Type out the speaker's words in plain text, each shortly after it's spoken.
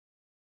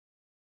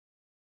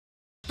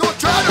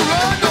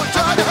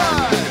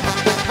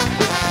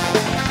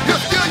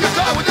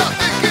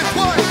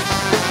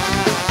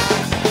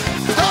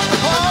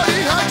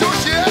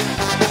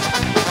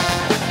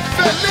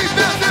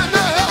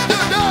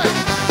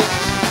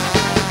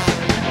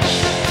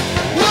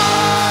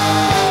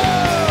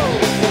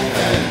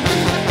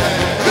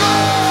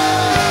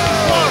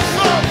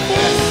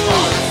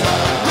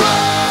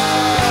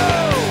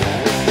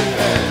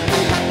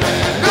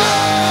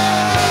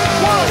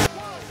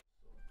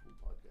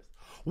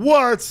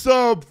What's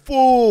up,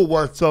 fool?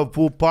 What's up,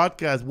 fool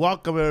podcast?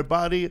 Welcome,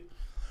 everybody.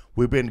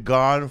 We've been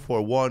gone for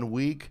 1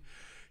 week.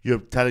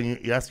 You're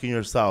asking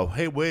yourself,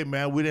 hey, wait,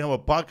 man, we didn't have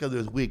a podcast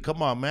this week.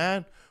 Come on,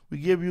 man. We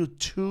gave you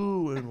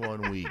 2 in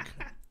 1 week.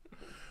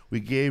 We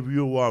gave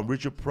you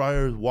Richard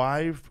Pryor's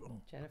wife,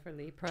 Jennifer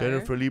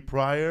Lee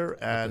Pryor,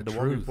 and the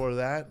one before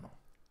that,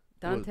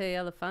 Dante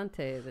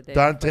Elefante. The day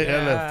Dante before.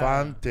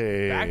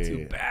 Elefante. Back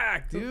to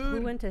back, dude.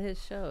 Who went to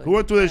his show? Who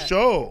went to his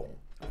show?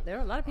 There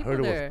were a lot of people I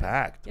heard there. it was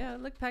packed. Yeah,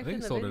 it looked packed. I think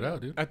in the sold video. it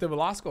out, dude. At the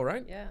Velasco,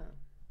 right? Yeah.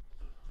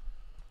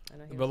 I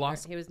know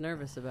he was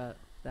nervous about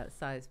that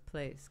size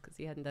place because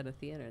he hadn't done a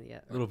theater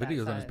yet. Little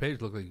videos on his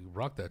page look like he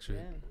rocked that shit.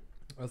 Yeah.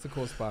 That's a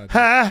cool spot.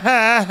 Ha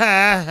ha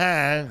ha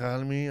ha.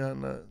 Call me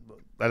on the.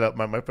 I love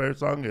my favorite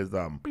song is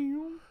Don't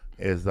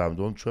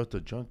Trust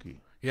a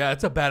Junkie. Yeah,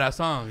 it's a badass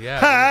song. Yeah.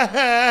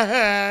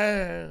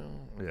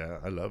 Yeah,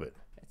 I love it.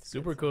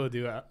 Super cool,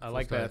 dude. I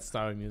like that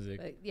style of music.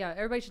 But yeah,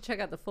 everybody should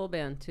check out the full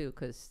band too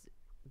because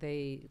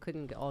they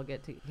couldn't all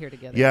get here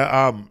together.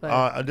 Yeah,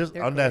 Just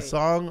on that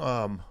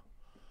song,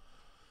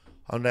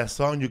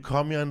 You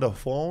Call Me on the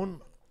Phone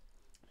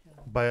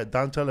by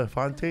Dante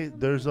Elefante.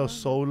 There's a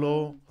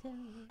solo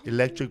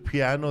electric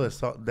piano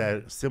that's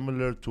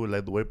similar to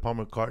like the way Paul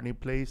McCartney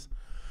plays,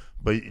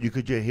 but you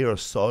could just hear a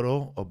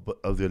solo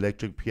of the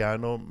electric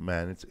piano.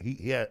 Man,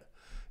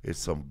 it's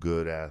some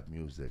good ass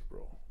music,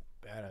 bro.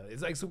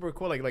 It's like super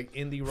cool, like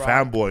indie rock.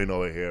 Fanboy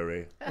over here,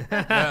 Ray.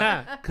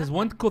 Because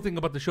one cool thing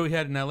about the show he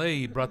had in L.A.,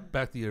 he brought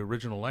back the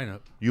original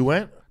lineup. You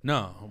went?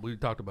 No, we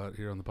talked about it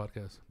here on the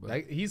podcast. But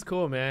Like, he's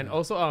cool, man. Yeah.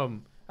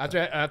 Also,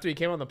 after he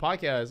came on the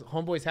podcast,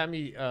 homeboys had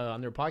me on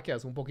their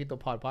podcast, Un Poquito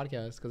Pod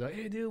podcast, because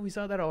hey, dude, we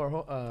saw that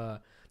Dante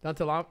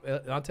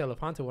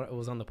Elefante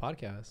was on the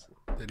podcast.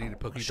 They need a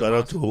poquito Shout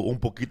out más. to Un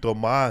Poquito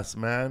Más,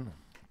 man.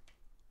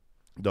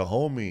 The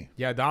homie.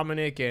 Yeah,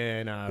 Dominic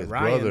and His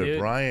Ryan, brother, dude.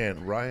 Ryan,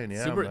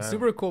 yeah, man.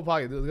 Super cool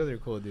podcast. Those guys are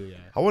cool, dude. Yeah.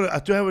 I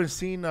still haven't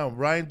seen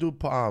Ryan do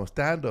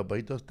stand up, but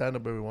he does stand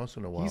up every once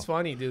in a while. He's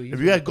funny, dude. If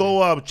you guys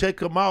go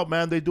check him out,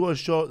 man, they do a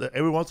show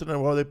every once in a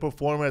while. They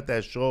perform at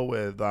that show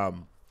with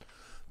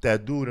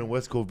that dude in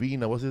West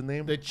Covina. What's his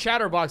name? The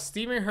Chatterbox,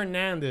 Steven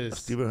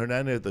Hernandez. The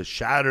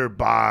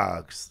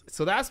Shatterbox.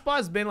 So that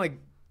spot's been like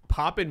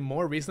popping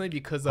more recently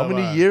because How of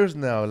many years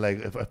now? Like,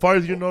 as far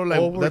as you know,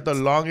 like that's the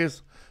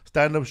longest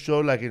stand-up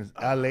show like in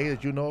LA that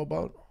you know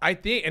about? I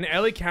think in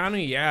LA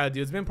County, yeah,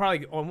 dude. It's been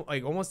probably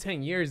like almost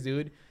 10 years,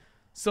 dude.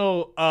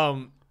 So,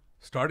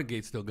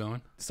 Stargate's still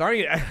going.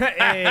 Stargate,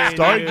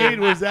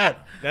 where's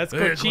that? That's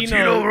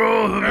Cochino,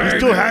 bro. He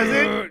still has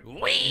it?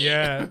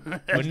 Yeah.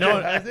 But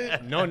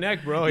no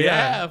neck, bro.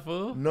 Yeah,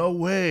 fool. No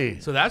way.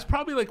 So that's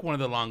probably like one of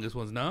the longest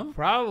ones, no?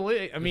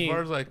 Probably. I As mean,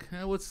 far as like,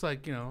 what's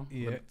like, Yeah.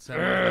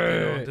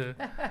 to,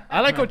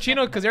 I like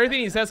Cochino because everything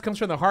he says comes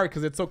from the heart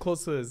because it's so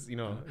close to his, he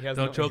has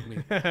don't choke me.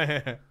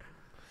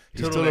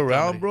 He's still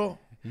around, bro?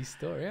 He's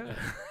still, yeah.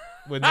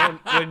 With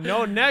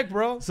no neck,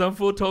 bro. Some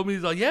fool told me,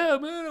 he's like, yeah,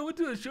 man, I went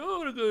to a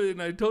show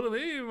and I told him,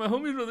 hey, my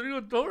homie's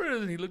Rodrigo Torres,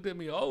 and he looked at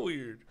me all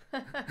weird.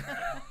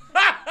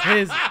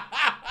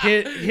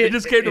 It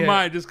just came to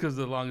mind just because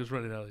the longest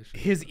running LA show.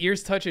 His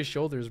ears touch his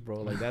shoulders,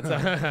 bro. Like that's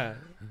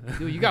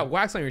dude, you got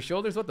wax on your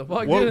shoulders? What the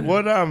fuck, What dude?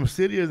 What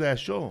city is that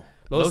show?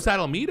 Los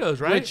Alamitos,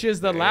 right? Which is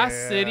the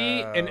last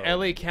city in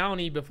LA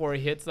County before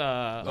it hits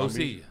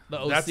OC. The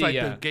OC. That's like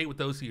yeah. the gate with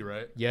the OC,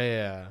 right?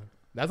 Yeah.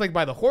 That's like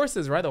by the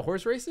horses, right? The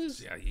horse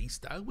races? Yeah,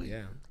 East Highway.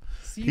 Yeah.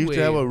 He used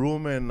to have a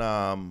room in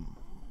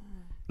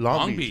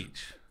Long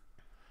Beach.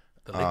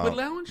 The Liquid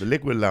Lounge? The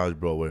Liquid Lounge,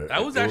 bro.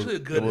 That was actually a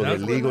good. It was that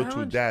was illegal Liquid to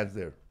Lounge? dance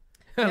there.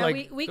 Yeah,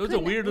 Like, we it was a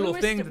weird little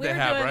thing that they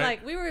have, right?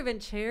 Like, we were even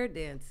chair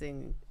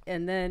dancing,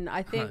 and then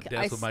I think I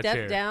Dance with my chair.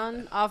 stepped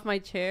down off my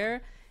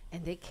chair,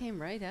 and they came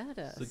right at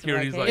us.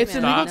 Security's like, it's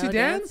illegal to no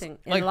dance? dancing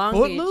in Like Long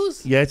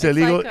Footloose? Beach. Yeah, it's It's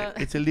illegal. like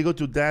It's illegal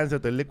to dance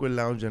at the Liquid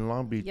Lounge in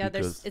Long Beach Yeah,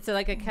 because it's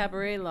like a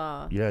cabaret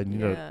law. you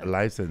need a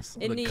license.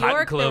 In The New Cotton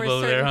York, there Club were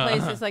over certain there, huh?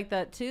 places like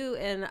that too,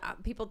 and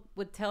people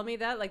would tell me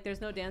that like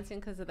there's no dancing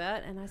because of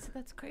that, and I said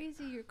that's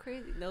crazy. You're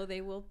crazy. No, they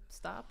will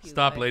stop you.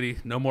 Stop, like, lady.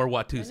 No more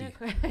Watusi.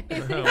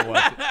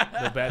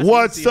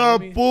 What's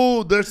up,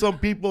 fool? There's some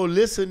people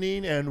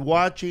listening and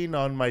watching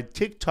on my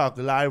TikTok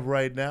live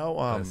right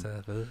now.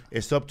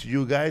 It's up to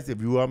you guys. If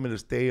you want me to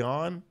stay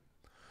on,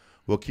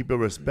 we'll keep it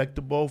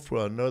respectable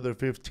for another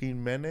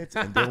 15 minutes,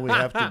 and then we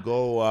have to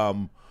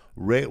go.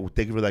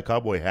 Thank you for that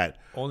cowboy hat.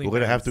 We're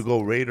gonna have to go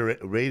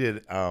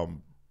rated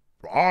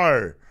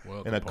R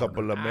in a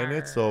couple of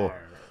minutes. So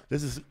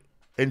this is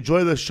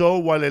enjoy the show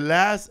while it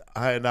lasts,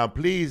 and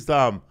please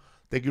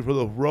thank you for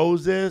the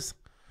roses.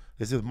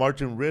 This is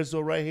Martin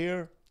Rizo right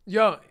here.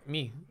 Yo,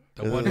 me.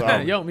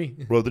 This Me.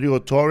 Rodrigo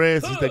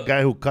Torres. He's the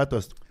guy who cut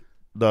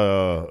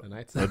the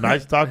Night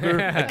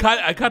Stalker.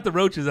 I caught the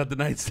roaches at the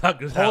Night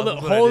Stalker's Held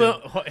house. him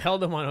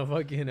on a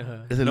fucking.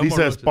 This is No Lesa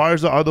more roaches.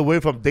 Esparza all the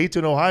way from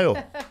Dayton, Ohio.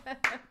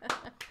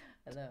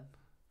 Hello.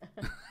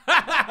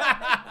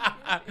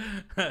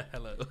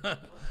 Hello.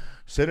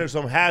 Send her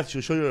some hats.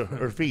 She'll show you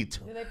her feet.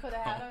 Did they put a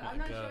hat on? I'm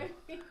not sure.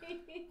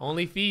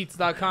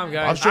 Onlyfeet.com,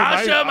 guys. I'll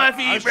show my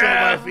feet, bro.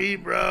 I'll show my feet,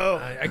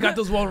 bro. I got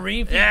those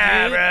Wolverine feet,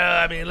 Yeah, dude. bro.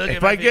 I mean, look at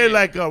If my I feet. get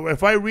like,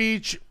 if I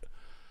reach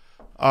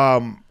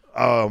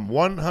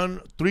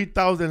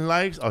 3,000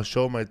 likes, I'll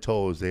show my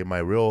toes.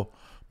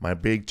 My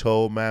big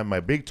toe, man. My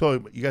big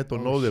toe. You guys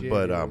don't know that,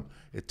 but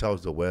it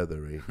tells the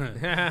weather, eh?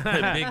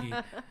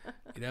 Biggie.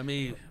 You know what I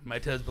mean? My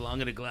toes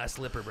belong in a glass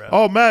slipper, bro.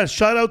 Oh man,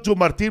 shout out to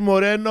Martin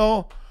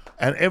Moreno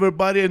and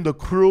everybody in the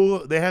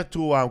crew. They had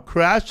to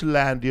crash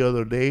land the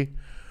other day.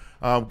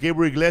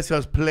 Gabriel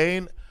Iglesias'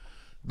 plane,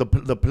 the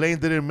plane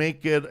didn't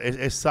make it.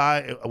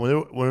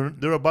 When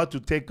they were about to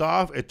take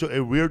off, it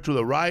reared to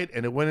the right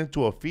and it went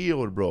into a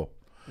field, bro.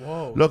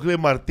 Whoa. Luckily,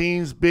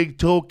 Martin's big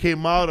toe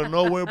came out of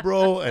nowhere,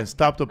 bro, and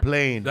stopped the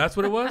plane. That's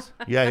what it was?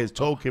 Yeah, his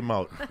toe came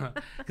out.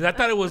 Because I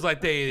thought it was like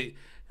they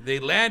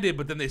landed,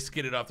 but then they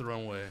skidded off the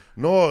runway.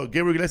 No,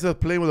 Gabriel Iglesias'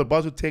 plane was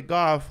about to take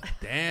off.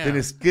 Damn. Then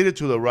it skidded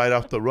to the right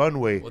off the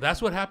runway. Well,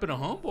 that's what happened to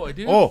Homeboy,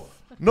 dude. Oh,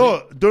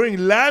 no,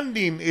 during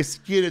landing, it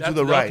skidded to That's-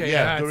 the right. okay,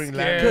 Yeah, that's during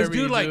scary. landing. Because,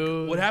 dude, like,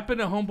 dude. what happened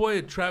to Homeboy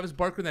and Travis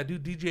Barker and that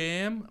dude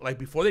DJM, like,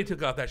 before they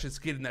took off, that shit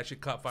skidded and that shit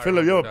caught fire.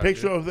 Philip, you have a Dude.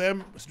 picture of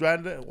them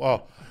stranded?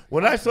 Well,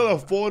 when I saw the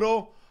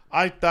photo,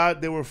 I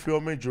thought they were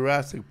filming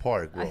Jurassic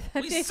Park, bro.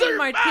 I think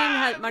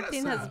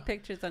Martin has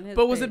pictures on his.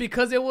 But was it page.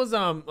 because it was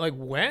like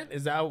wet?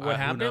 Is that what Who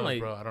happened? knows, Like,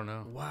 bro? I don't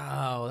know.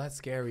 wow, that's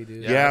scary,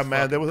 dude. Yeah, that's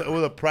man, it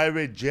was a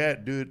private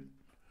jet, dude.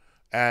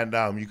 And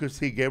you could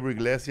see Gabriel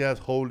Iglesias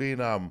holding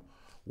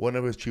one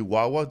of his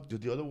chihuahuas.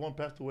 Did the other one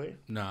pass away?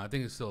 No, I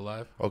think it's still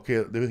alive.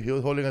 Okay, he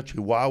was holding a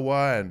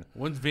chihuahua, and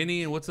One's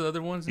Vinny, and what's the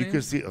other one's you name?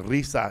 could see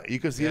Riza. You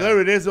could see, Yeah.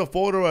 there it is, a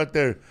photo right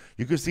there.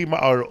 You could see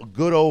our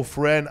good old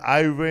friend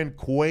Ivan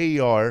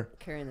Cuellar,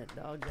 carrying the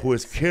dog? who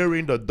is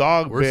carrying the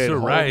dog Where's bed, the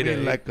ride,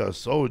 holding eh? like a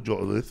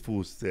soldier. This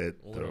fool said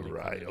the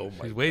right. Oh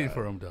my She's waiting God.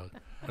 for him, dog.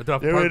 I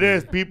thought There it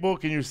is, people.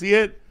 Can you see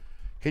it?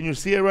 Can you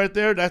see it right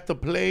there? That's the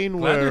plane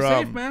Glad where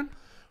they're safe, man.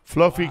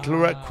 Fluffy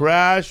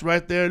crashed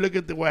right there. Look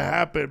at what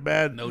happened,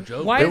 man. No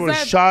joke. Why They is were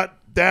that- shot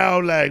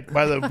down like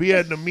by the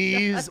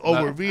Vietnamese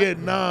over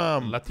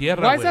Vietnam. La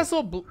Tierra, Why is güey. that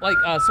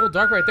so so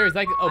dark right there? Is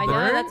that a I know.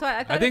 burn? That's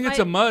why I think it's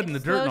a mud and the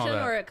dirt and all explosion,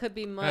 that. or it could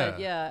be mud.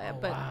 Yeah. Yeah,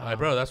 but Like,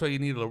 bro, that's why you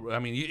need. I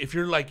mean, if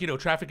you're like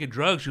trafficking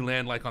drugs, you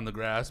land like on the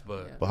grass.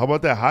 But But how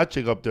about that hot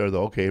chick up there,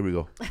 though? Okay, here we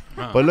go.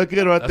 But look at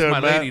it right that's there, my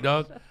man. lady,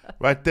 dog.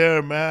 Right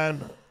there,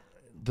 man.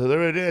 So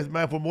there it is,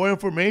 man. For more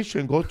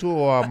information, go to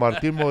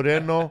Martin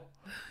Moreno.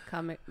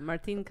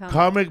 Martin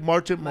Comic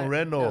Martin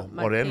Moreno. no,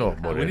 Moreno.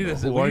 Martin. Moreno. We need to,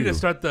 Who we are need to you?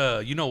 start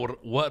the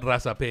what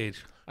Raza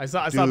page. I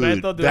saw Dude,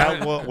 Beto do that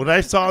that. one, when I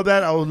saw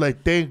that, I was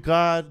like, thank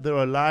God they're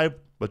alive.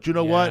 But you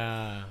know what?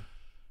 Yeah.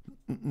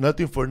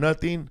 Nothing for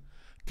nothing.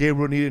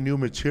 Gabriel needed new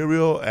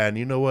material, and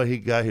you know what? He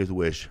got his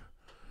wish.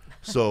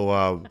 So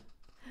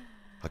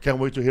I can't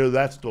wait to hear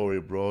that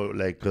story, bro.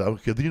 Like, cause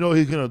you know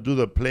he's gonna do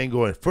the plane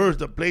going first.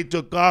 The plane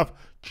took off.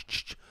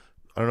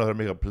 I don't know how to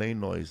make a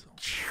plane noise.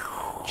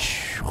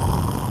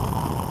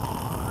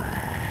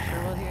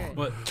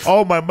 But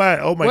Oh my man!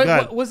 Oh my Wait,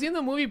 God! was he in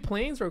the movie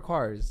Planes or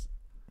Cars?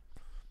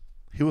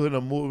 He was in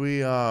a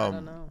movie. I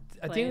don't know.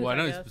 I think- Planes, well, I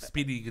know guess. it's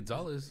Speedy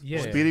Gonzalez.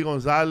 Yeah. Speedy I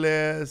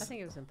Gonzalez,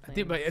 think it was in I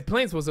think, planes. but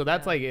Planes was so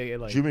that's like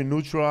Jimmy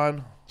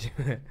Neutron.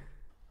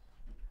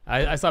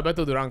 I saw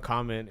Beto Duran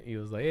comment. He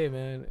was like, "Hey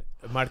man,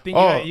 Martin,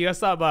 Oh. you gotta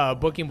stop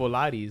booking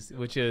Volaris,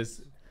 which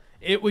is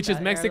That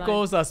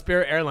Mexico's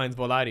Spirit Airlines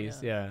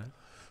Volaris." Yeah.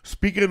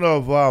 Speaking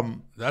of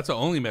That's the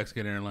only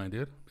Mexican airline,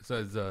 dude.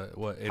 Besides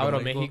what?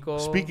 Mexico.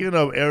 speaking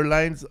of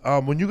airlines,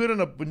 when you get in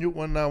a when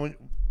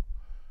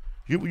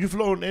you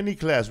flown any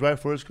class, right?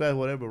 First class,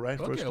 whatever, right?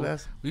 First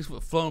class. We've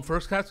flown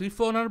first class. We've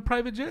flown on a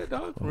private jet,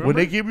 dog. When Remember?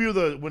 they give you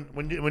the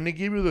when they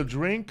give you the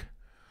drink,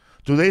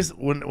 do they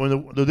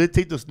do they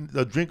take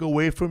the drink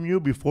away from you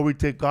before we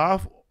take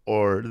off,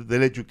 or do they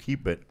let you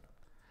keep it?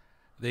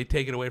 They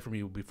take it away from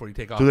you before you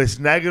take off. Do they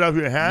snag it off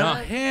your No,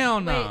 hand? hell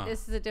no. Wait,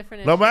 this is a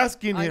different No, I'm issue.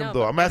 asking I him know, though.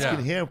 but- I'm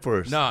asking Yeah. him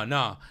first.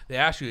 No. They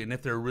ask you, and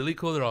if they're really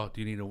cool, they're all,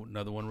 do you need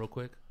another one real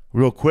quick?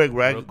 Real quick,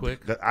 right? Real quick.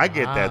 I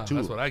get that too.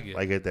 That's what I get.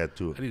 I get that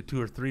too. I need 2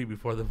 or 3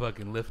 before the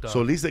fucking lift off. So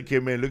Lisa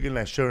came in looking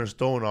like Sharon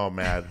Stone, all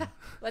mad.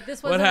 But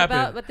this What wasn't happened?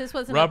 about. But this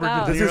wasn't Robert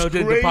about. De This is Niro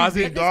did crazy,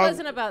 deposit. But this dog.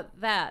 wasn't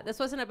about that. This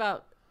wasn't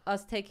about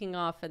us taking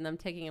off and them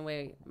taking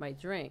away my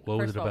drink. What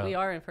was First it of all, about? we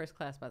are in first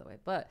class, by the way.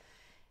 But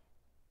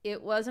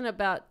it wasn't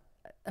about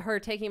her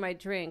taking my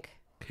drink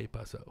Que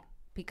paso?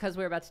 because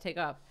we were about to take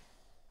off.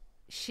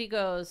 She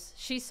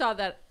saw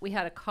that we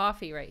had a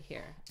coffee right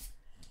here.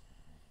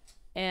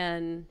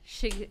 And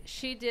she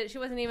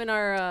wasn't even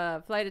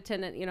our flight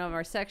attendant, of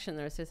our section.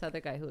 There was this other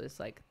guy who was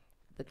like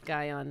the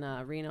guy on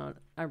Reno,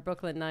 our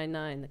Brooklyn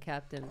Nine-Nine, the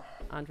captain,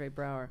 Andre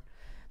Brower.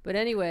 But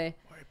anyway,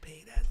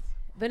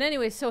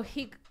 so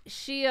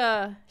she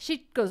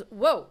goes,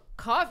 whoa,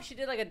 coffee. She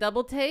did like a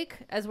double take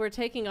as we're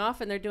taking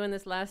off, and they're doing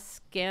this last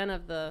scan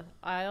of the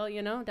aisle,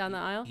 down the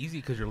aisle. Easy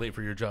because you're late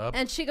for your job.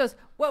 And she goes,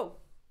 whoa,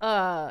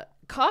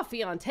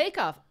 coffee on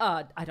takeoff?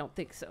 I don't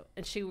think so.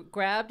 And she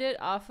grabbed it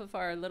off of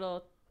our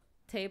little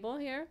table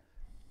here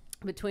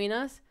between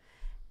us.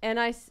 And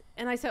I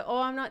said,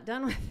 oh, I'm not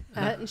done with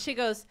that. And she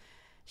goes,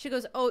 She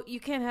goes, "Oh, you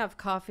can't have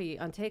coffee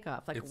on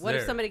takeoff. Like, what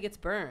if somebody gets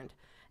burned,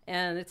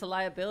 and it's a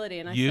liability?"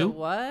 And I said,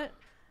 "What?"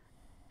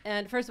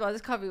 And first of all,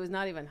 this coffee was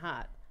not even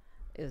hot;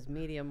 it was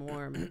medium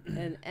warm.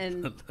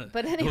 And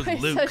but anyway,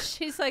 so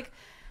she's like,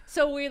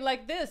 "So we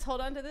like this.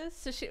 Hold on to this."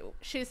 So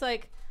she's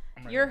like,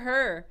 "You're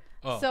her."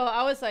 Oh. So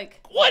I was like,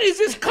 "What is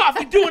this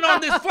coffee doing on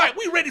this flight?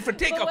 We ready for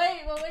takeoff?"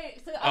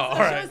 Wait. So she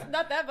was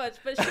not that much,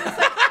 but she was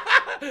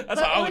like,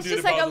 that's how I would it was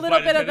just like a little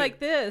bit of like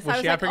this. Was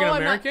she like, African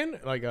American?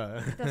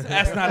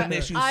 That's not an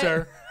issue,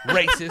 sir.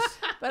 Racist.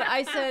 But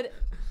I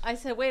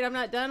said, wait, I'm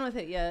not done with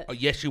it yet. Oh,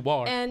 yes, you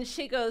are. And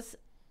she goes,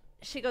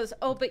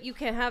 "Oh, but you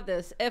can't have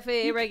this.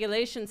 FAA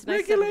regulations." And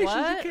I said,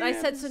 "What?" And I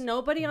said, "So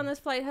nobody on this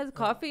flight has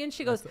coffee?" And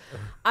she goes,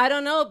 "I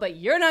don't know, but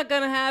you're not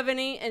gonna have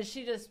any." And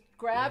she just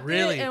grabbed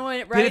it and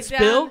went right down. Did it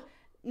spill?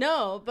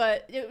 No,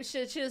 but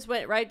she just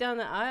went right down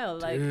the aisle,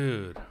 like.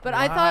 Dude. But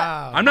I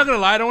thought. I'm not gonna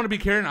lie. I don't want to be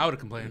Karen. I would have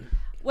complained.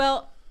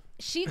 Well,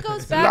 she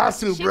goes back.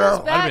 Lawsuit,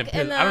 bro. Back I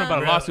don't know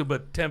about a lawsuit,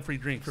 but 10 free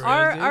drinks.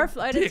 Our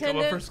flight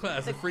attendant, first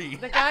class, free.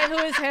 The guy who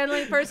is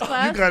handling first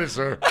class. You got it,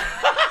 sir.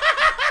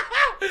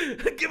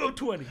 Give him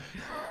 20.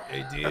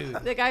 Hey, dude.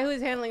 The guy who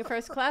was handling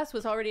first class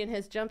was already in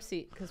his jump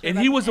seat. And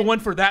he was the one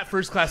for that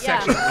first class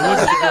section. So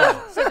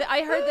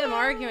I heard them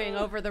arguing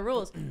over the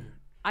rules.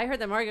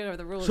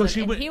 So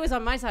he was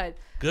on my side.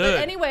 Good.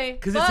 But anyway,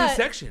 because it's his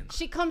section.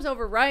 She comes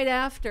over right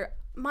after.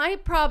 My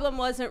problem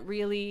wasn't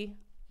really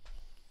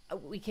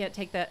we can't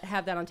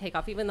have that on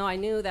takeoff, even though I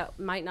knew that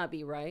might not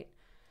be right.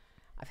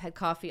 I've had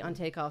coffee on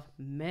takeoff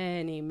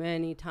many,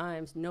 many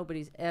times.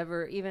 Nobody's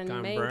ever,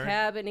 even main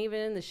cabin, even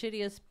in the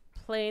shittiest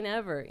plane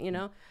ever, you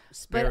know.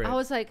 Spirit. But I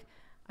was like,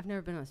 I've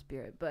never been on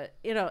Spirit, but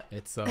you know,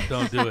 it's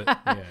don't do it.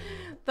 Yeah,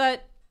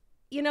 but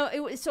you know, it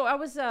was so I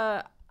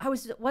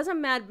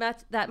wasn't mad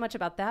that much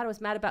about that. I was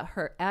mad about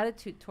her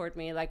attitude toward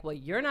me. Like, well,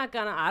 you're not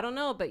gonna, I don't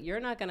know, but you're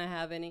not gonna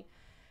have any.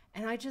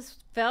 And I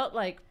just felt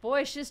like,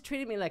 boy, she just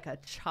treated me like a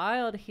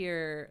child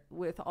here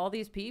with all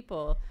these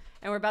people.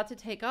 And we're about to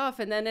take off.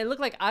 And then it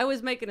looked like I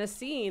was making a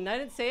scene. I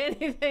didn't say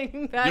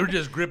anything back. You were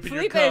just gripping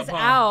Felipe your cup, is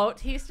out.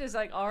 He's just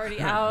like already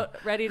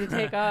out, ready to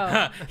take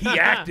off. He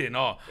acting.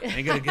 Oh,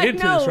 ain't gonna get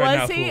into this right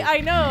now. Was he? I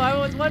know. I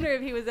was wondering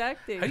if he was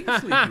acting. How you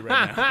sleepy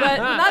right now? But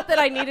not that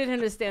I needed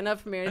him to stand up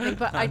for me or anything.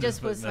 But I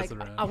just was like,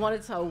 I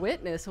wanted a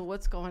witness of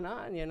what's going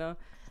on, you know.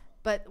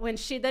 But when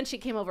she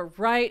came over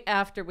right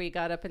after we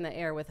got up in the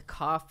air with a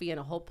coffee and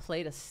a whole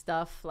plate of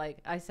stuff. Like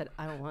I said,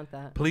 I don't want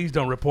that. Please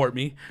don't report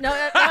me. No,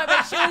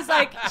 but she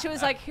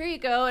was like, here you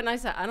go. And I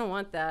said, I don't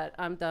want that.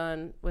 I'm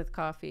done with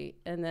coffee.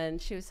 And then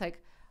she was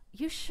like,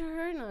 you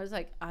sure? And I was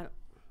like, I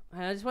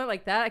just went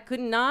like that. I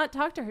could not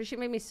talk to her. She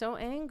made me so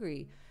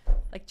angry,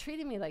 like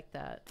treating me like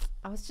that.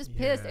 I was just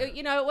pissed. It,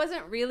 you know, it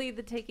wasn't really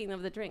the taking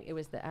of the drink. It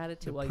was the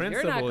attitude. Well,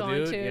 you're not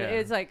going to. Yeah.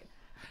 It's like.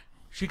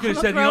 She could have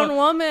said, "I'm a grown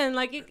woman,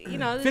 like you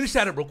know." Finish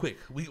that up real quick.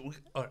 We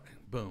all right,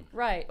 boom.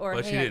 Right, or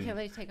but hey, can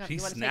I take off?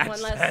 You want to take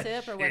one last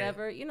sip or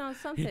whatever? You know,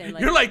 something.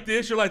 Like, you're like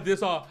this.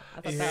 All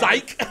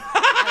psych.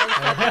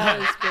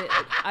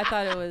 I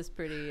thought it was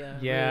pretty.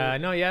 Yeah,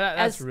 rude. No, yeah,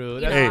 that's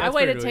rude. You know, I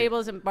waited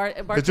tables and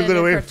bartended took it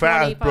away for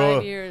fast, 25 bro.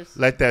 years.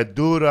 Like that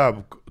dude,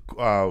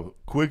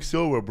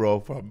 Quicksilver,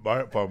 bro, from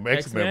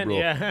X-Men, bro.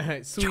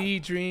 Yeah,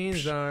 sweet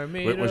dreams are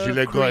made when of she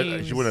let go,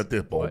 creams. she went at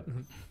this, bro.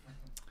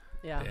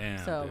 Yeah.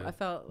 Damn, so dude. I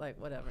felt like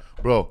whatever.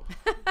 Bro,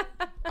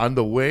 on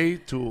the way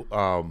to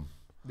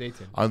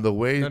Dayton.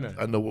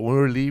 when we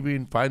were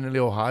leaving finally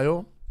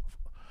Ohio,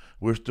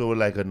 we're still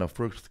like in the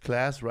first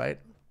class,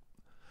 right?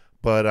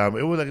 But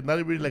it was like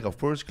not really like a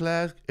first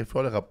class. It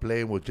felt like a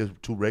plane with just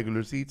two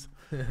regular seats.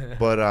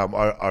 But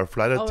our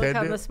flight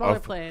attendant, the smaller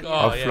plane.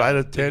 Our flight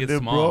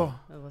attendant, bro.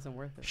 It wasn't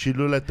worth it. She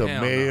looked like the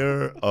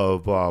mayor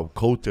of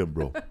Colton,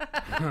 bro.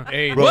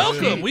 Hey, bro,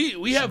 welcome.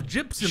 We have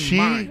gypsum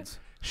minds.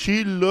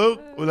 She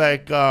looked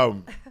like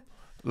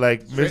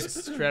Miss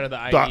straight out of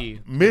the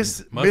IE.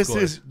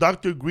 Mrs.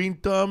 Dr. Green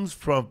Thumbs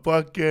from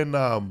fucking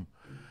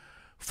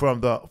from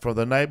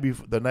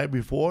the night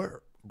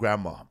before,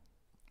 grandma.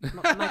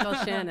 Michael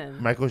Shannon.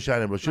 Michael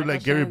Shannon, bro. She was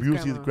like Gary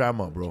Busey's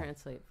grandma, bro.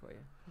 Translate for you.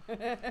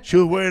 She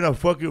was wearing a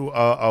fucking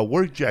a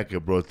work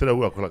jacket, bro. Instead of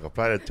like a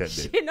flight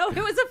attendant. You know, it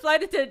was a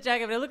flight attendant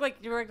jacket, but it looked like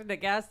you worked at a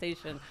gas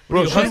station.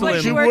 Bro,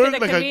 she worked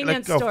at a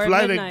convenience store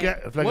like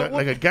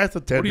a gas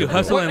attendant. Were you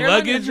hustling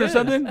luggage or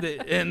something?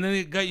 And then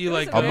it got you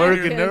like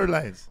American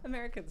Airlines.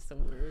 American's the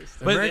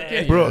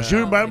worst. Bro, she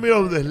reminded me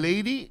of the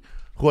lady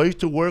who I used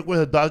to work with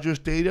at Dodger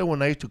Stadium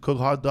when I used to cook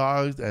hot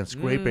dogs and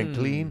scrape and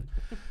clean.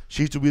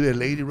 She used to be the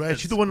lady, right?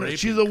 She's the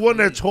one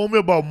that told me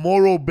about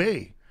Morro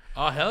Bay.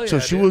 Oh hell yeah! So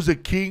she was a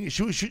king.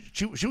 She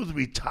was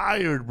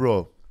retired,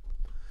 bro.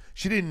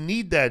 She didn't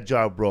need that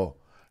job, bro.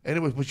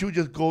 Anyways, but she would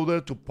just go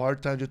there to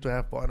part time just to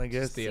have fun, I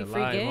guess. Stay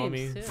alive,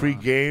 homie. Free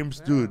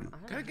games, dude.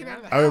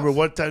 I remember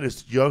one time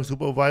this young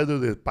supervisor,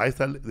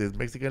 this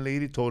Mexican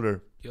lady, told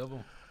her.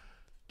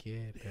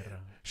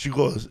 She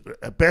goes,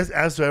 best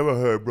answer I ever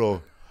heard,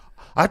 bro.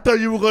 I thought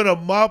you were gonna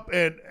mop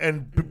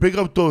and pick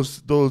up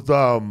those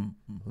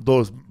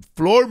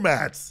floor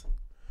mats.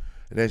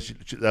 And then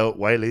that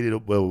white lady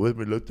with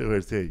me looked at her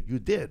and said, "You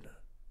did?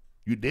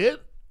 You did?"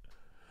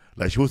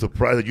 Like she was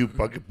surprised that you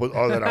fucking put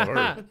all that on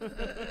her.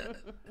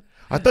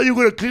 I thought you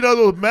were gonna clean out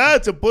those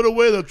mats and put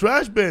away the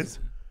trash bins.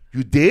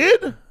 You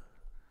did?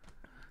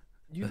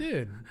 You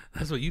did.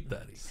 That's what you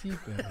thought.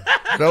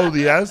 That was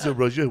the answer,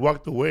 bro. She just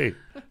walked away.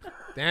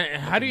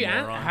 How do you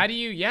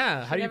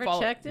never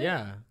checked it?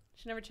 Yeah.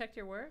 She never checked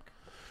your work?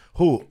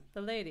 Who?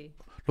 The lady.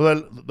 Well,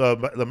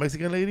 the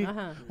Mexican lady?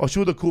 Uh-huh. Oh, she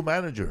was the cool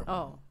manager.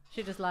 Oh,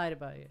 she just lied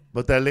about you.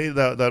 But that lady,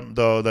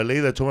 the lady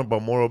that told me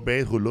about Morro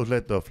Bay, who looks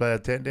like the flight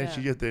attendant, Yeah.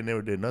 she just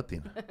never did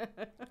nothing.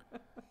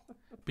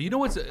 But you know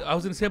what I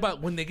was going to say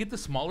about when they get the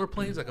smaller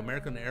planes like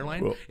American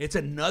Airlines, Bro. it's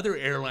another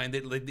airline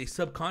that like, they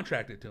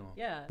subcontract it to them.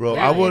 Yeah. Bro,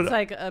 yeah, I would- It's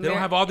like They don't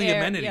have all the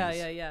amenities.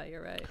 Yeah,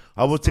 you're right.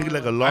 I would take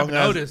like a long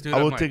ass. noticed, dude. I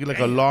I'm would like, take like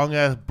a damn. long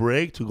ass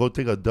break to go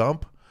take a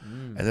dump,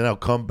 and then I'll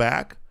come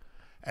back,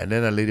 and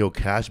then a lady will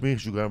catch me.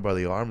 She'll grab me by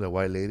the arm. The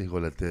white lady go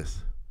like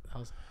this. That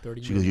was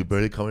 30 She goes, "You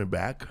barely coming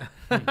back?"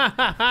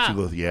 She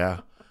goes, "Yeah."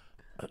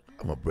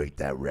 I'm gonna break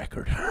that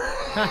record.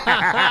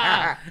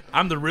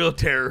 I'm the real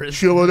terrorist.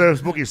 She over there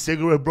smoking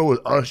cigarette, bro,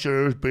 with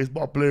ushers,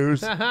 baseball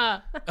players.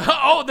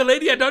 Oh, the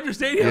lady at Dodger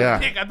Stadium? Yeah.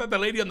 Dick, I thought the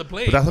lady on the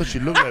plane. But that's what she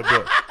looked like,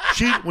 bro.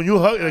 She, when you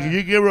hug, like if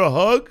you give her a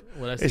hug,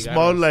 Well, that's it cigaros.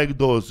 smelled like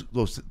those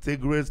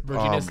cigarettes.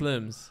 Virginia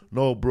Slims.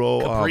 No, bro.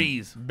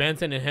 Capris.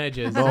 Benson and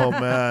Hedges. No,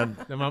 man.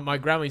 My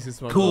grandma used to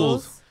smoke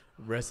Cools. those.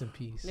 Rest in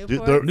peace. Dude,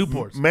 Newports? they're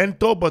Newports.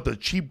 menthol, but the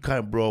cheap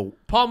kind, bro.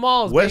 Paul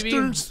Malls,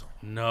 Westerns.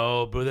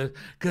 No, bro.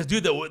 Because,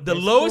 dude, the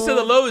lowest of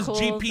the low is Cools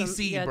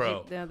GPC, and,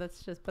 bro. yeah,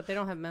 that's just, but they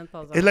don't have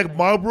menthols. It's like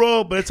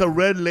Marlboro, but it's a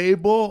red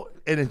label,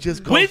 and it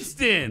just goes.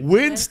 Winston.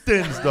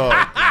 Winston's, dog.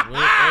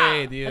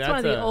 Hey, dude, That's one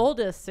of the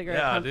oldest cigarette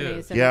Yeah,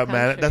 companies in Yeah, the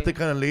man. country. That's the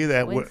kind of lady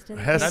that Winston.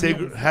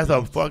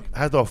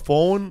 has a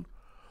phone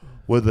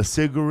with a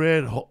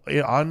cigarette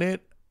on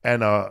it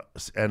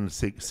and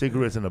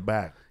cigarettes in the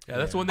back. Yeah,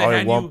 that's when they All in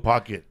hand one you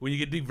pocket. when you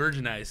get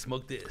de-virginized.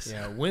 Smoke this.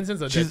 Yeah,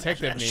 Winston's a She's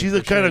detective name. she's for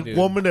the kind sure, of dude.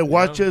 woman that You know?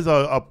 watches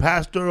a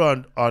pastor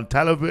on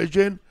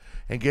television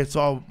and gets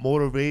all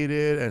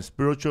motivated and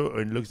spiritual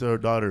and looks at her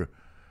daughter.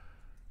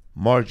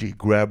 Margie,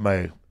 grab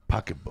my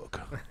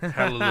pocketbook.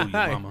 Hallelujah,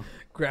 mama.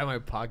 Grab my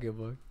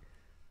pocketbook.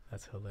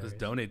 That's hilarious. Let's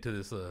donate to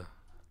this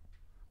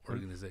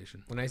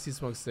organization. When I see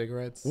smoke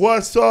cigarettes,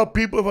 What's up,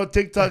 people from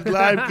TikTok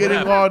Live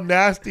getting all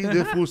nasty?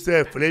 This fool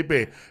said,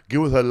 Felipe,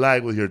 give us a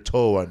like with your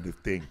toe on this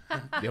thing.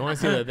 they want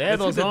to see the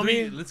dedos,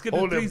 homie. Let's get the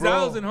Hold it,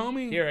 bro. 3,000,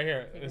 homie. Here, right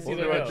here. Let's see Hold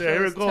the it right dedos. there.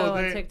 Here it His toe goes.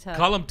 on Hey. TikTok.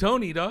 Call him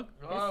Tony, dog.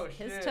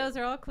 His toes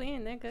are all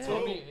clean. They're good.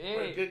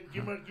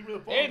 Give me the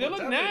phone. Hey, they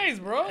look nice,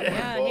 bro.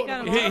 Yeah, he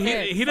got them all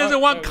fixed. He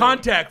doesn't want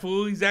contact,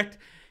 fool. His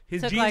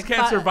Took genes like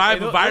can't fi- survive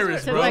Hey, a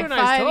virus, Took bro. like Nice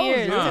 5 toes, years.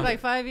 It yeah. took like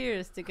 5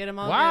 years to get them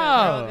all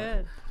Wow. good. They're all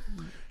good.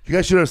 You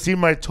guys should have seen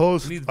my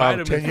toes Needs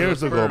vitamins 10 for years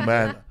the ago, sperm.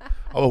 man.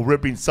 I was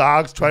ripping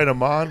socks, trying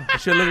them on.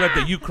 It should look like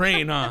the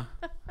Ukraine, huh?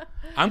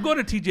 I'm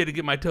going to TJ to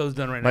get my toes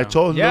done right My now.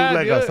 toes Yeah,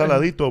 look like a dude.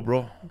 saladito,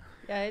 bro.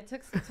 Yeah, it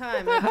took some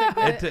time.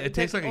 It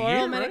takes took like a oral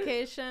year, right?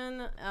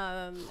 medication.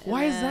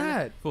 Why is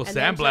that? Full and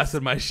then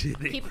sandblasted my shit.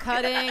 Keep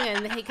cutting,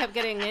 and he kept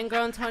getting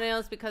ingrown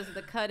toenails because of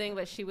the cutting.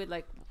 But she would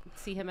like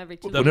see him every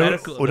 2 The weeks.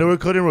 medical- When they were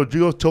cutting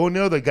Rodrigo's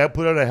toenail, the guy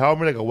put on a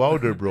helmet like a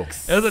welder, bro. It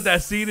was like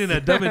that scene in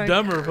a Dumb and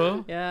Dumber,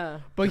 fool. Yeah.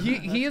 But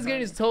he is getting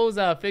his toes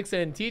fixed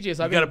in TJ.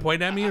 So You got to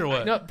point at me or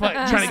what? No, but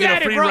Trying to get said a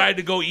it, free bro. ride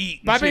to go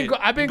eat. But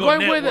I've been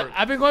going with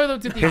him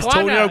to Tijuana. His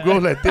toenail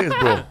grows like this,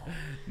 bro.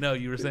 No,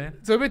 you were saying?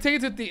 So we've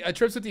been taking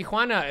trips to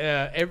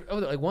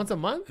Tijuana like once a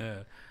month.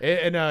 Yeah.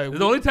 And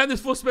The only time this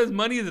fool spends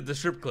money is at the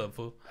strip club,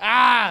 fool.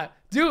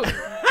 dude.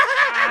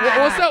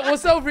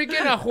 What's up, freaking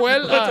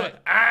Joel?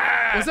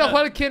 What's up,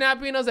 Joel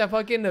kidnapping us at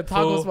fucking the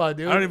taco Fool, spot,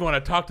 dude? I don't even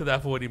want to talk to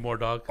that fool anymore,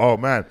 dog. Oh,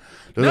 man.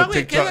 No,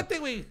 wait, quédate,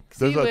 güey.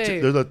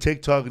 There's a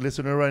TikTok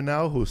listener right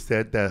now who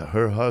said that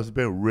her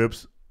husband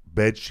rips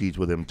bed sheets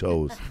with them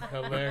toes.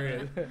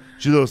 Hilarious.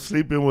 She's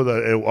sleeping with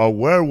a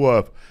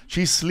werewolf.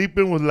 She's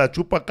sleeping with La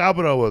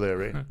Chupacabra over there,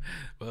 right?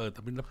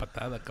 También la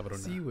patada, cabrón.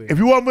 Sí, güey. If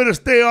you want me to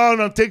stay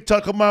on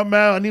TikTok, come on,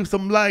 man. I need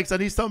some likes. I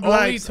need some Only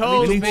likes.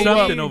 toes, We need baby.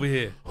 something over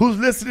here. Who's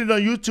listening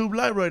on YouTube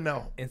Live right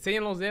now?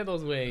 Enseñan los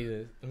dedos,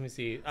 güey. Let me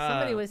see.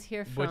 Somebody was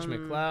here from Butch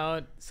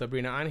McLeod,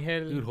 Sabrina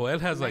Angel. Dude, Joel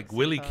has like Mexico.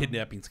 Willy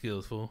kidnapping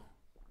skills, fool.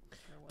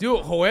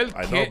 Dude, Joel,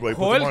 I know, bro. He puts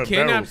them on Joel in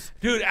kidnapped. barrels.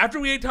 Dude, after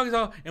we ate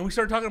tacos and we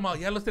started talking about,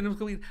 ya los tenemos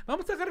que ir.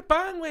 Vamos a sacar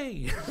pan,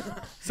 güey.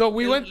 So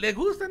we went. Le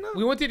gusta, no?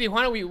 We went to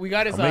Tijuana. We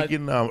got his. I'm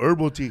making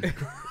herbal tea.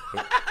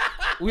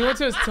 We went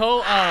to his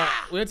toe.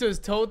 We went to his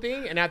toe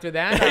thing, and after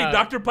that, Hey,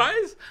 Dr.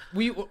 Pies?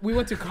 we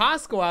went to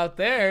Costco out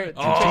there to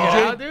Oh. check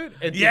it out, dude.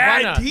 In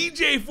Yeah, Tijuana.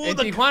 TJ, fool. In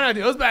The Tijuana,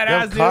 dude. It was You have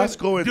badass, dude.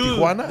 Costco in Dude,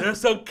 Tijuana? there's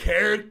some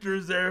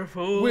characters there,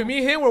 fool. With me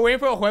and him, we're waiting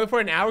for Joel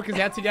for an hour because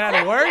he had to get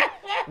out of work.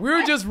 We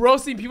were just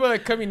roasting people that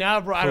are coming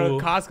out, bro, out of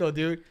Fool. Costco,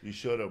 dude. You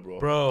shut up, bro. I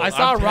Bro, I'm saw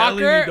telling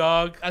Rocker. you,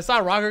 dog. I saw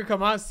Rocker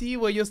come out. See,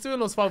 güey, yo estuve en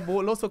los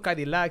fabulosos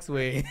Cadillacs,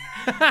 güey.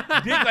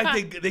 Dude,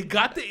 like they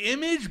got the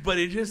image, but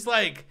it just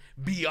like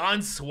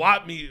beyond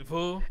swap meet,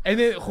 fool. And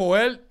then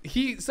Joel,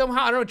 he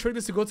somehow, I don't know, tricked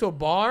us to go to a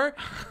bar.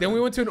 Then we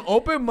went to an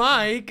open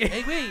mic.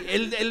 Hey,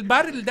 güey, el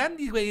bar, el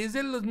Dandy, güey, es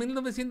de los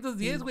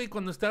 1910, güey,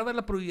 cuando estaba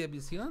la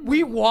prohibición.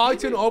 We walked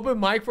to an open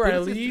mic for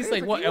at least,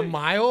 like, what, a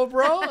mile,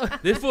 bro?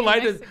 This fool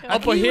light is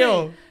Up a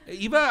hill.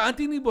 Iba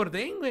Anthony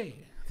Bourdain, güey.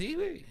 Sí,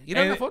 güey.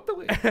 Mira la foto,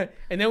 güey.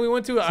 And then we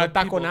went to a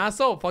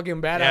taconazo,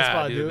 fucking badass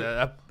spot, dude.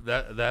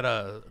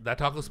 That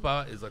taco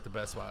spot is like the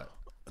best spot.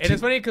 And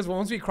it's funny because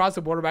once we crossed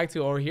the border back to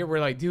over here, we're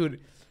like,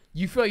 dude,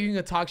 you feel like you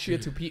can talk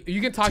shit to people.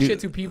 You can talk shit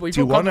to people. You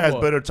Tijuana has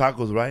better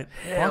tacos, right?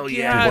 Hell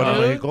yeah, Tijuana,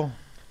 dude. Mexico.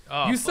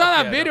 Oh, You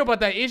saw that video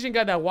about that Asian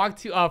guy that walked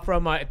to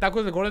from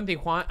Tacos de Gordo in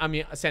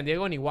Tijuana, San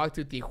Diego, and he walked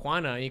to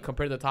Tijuana and he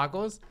compared the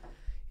tacos.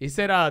 He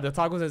said the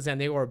tacos in San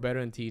Diego are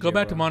better than TJ. Go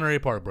back to Monterey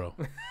Park, bro.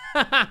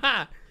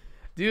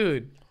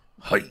 Dude.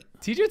 Hey.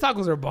 TJ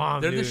tacos are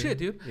bomb, They're dude. the shit,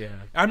 dude. Yeah.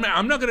 I'm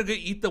not gonna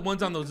eat the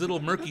ones on those little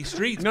murky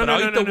streets, No, but no, I'll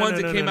no, eat the no, ones no,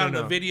 that no, came no, out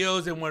no. in the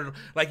videos and where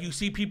like you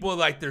see people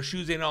like their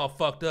shoes ain't all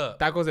fucked up.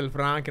 Tacos del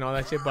Frank and all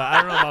that shit, but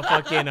I don't know about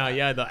fucking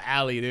the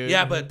alley, dude.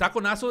 Yeah, but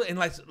Taconazo and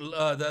like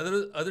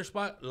the other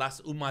spot,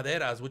 Las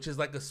Humaderas, which is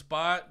like a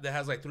spot that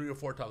has like 3 or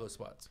 4 taco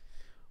spots.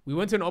 we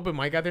went to an open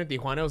mic out there in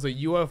Tijuana. It was a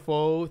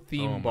UFO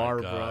themed Oh my bar,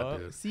 God,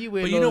 bro. dude. See,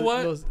 güey, But you know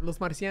what? Los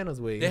marcianos,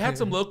 güey. They had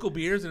some local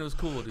beers and it was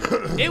cool, dude.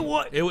 It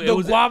was It the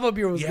was- guava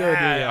beer was good, dude.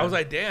 Yeah, Yeah. I was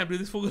like, damn,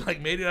 dude, this fool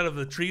like made it out of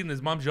the tree in his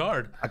mom's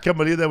yard. I can't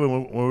believe that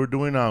when we were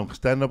doing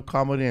stand-up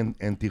comedy in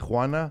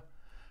Tijuana,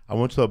 I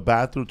went to the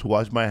bathroom to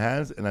wash my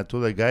hands, and I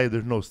told that guy,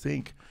 "There's no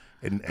sink."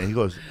 And he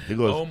goes,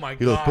 Oh my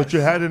he goes, put gosh.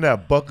 your hand in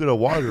that bucket of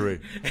water. Eh?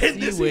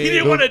 And this, he güey.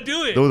 didn't want to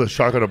do it. There was a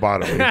shark on the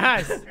bottom. Eh?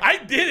 I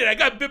did it. I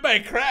got bit by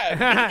a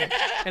crab.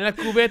 En la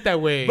cubeta,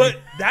 güey. But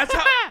that's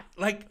how,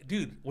 like,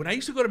 dude, when I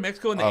used to go to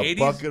Mexico in the A 80s,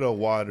 bucket of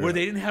water. where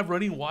they didn't have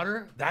running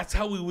water, that's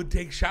how we would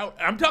take shower.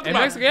 I'm talking In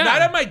about Mexico, yeah.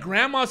 not at my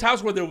grandma's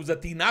house where there was a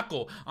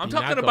tinaco. I'm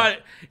talking Tinaco. about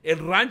El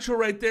Rancho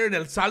right there in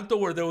El Salto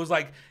where there was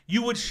like,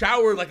 you would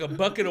shower like a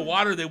bucket of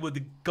water they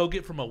would go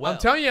get from a well. I'm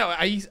telling you,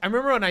 I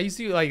remember when I used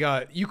to like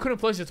you couldn't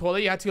flush the toilet.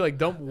 You had to like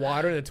dump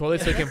water in the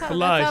toilet so it can That's how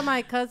flush.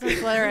 my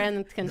cousins were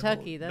in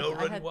Kentucky. That's, no I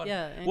running had, water.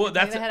 yeah. and Well,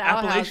 that's they had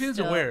outhouse Appalachians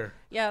or still. where?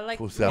 Yeah, like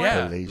Who's Moorhead,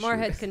 Appalachians?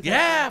 Moorhead, Kentucky.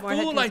 Yeah,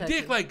 Moorhead, fool, like Kentucky.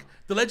 Dick, like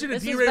the Legend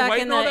of This D. was Ray back White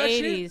in and the all that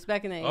 80s. shit.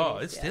 Back in the 80s. Oh,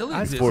 it still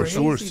That's exists. For crazy,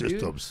 sewer dude.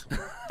 systems.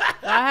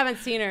 I haven't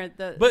seen her.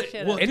 But,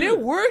 shit well, out. And dude. it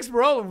works,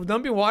 bro.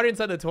 Dumping water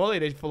inside the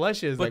toilet, it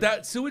flushes. But like,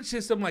 that sewage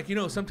system, like, you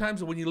know,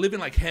 sometimes when you live in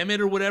like Hemet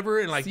or whatever,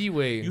 and like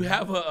Seaway. you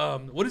have a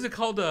what is it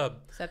called,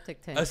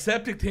 Septic tank. a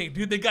septic tank,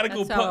 dude. They gotta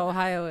That's go how pump.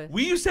 Ohio is.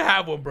 We used to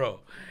have one, bro,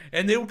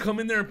 and they would come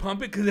in there and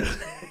pump it because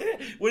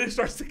when it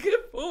starts to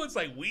get full, it's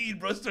like weed,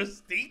 bro. It starts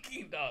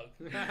stinking, dog.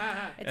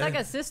 It's like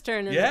a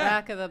cistern in the Yeah.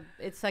 back of the.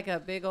 It's like a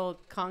big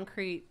old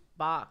concrete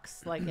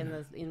box, like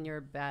in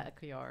your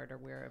backyard or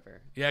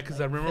wherever. Yeah,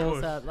 because I Fills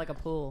remember. up like a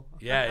pool.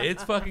 Yeah,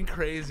 it's fucking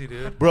crazy,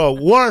 dude. Bro,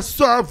 what's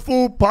up,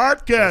 Food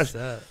Podcast? What's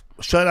up?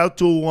 Shout out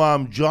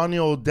to Johnny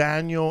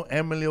O'Daniel,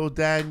 Emily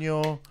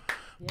O'Daniel,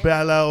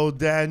 Bella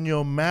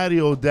O'Daniel,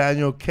 Maddie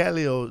O'Daniel,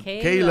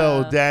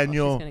 Kayla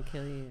O'Daniel, Oh, she's gonna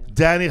kill you.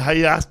 Danny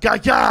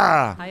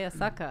Hayasaka,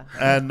 Hayasaka.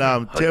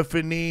 and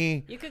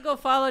Tiffany, You could go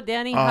follow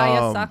Danny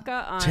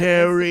Hayasaka on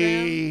Terry,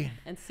 Instagram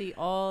and see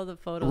all the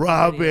photos. and videos.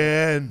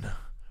 Robin,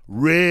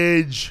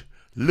 Ridge,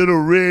 Little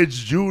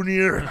Ridge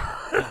Jr.,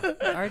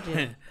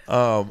 RJ.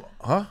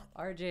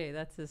 RJ,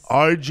 that's his.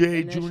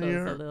 RJ initials, the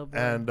Jr., little boy.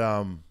 and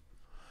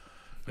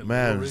Little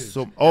man, Ridge.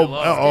 so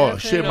Hello.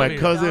 shit, my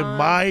Stephen, cousin Don,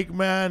 Mike,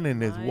 man,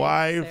 and his Mike,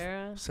 wife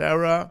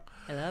Sarah.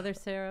 And the other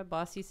Sarah,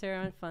 bossy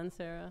Sarah and fun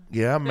Sarah.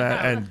 Yeah, man,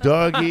 and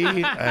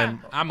Dougie, and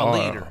I'm a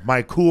leader.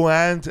 my cool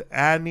aunt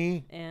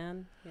Annie,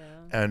 And yeah.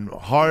 and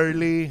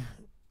Harley,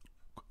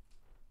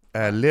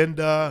 and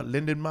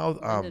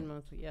Lindenmouth.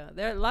 Lindenmouth, yeah.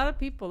 There are a lot of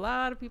people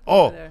over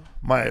Oh, there.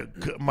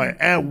 my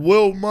aunt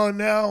Wilma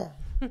now.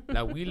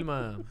 La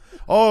Wilma.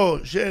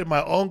 Oh shit, my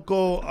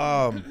uncle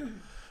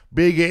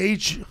Big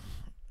H,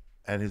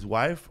 and his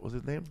wife. What's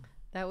his name?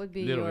 That would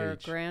be Little your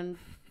H.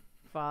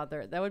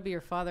 grandfather. That would be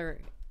your father.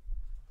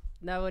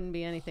 That wouldn't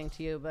be anything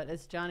to you, but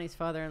it's Johnny's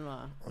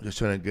father-in-law. I'm just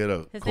trying to get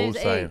a His name's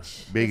cosign.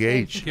 H. Big His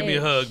name's H. Give me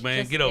a hug, man.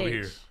 Just Get over H.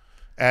 here.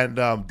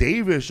 And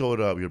David showed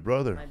up, your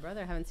brother. My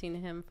brother, haven't seen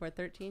him for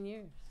 13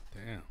 years.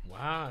 Damn.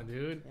 Wow,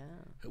 dude.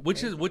 Yeah.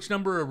 Which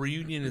number of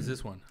reunion is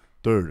this one?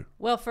 Third.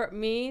 Well, for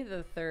me,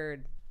 the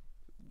third.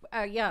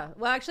 Yeah.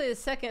 Well, actually, the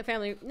second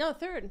family. No,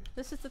 third.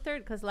 This is the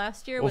third because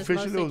last year was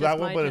Officially, mostly it was that just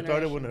one, my but it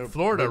started generation. when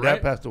Florida, her dad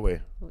right? passed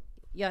away.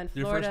 Yeah, in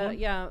Your first Florida. one?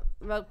 Yeah.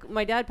 Well,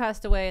 my dad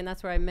passed away, and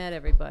that's where I met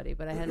everybody,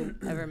 but I hadn't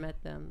ever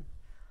met them.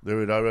 They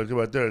were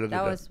right there. Look That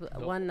at was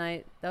one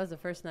night. That was the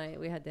first night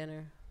we had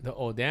dinner. The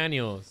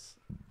O'Daniels.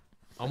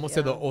 Almost Yeah.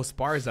 said the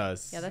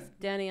Esparzas. Yeah, that's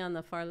Danny on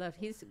the far left.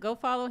 Go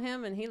follow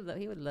him, and he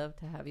would love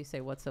to have you say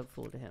 "What's up,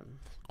 fool" to him.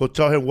 Go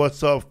tell him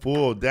what's up,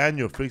 fool.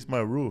 Daniel, fix my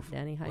roof.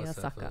 Danny What's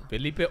up, Hayasaka.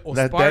 Felipe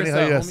That Danny Esparza.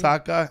 homie.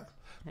 Hayasaka,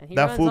 And he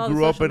that runs fool all the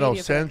grew up social in El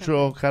media for that Centro,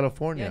 company.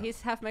 California. Yeah,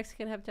 he's half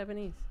Mexican, half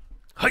Japanese.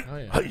 Hi, Oh,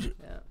 yeah. hi.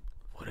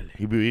 Yeah.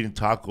 He be eating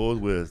tacos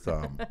with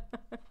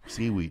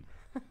seaweed.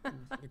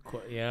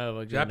 Yeah,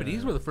 but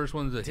Japanese were the first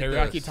ones that hit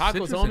teriyaki the tacos,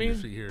 citrus homie.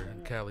 industry here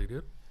in Cali,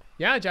 dude.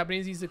 Yeah,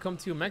 Japanese used to come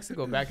to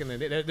Mexico back in the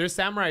day. There's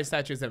samurai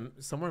statues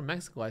somewhere in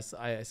Mexico. I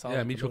saw.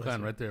 Yeah,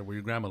 Michoacan, right there where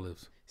your grandma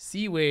lives.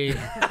 Sí, güey.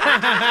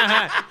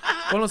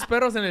 Con los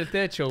perros en el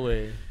techo,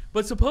 güey.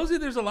 But supposedly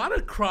there's a lot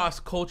of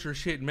cross-culture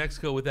shit in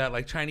Mexico with that,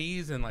 like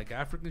Chinese and like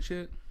African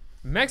shit.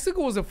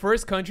 Mexico was the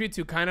first country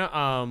to kind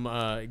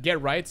of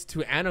get rights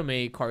to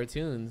anime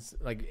cartoons,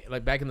 like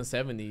back in the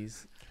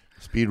 70s.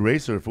 Speed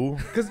Racer, fool.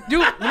 Because, dude,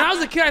 when I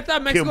was a kid, I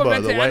thought Mexico Kimba,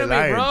 meant the to White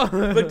anime, Lion.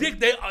 bro. But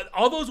Dick,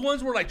 all those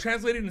ones were like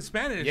translated in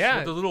Spanish. Yeah.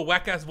 With the little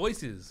whack-ass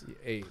voices.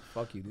 Hey,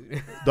 fuck you,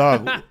 dude.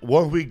 Dog,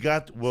 once we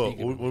got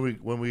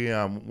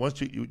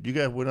once you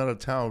guys went out of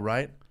town,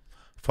 right?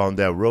 Found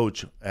that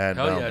roach and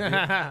Hell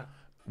yeah,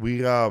 dude.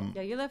 we Yeah,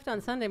 you left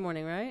on Sunday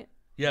morning, right?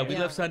 Yeah, we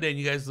left Sunday and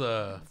you guys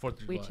 4th of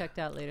July. We checked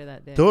out later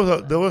that day.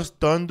 there was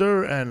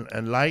thunder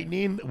and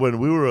lightning when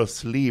we were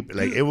asleep.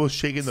 Like it was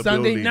shaking the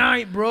Sunday building.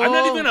 night, bro. I'm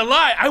not even gonna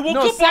lie. I woke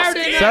up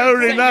Saturday night.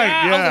 Saturday night,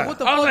 I was yeah. like, what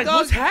the I was fuck, like, dog?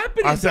 what's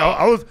happening? I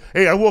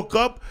said, I woke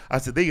up. I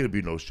said, there gonna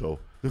be no show.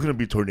 There's gonna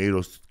be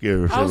tornadoes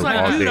scares. I was like,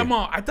 all dude, day.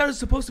 I thought it was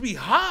supposed to be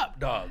hot,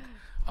 dog.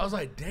 I was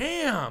like,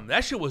 damn,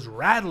 that shit was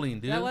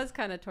rattling, dude. That was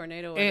kind of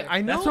tornado Hey, weather.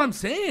 I know. That's what I'm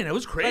saying. It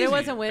was crazy. But it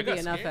wasn't I windy got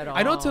enough scared. at all.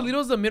 I know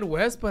Toledo's the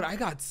Midwest, but I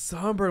got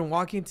sunburned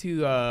walking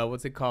to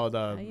what's it called,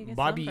 you get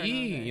Bobby sunburned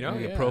E. over there. You know, You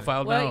get yeah.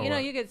 profiled Well, now. you know, or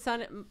you get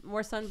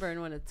more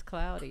sunburn when it's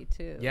cloudy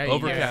too. Yeah,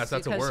 Overcast,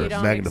 that's a because word. you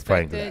don't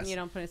Magnifying expect it, glass. you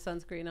don't put a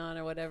sunscreen on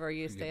or whatever.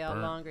 You stay out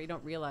burnt. longer. You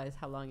don't realize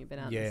how long you've been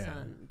out in Yeah. the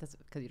sun. That's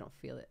because you don't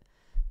feel it.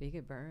 But you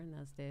get burned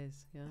those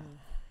days. Yeah.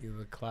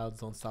 The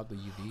clouds don't stop the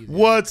UVs.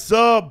 What's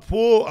up,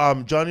 fool?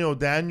 Johnny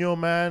O'Daniel,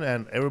 man,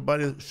 and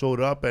everybody showed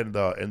up in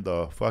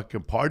the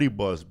fucking party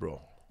bus, bro.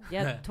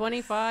 Yeah,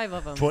 25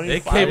 of them.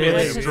 25 came in of Went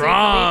them. to see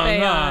strong,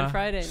 Felipe huh? on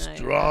Friday night.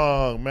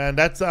 Strong, man.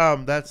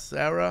 That's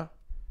Sarah,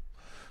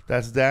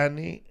 that's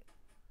Danny,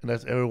 and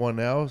that's everyone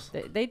else.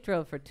 They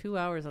drove for 2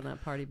 hours on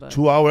that party bus.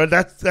 2 hours.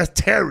 That's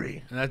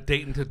Terry. And that's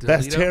Dayton to Toledo.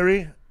 That's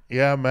Terry.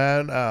 Yeah,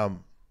 man.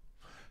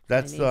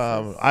 That's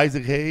nieces.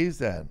 Isaac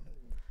Hayes and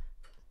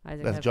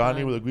Isaac that's had Johnny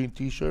fun. with a green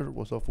T-shirt.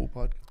 What's up, fool?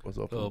 What's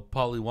up, The fool?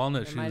 Polly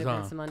Walnut There might shoes have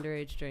been on. some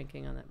underage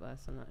drinking on that bus.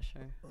 I'm not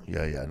sure.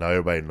 Yeah. Now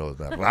everybody knows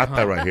that.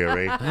 Rata right here,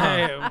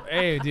 right?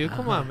 Hey, dude,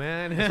 come on,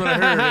 man. That's what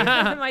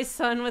I heard. My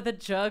son with a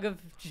jug of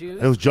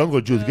juice. It was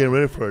jungle juice getting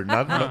ready for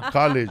not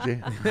college.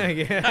 Eh?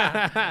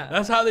 Yeah.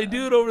 That's how they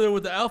do it over there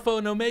with the Alpha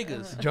and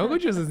Omegas. Jungle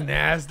Juice is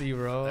nasty,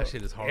 bro. That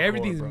shit is hardcore,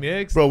 Everything's bro.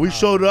 mixed. Bro, we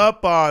showed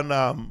up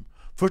on.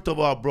 First of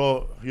all,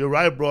 bro, you're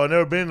right, bro. I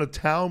never been in a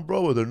town,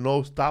 bro, where there are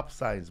no stop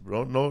signs,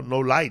 bro. No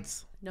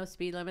lights. No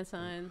speed limit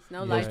signs.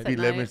 No No lights at speed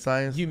limit night.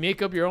 signs. You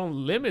make up your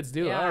own limits,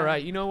 dude. Yeah. All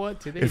right, you know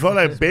what? Today It felt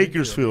like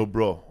Bakersfield,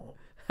 bro.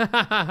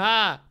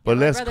 But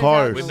less My brother's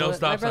cars. out With in no the-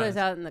 stop My brother's signs.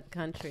 out in the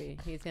country.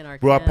 He's in our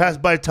Bro, I camp.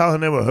 passed by town. I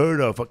never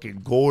heard of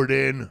fucking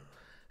Gordon.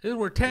 This is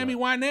where Tammy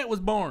Wynette was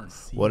born.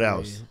 What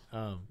else?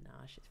 No,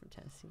 she's from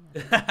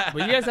Tennessee. But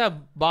you guys have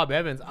Bob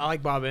Evans. I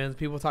like Bob Evans.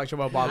 People talk shit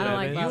about Bob I don't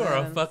Evans. like You Bob are a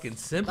Evans. fucking Bob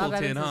simpleton,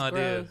 Evans is huh, dude?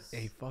 gross.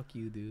 Hey, fuck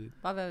you, dude.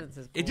 Bob Evans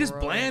is It just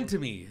gross. bland to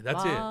me.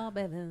 That's it. Bob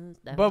Evans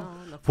down But-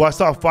 on the Well, I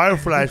saw farm.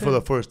 Fireflies for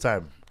the first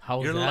time. How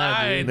was You're that,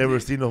 lying. dude? Never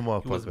seen no He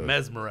was motherfucker.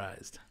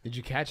 mesmerized. Did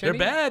you catch They're any?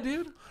 bad,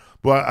 dude.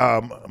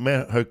 But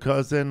man, her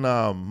cousin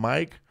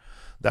Mike,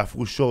 that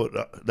fool showed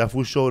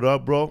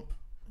up, bro.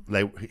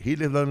 Like he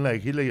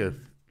lived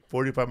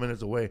 45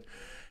 minutes away.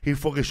 He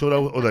fucking showed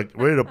up like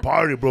ready to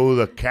party, bro,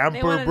 with a They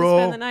camper, wanted bro.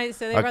 to spend the night,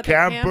 so they A brought their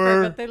camper,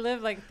 camper. but they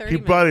live like 30 He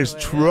brought his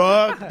minutes away.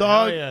 truck,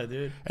 dog. Oh, yeah,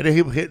 dude. And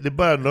then they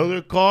bought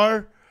another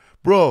car,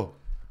 bro.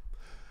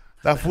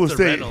 That fool That's a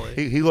said rental,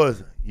 eh? he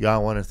goes,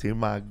 y'all want to see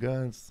my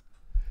guns?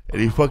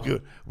 And he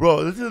fucking,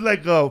 bro, this is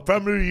like a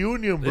family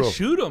reunion, bro. Let's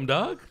shoot him,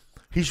 dog.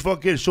 He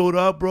fucking showed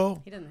up,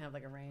 bro. He doesn't have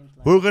like a range.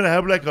 We were gonna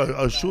have like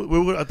a shoot.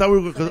 I thought we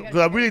were because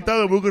I really thought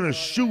that we were gonna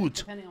shoot.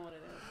 Depending on what it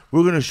is. We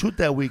were gonna shoot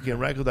that weekend,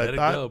 right? Because I Let it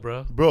thought,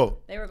 go, bro.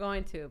 They were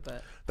going to,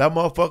 but that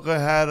motherfucker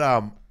had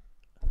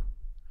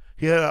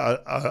he had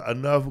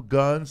enough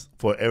guns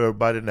for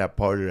everybody in that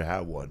party to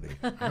have one.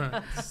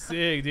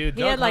 Sick, dude.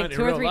 he Duck had like hunt in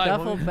 2 or real 3 life,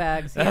 duffel homie.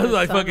 bags. He That had was a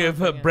like sun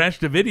fucking on it. Branch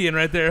Davidian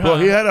right there, huh? Bro,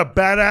 he had a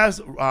badass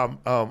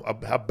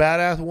a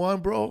badass one,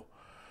 bro.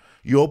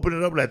 You open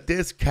it up like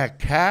this,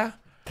 caca,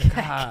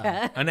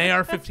 An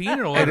AR-15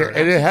 or what?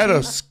 and it had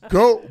a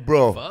scope,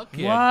 bro. Fuck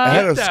yeah. It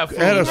had Get a that sc- it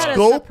had He a had a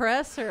scope.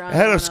 suppressor on It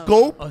had one a of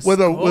scope them.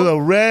 with a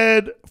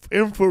red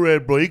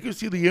infrared, bro. You can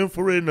see the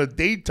infrared in the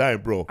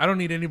daytime, bro. I don't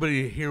need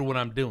anybody to hear what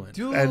I'm doing.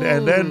 Dude, And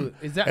then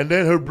is that,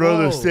 her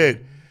brother Whoa.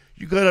 said,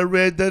 "You got a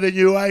red dot in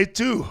your eye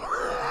too."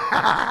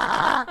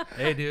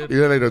 Hey, dude.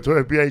 You know, like the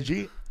Torres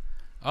BIG.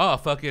 Oh,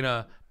 fucking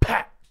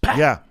pat.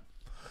 Yeah,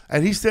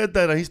 and he said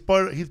that he's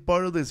part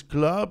of this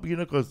club, you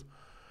know, because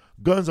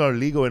guns are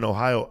legal in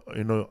Ohio,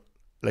 you know,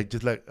 like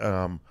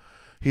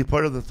he's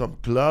part of some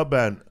club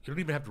and You don't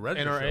even have to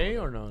register.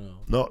 NRA or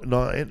no?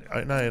 not in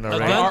A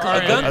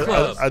gun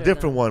club. a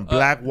different one,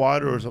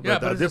 Blackwater or something Yeah,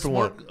 like that, but a it's different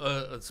one,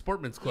 a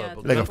sportsman's club. Yeah,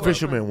 it's like a Gun club.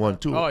 fisherman one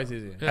too. Oh, I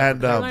see. Yeah.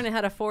 And They're learning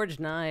how to forge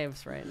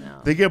knives right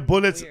now. they get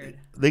bullets. Weird.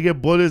 They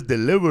get bullets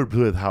delivered to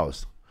his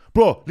house,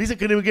 Bro, Lisa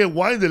can't even get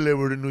wine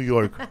delivered in New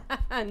York.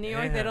 New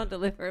York, they don't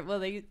deliver it. Well,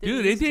 they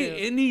Dude, used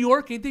in New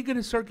York, ain't they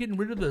gonna start getting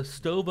rid of the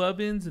stove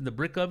ovens and the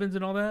brick ovens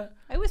and all that?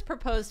 It was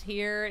proposed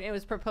here. It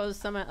was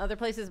proposed some other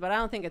places, but I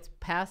don't think it's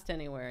passed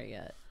anywhere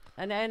yet.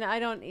 And I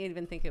don't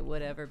even think it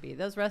would ever be.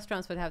 Those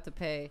restaurants would have to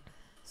pay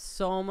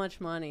so much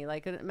money.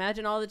 Like,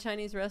 imagine all the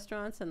Chinese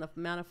restaurants and the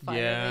amount of fire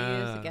they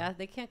use. The gas,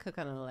 they can't cook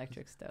on an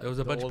electric stove. There was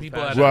a bunch of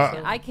people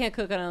I can't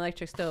cook on an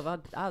electric stove.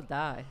 I'll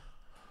die.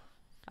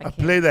 I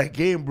played that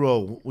game,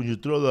 bro, when you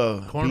throw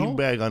the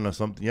beanbag on or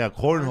something. Yeah,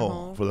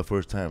 cornhole for the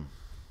first time.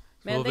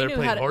 Man,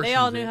 they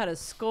all knew how to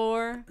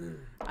score.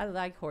 I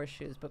like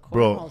horseshoes, but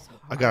cornhole's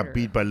harder. I got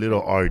beat by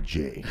little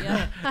RJ.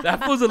 Yeah.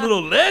 That was a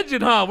little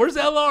legend, huh? Where's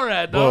LR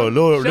at, dog?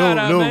 Bro,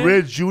 little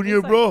Red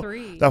Jr., bro.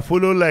 Like that fool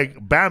looked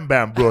like Bam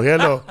Bam, bro. He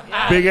had a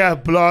big ass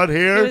blonde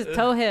hair, he was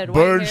towhead,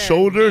 burned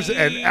shoulders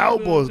and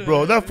elbows,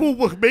 bro. That fool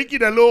was making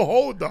that little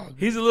hole, dog.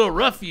 He's a little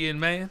ruffian,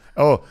 man.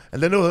 Oh,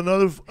 and then there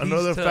was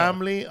another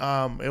family.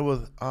 It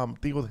was I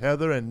think it was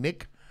Heather and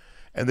Nick,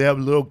 and they have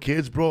little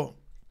kids, bro.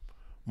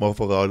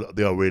 Motherfucker,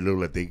 they already look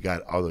like they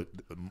got all the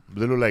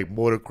little like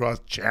motocross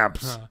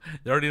champs.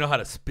 They already know how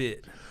to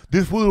spit.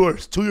 This fool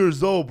was 2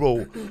 years old,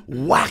 bro,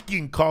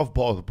 whacking golf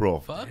balls, bro.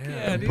 Fuck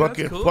yeah, dude,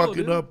 fucking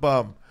dude. Up.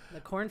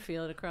 The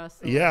cornfield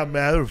across. Man,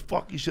 they were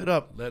fucking shit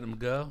up. Let them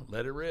go,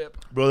 let it rip,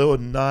 bro. There were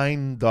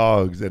 9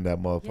 dogs in that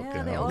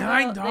motherfucking house.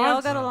 9 dogs. They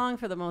all got along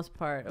for the most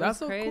part. That's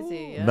so crazy.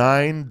 Cool. Yeah.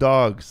 9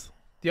 dogs.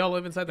 Do y'all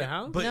live inside the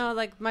house? No,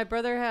 like my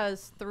brother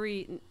has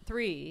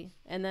three,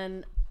 and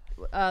then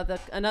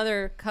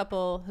another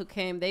couple who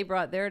came, they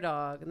brought their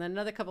dog, and then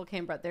another couple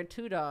came, brought their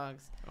 2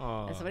 dogs,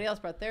 and somebody else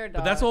brought their dog.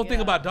 But that's the whole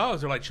thing about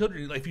dogs. They're like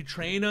children. Like if you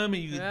train them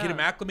and you get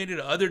them acclimated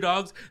to other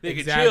dogs, they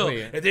can chill.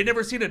 If they've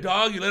never seen a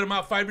dog, you let them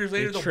out 5 years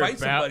later, they'll bite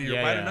somebody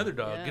or bite another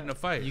dog, get in a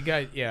fight. You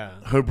got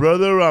Her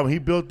brother, he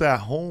built that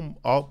home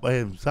all by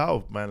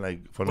himself, man,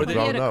 like from the ground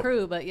up. He had a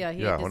crew, but he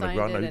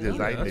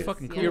designed it. That's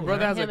fucking cool. Your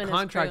brother has a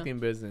contracting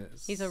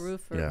business. He's a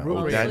roofer,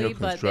 mostly,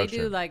 but they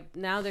do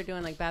now they're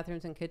doing like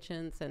bathrooms and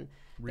kitchens and.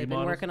 They've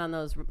been working on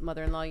those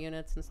mother-in-law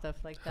units and stuff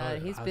like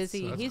that. He's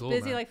busy. He's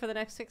busy like for the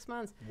next 6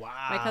 months. Wow.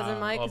 My cousin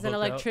Mike is an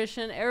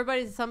electrician.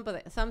 Everybody's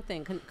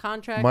something.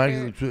 Contractor. Mike's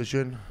an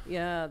electrician.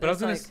 Yeah. But I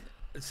was going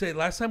to say,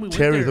 last time we went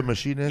Terry's there, the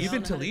machinist.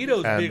 even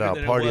Toledo's and, bigger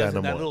than party it was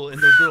animal. in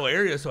those little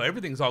areas, so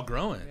everything's all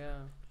growing. Yeah.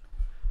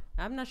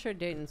 I'm not sure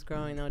Dayton's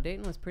growing, though.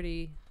 Dayton was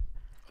pretty...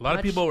 A lot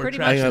of people were pretty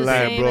much the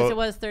same as it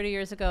was 30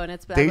 years ago, and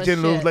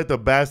Dayton looks like the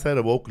bad side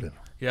of Oakland.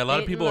 Yeah, a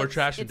lot of people are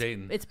trashing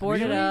Dayton. It's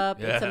boarded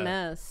up. Yeah. It's a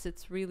mess.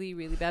 It's really,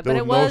 really bad. There but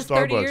it was no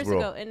 30 years bro.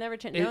 ago. It never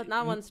changed. No,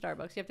 not one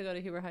Starbucks. You have to go to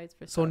Huber Heights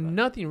for Starbucks. So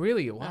nothing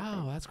really.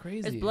 Wow, that's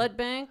crazy. There's blood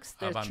banks.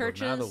 There's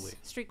churches,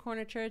 street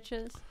corner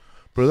churches.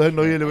 Brother, I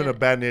know you live in a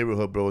bad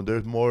neighborhood, bro.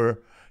 There's more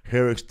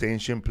hair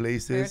extension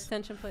places,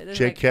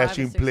 check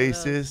cashing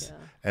places,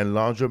 and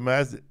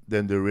laundromats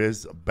than there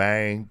is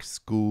banks,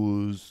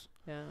 schools.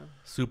 Yeah.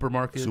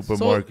 Supermarkets.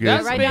 So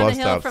right down the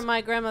hill from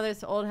my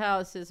grandmother's old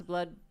house is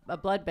a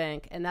blood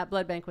bank, and that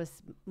blood bank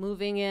was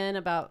moving in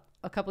about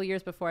a couple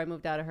years before I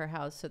moved out of her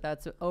house, so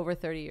that's over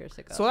 30 years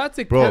ago. So that's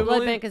equivalent.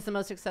 Blood bank is the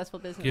most successful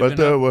business. But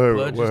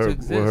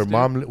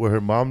where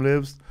her mom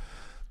lives,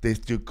 they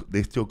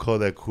still call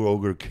that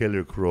Kroger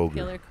Killer Kroger.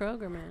 Killer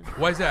Kroger, man.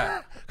 Why is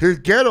that? Because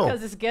it's ghetto.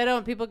 Because it's ghetto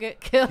and people get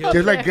killed.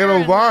 Just like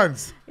ghetto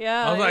Vons.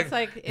 Yeah, I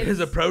was is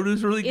the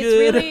produce really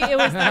good? It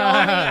was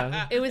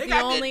the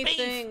only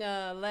thing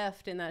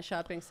left in that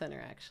shopping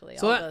center, actually.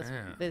 So all those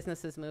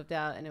businesses moved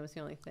out, and it was the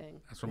only thing.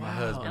 That's where my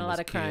husband and a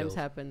lot of crimes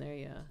happened there,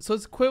 yeah. So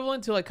it's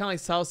equivalent to like kind of like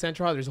South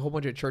Central, how there's a whole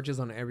bunch of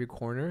churches on every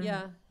corner?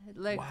 Yeah,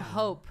 like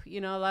hope, a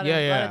lot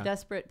of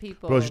desperate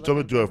people. Bro, she told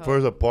me to her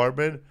first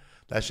apartment.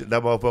 That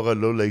motherfucker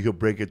looked like you could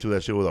break into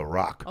that shit with a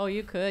rock. Oh,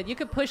 you could. You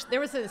could push.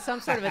 There was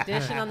some sort of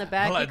addition on the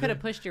back. You could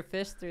have pushed your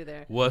fist through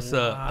there. What's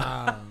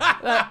up?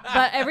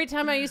 But every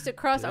time I used to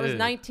cross, I was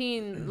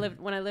 19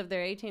 when I lived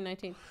there, 18,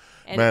 19.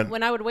 And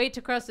when I would wait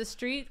to cross the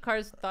street,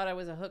 cars thought I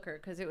was a hooker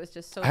because it was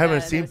just so bad. I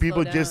haven't seen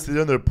people just sit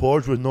on their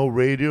porch with no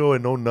radio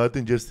and no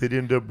nothing, just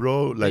sitting there,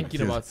 bro. Like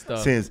thinking about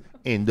stuff. Since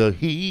in the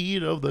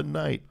heat of the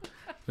night.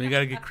 You got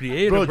to get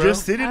creative, bro.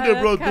 Just sitting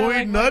there, bro,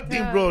 doing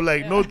nothing, bro.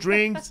 Like no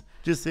drinks.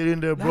 Just sitting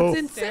there, bro. That's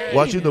insane.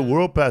 Watching the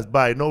world pass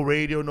by. No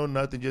radio, no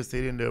nothing. Just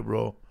sitting there,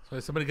 bro. So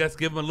somebody got to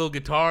give them a little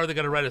guitar. They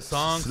got to write a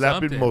song.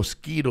 Slapping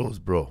mosquitoes,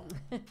 bro.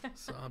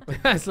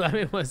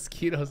 Slapping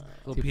mosquitoes.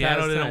 The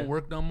piano, they don't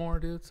work no more,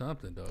 dude.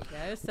 Something, dog.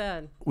 Yeah, it was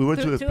sad. We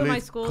went to this place called... 2 of my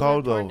schools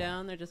were torn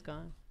down. They're just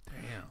gone.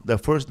 Damn. The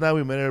first night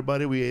we met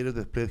everybody, we ate at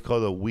this place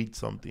called the Wheat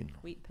something.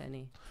 Wheat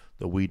Penny.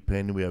 The Wheat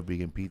Penny. We have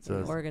vegan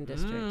pizzas. Oregon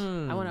District.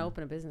 I want to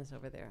open a business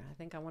over there. I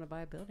think I want to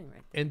buy a building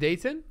right there. In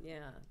Dayton? Yeah.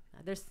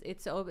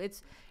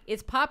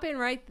 It's popping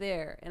right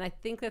there, and I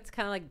think that's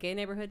kind of like gay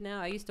neighborhood now.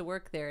 I used to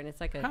work there, and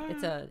it's like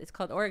it's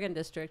called Oregon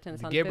District, and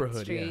it's on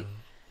 5th Street,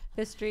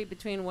 5th Street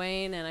between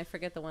Wayne and I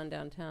forget the one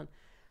downtown,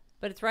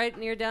 but it's right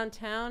near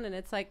downtown, and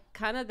it's like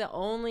kind of the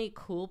only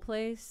cool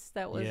place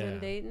that was in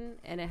Dayton,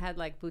 and it had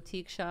like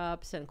boutique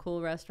shops and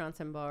cool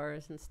restaurants and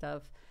bars and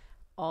stuff.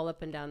 all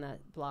up and down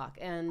that block.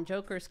 And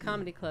Joker's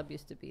Comedy Club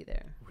used to be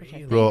there.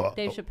 Really? Bro,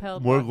 Dave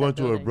Chappelle. we're going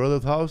to our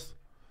brother's house.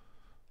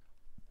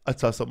 I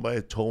saw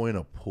somebody towing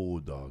a pool,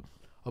 dog.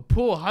 A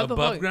pool? How the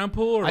above ground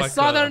pool? Or I like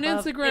saw that on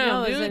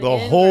Instagram, dude. The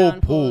whole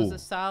pool. It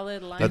was a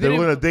solid line. That they were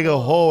gonna dig a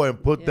hole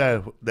and put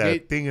that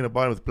thing in the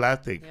bottom with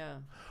plastic. Yeah.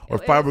 Or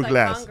it fiberglass. was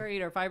like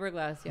concrete or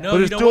fiberglass. Yeah. No, but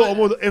you it's know still what?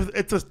 almost.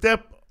 It's a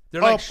step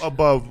up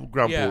above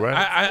ground pool, right?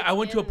 I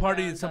went to a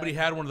party In and somebody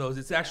had one of those.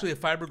 It's actually a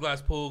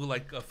fiberglass pool,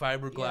 like a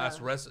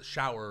fiberglass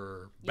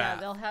shower bath.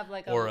 Yeah, they'll have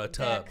like or a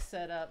tub. deck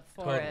set up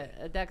for it.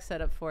 A deck set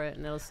up for it,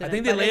 and they'll sit. I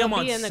think they lay them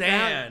on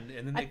sand,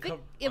 and then they come.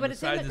 Yeah, but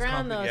it's in the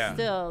ground though,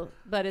 still.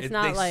 But it's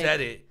not like. They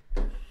set it.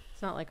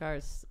 It's not like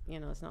ours. You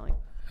know, it's not like.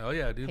 Oh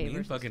yeah, dude!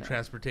 Mean fucking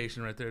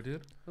transportation right there,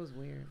 dude. It was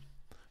weird.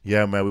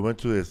 Yeah, man. We went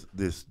to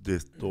this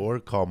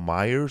store called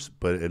Myers,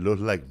 but it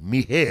looked like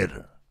mi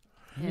head.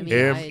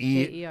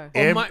 Meyer,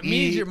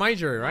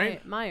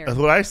 right? Meyer. That's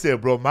what I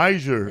said, bro.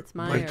 Meyer. It's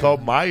Meyer. It's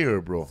called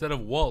Meyer, bro. Instead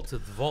of Walt,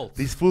 it's Volt.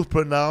 These fools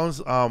pronounce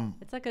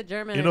It's like a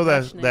German. You know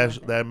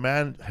that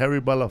man Harry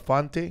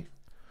Belafonte?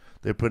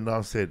 They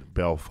pronounce it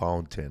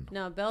Bellefontaine.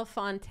 No,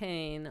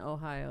 Bellefontaine,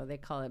 Ohio. They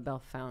call it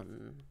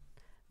Bellefountain.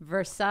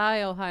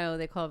 Versailles, Ohio.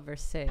 They call it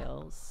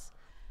Versailles.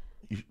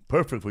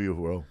 Perfect for you,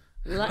 bro.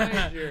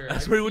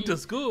 That's where he went to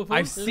school.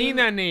 I've seen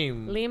that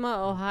name.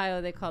 Lima,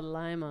 Ohio. They call it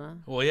Lima.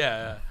 Well,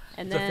 yeah.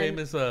 And it's then, a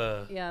famous.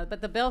 Yeah,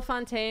 but the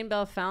Bellefontaine,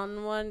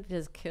 Bellefountain one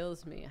just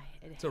kills me.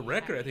 It's a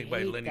record, I think,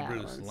 by Lenny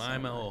Bruce.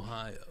 Lima,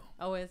 Ohio.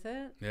 Oh, is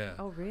it? Yeah.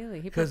 Oh,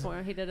 really? He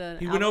performed. He did an.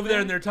 He went over there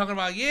and they're talking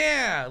about,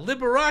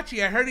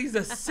 Liberace. I heard he's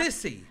a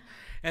sissy.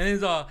 And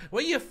he's all,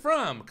 where you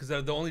from? Because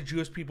they're the only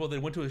Jewish people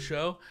that went to his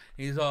show.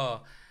 He's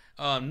all,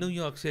 New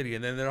York City.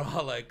 And then they're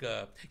all like,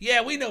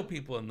 we know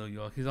people in New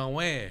York. He's on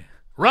where?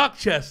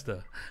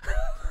 Rochester.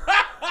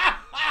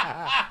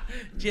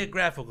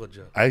 Geographical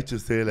joke. I used to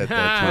say that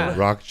too.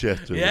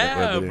 Rochester.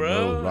 Yeah,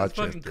 bro. That's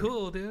Rochester. fucking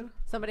cool, dude.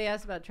 Somebody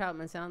asked about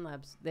Troutman Sound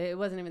Labs. It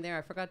wasn't even there.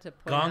 I forgot to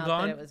point out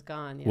that it was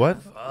gone. Yeah. What?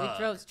 We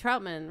drove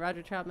Troutman,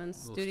 Roger Troutman's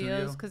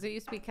studios, because it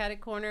used to be catty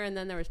corner, and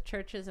then there was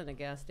churches and a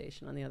gas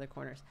station on the other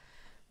corners.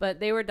 But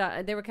they were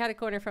catty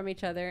corner from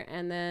each other,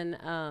 and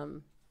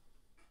then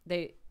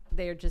they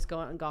are just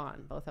gone.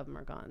 Both of them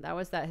are gone. That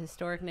was that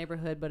historic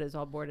neighborhood, but it's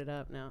all boarded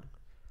up now.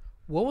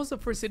 What was the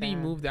first city you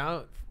moved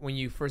out when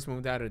you first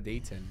moved out of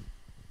Dayton?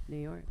 New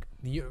York.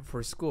 New York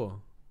for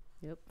school.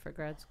 Yep, for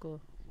grad school.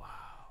 Wow.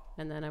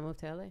 And then I moved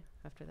to LA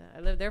after that.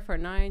 I lived there for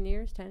 10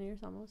 years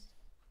almost.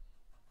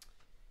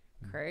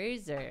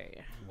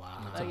 Crazy. Wow.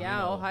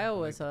 Yeah, Ohio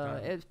was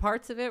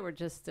parts of it were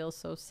just still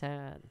so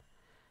sad.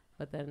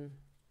 But then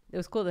it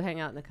was cool to hang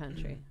out in the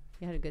country.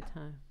 You had a good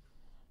time.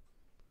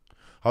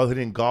 I was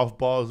hitting golf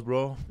balls,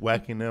 bro.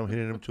 Whacking them,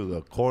 hitting them to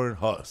the corn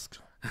husk.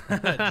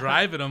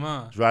 Driving them,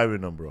 huh?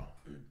 Driving them, bro.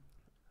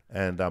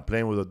 And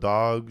playing with the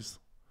dogs.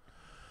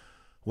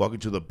 Walking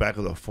to the back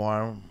of the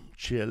farm,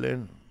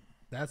 chilling.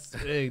 That's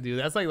big, dude.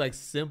 That's like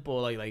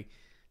simple, like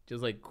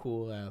just like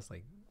cool ass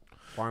like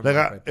farm.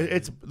 Like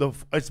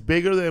it's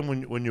bigger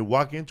than when you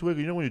walk into it.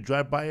 You know, when you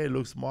drive by it, it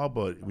looks small,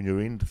 but when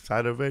you're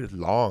inside of it, it's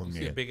long. You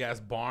see a big ass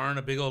barn,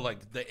 a big old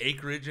like the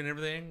acreage and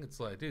everything. It's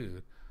like,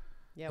 dude,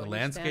 the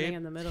landscape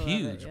in the middle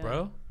huge, of it,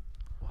 bro.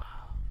 Wow.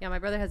 Yeah, my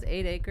brother has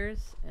 8 acres,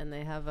 and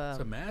they have it's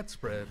a mad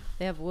spread.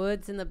 They have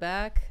woods in the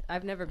back.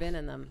 I've never been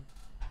in them.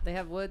 They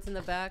have woods in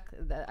the back.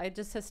 I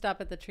just had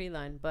stopped at the tree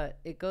line, but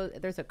it goes.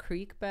 There's a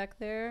creek back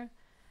there,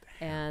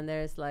 and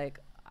there's like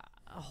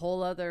a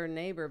whole other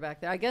neighbor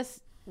back there. I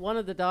guess one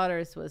of the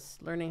daughters was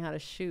learning how to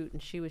shoot,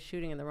 and she was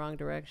shooting in the wrong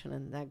direction,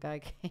 and that guy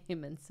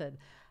came and said,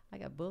 I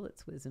got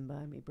bullets whizzing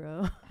by me,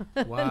 bro.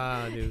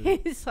 Wow,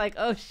 dude. He's like,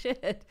 oh,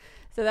 shit.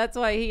 So that's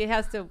why he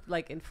has to,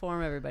 like,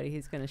 inform everybody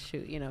he's going to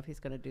shoot, if he's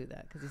going to do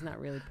that, because he's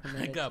not really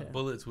permitted I got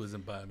bullets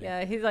whizzing by me.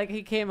 Yeah, he's like,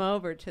 he came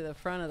over to the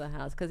front of the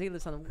house, because he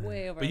lives on the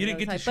way over. But you didn't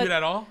get to shoot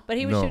at all? But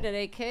he was shooting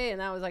at AK,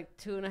 and that was like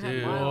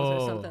 2.5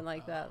 miles or something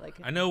like that. Like,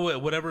 I know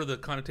whatever the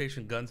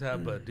connotation guns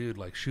have, but, dude,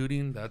 like,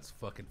 shooting, that's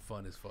fucking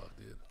fun as fuck,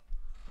 dude.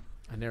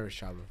 I never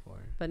shot before.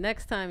 But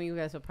next time, you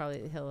guys will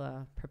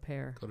he'll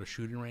prepare. Go to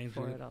shooting range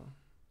for it all.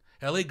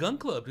 LA Gun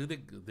Club,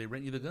 dude. They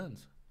rent you the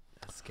guns.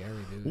 That's scary,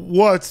 dude.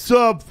 What's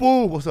up,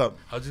 fool? What's up?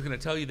 I was just gonna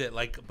tell you that,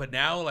 but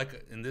now,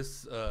 in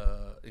this,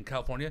 in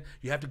California,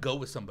 you have to go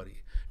with somebody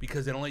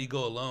because they don't let you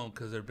go alone.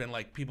 Because there've been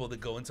people that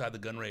go inside the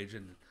gun range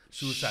and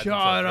suicide. Shut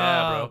up,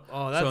 yeah,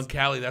 bro. Oh, so in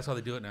Cali, that's how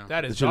they do it now.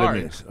 That is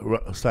dark.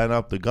 Sign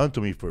up the gun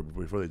to me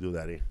before they do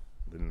that.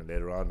 Then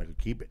later on, I could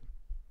keep it.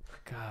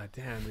 God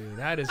damn, dude,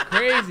 that is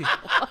crazy.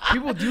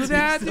 People do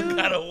that, dude. You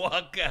gotta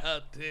walk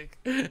out, Dick.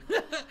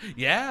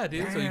 Yeah,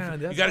 dude. Damn,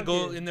 so you gotta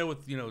go in there with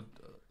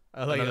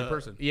another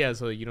person. Yeah,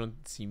 so you don't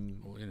seem. You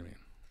know what I mean?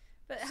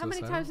 But how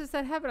many times has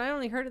that happened? I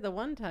only heard it the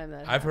one time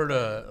that. I've heard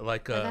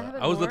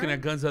I was looking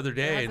at guns the other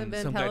day, and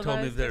some guy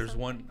told me there's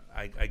one.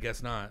 I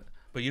guess not,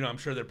 but I'm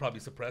sure they're probably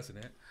suppressing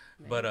it.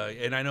 But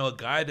and I know a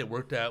guy that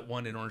worked at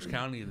one in Orange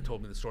County that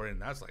told me the story,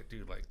 and that's like,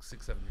 dude, like 6-7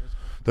 years ago.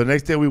 The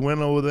next day we went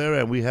over there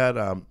and we had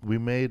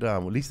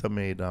Lisa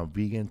made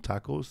vegan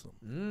tacos.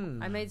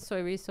 I made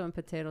soy rizo and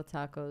potato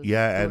tacos.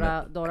 Yeah,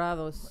 and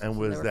dorados. and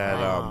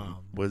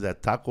was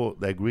that taco,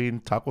 that green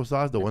taco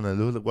sauce, the one that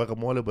looks like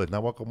guacamole but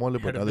not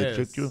guacamole, but now they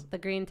tricked you. The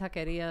green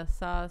taqueria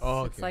sauce.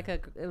 Oh, it's like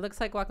it looks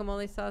like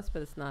guacamole sauce,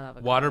 but it's not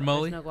avocado.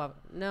 Watermelon?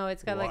 No,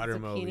 it's got like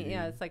Watermelon. zucchini.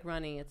 Yeah, it's like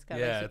runny. It's got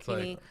Yeah, like it's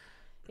zucchini. like-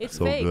 It's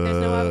So fake. There's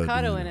no good.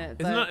 avocado in it.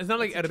 It's not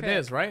like a trick.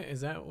 Erdes, right?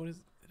 Is that what it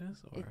is?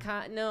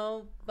 Or?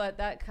 No, but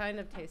that kind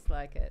of tastes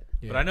like it.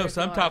 Yeah. But I know There's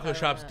some no taco avocado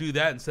shops in it. do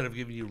that instead of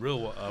giving you real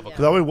avocado.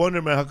 Because I always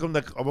wonder, man, how come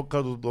that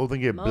avocados don't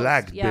get Most-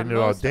 black? yeah, Been there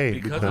all most- day.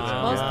 Because Because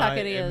of- Most it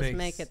taquerias makes-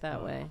 make it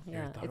that way.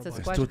 Yeah, thought it's a about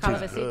it. squash Still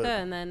tastes calabacita good.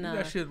 and then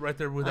that shit right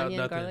there without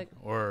onion, nothing garlic.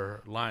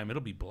 or lime,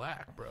 it'll be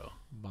black, bro.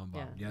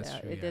 Yes,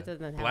 true, it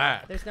doesn't have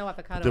Black. There's no they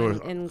avocado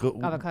were, in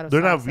avocado they're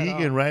not sauce at all.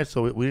 vegan, right?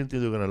 So we didn't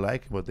think they were going to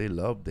like it, but they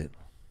loved it.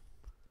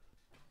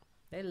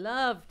 They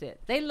loved it.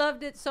 They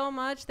loved it so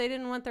much they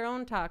didn't want their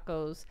own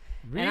tacos.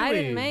 Really? And I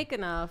didn't make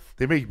enough.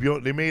 They made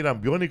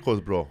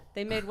bionicos, bro.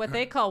 They made what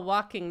they call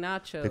walking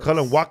nachos. They call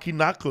them walking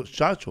nachos.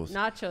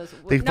 Nachos.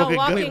 They no, fucking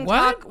walking,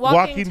 good.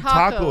 walking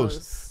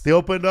tacos. They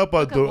opened up a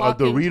Look at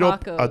walking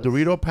tacos.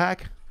 Dorito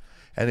pack,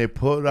 and they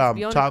put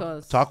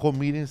Bionicos. taco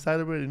meat inside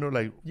of it. You know,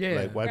 like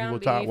white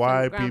Ground people beef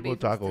white and ground people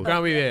beef and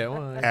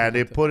tacos. stuff. And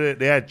they put it.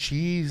 They had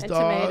cheese, And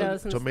dog,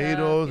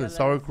 tomatoes and and stuff,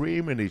 sour yeah,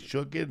 cream, and they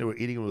shook it. They were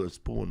eating it with a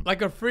spoon.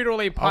 Like a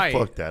Frito-Lay I pie.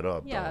 fucked that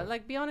up. Yeah, dog.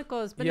 like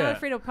Bionicos, but Yeah. not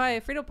a Frito pie.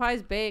 Frito pie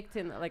is baked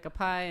in like a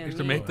pie. And Used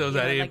to meat, make those you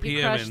at know, 8 like you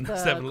p.m. crush in the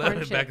 7-Eleven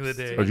corn back in the chips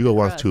day. to Rodrigo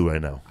wants crust. two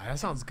right now. That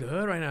sounds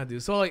good right now,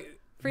 dude. So like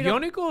Frito-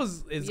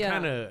 Bionicos is Yeah.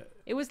 kind of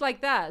It was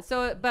like that.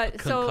 So,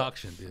 but so,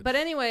 Concoction, dude. but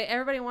anyway,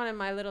 everybody wanted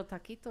my little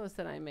taquitos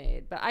that I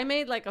made. But I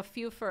made like a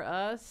few for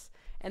us,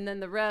 and then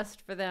the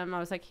rest for them. I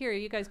was like, here,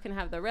 you guys can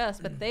have the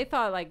rest. But they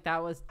thought like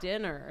that was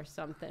dinner or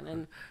something,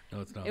 and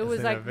No, it's not. it was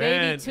an like maybe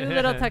event. 2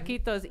 little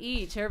taquitos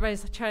each.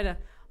 Everybody's trying to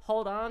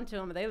hold on to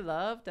them, but they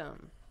loved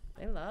them.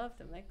 They loved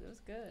them. Like, it was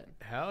good.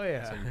 hell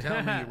yeah. So you're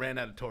telling me you ran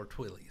out of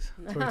Tortwillies.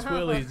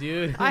 Tortwillies,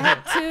 dude. I had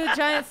 2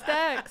 giant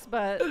stacks,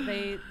 but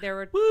there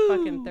were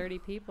fucking 30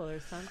 people or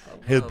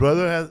something. Her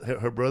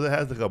brother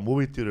has like a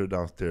movie theater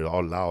downstairs,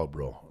 all loud,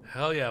 bro.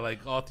 Hell yeah,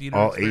 like all theater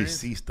All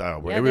experience. AC style,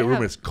 bro. Yeah, Every they room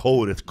have- is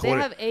cold. It's cold.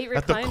 have 8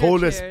 That's the recliner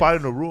coldest chairs. spot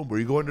in the room, bro.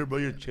 You go in there, bro.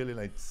 You're chilling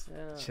like.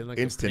 Chilling like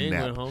Instant a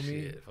penguin, nap. homie.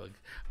 Shit, fuck.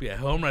 Be at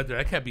home right there.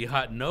 I can't be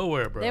hot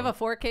nowhere, bro. They have a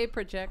 4K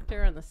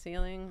projector on the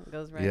ceiling. It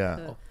goes right Yeah.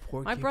 to...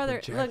 4K My brother,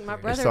 projector. look, my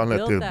brother sound like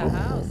built this, that bro.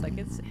 house. Like,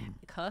 it's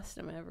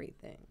custom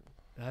everything.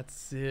 That's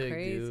sick,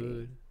 Crazy.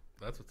 dude.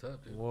 That's what's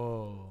up, dude.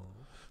 Whoa.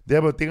 They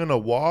have a thing on the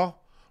wall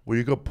where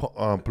you could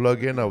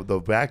plug in the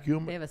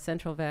vacuum, They have a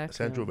central vacuum.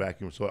 central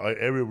vacuum. So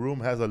every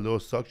room has a little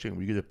suction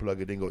where you can just plug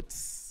it in and go.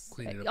 tss.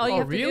 Clean it up. All you Oh,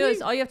 have to do really?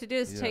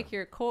 is Yeah. take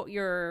your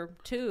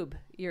tube,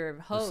 your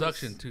hose,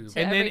 suction tube. to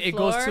And then every it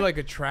goes to floor, like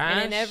a trash.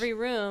 and in every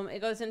room it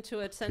goes into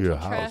a central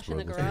house, trash in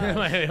the bro. garage.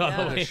 Like,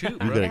 Yeah. a chute, You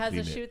bro. gotta It has a clean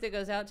it. chute that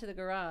goes out to the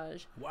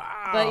garage.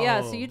 Wow. But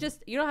yeah, so you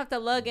don't have to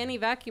lug any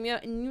vacuum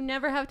out, and you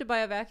never have to buy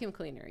a vacuum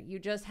cleaner. You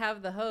just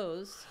have the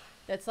hose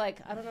that's like,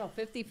 I don't know,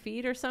 50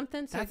 feet or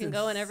something, so That's it can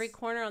go in every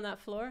corner on that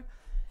floor,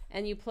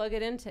 and you plug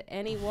it into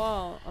any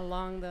wall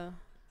on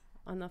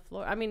the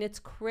floor. I mean, it's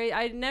crazy.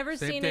 I'd never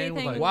Same seen thing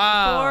with, anything like-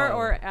 Wow. before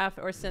or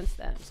after or since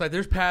then. It's like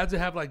there's pads that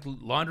have like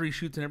laundry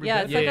chutes and everything.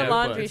 Yeah, it's like yeah, a but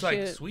laundry it's chute.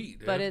 like sweet,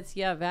 But yeah. it's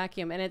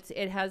vacuum, and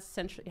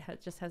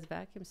just has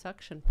vacuum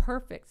suction,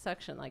 perfect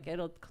suction. Like,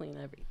 it'll clean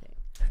everything.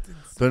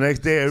 The next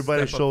day,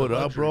 everybody Step up showed the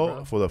up, luxury, bro,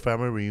 bro. for the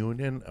family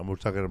reunion, and we're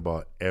talking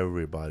about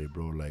everybody,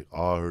 bro. Like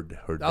all her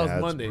That was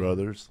dad's Monday.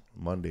 brothers.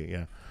 Monday,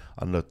 yeah,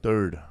 on the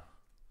 3rd.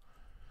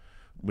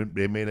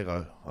 They made like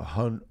a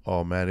hundred.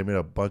 Oh man, they made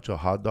a bunch of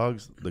hot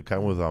dogs. The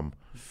kind with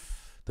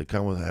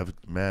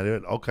man, they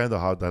had all kinds of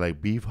hot dogs,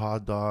 like beef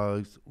hot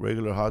dogs,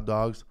 regular hot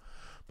dogs.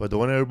 But the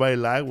one everybody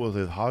liked was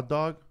his hot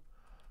dog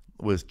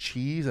with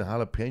cheese and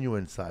jalapeno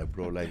inside,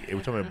 bro. Like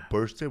every time it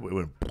bursted, it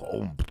went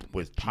boom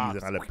with cheese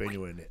and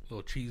jalapeno in it.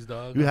 Little cheese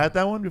dog. You had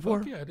that one before?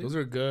 Fuck yeah, dude. Those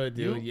are good,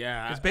 dude. You-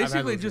 Yeah. it's I've had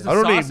basically those, just yeah. I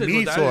don't sausage eat meat,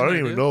 with that so in I don't there,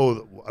 even dude.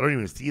 know. I don't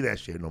even see that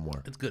shit no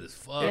more. It's good as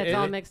fuck. Yeah, it's it-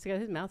 all it- mixed together.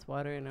 His mouth's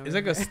watering over. It's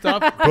like a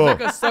stuffed, Bro. it's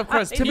like a stuffed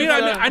crust To me, pizza.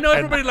 I know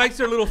everybody likes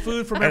their little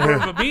food from and everywhere,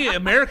 her- but me,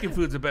 American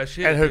food's the best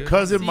shit. And her dude.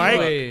 cousin See, Mike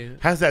wait.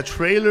 has that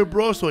trailer,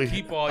 bro. So he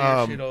Keep all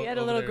your shit He had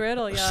a over little there.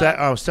 griddle,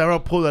 yeah. Sarah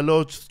pulled that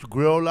little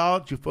grill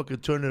out. She fucking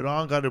turned it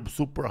on, got it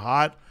super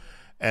hot,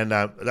 and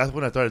that's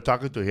when I started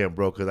talking to him,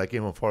 bro. Because I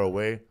came from far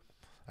away.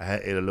 I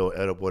had ate a little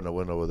edible when I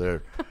went over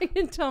there, You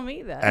didn't tell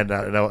me that. and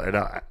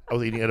I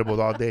was eating edibles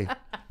all day.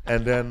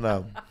 And then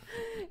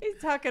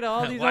He's talking to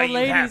all these Why old you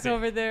ladies happy?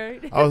 over there.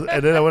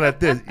 and then I went like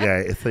this.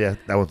 Yeah,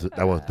 that one's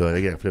done.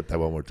 I gotta flip that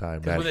one more time,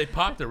 Because man. when they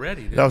popped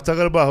already, dude. I was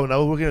talking about when I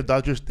was working at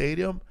Dodger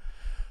Stadium.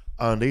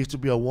 There used to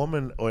be a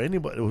woman or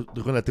anybody who's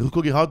gonna who's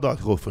cooking hot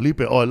dogs. I go,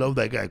 Felipe, oh, I love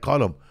that guy.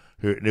 Call him.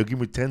 Here, they'll give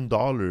me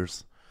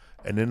 $10,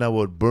 and then I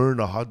would burn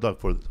a hot dog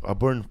I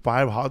burned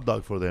 5 hot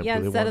dogs for them. Yeah,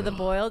 'cause they instead of wanted- the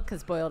boiled,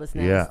 because boiled is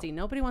Yeah. nasty.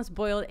 Nobody wants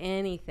boiled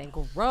anything.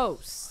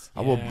 Gross.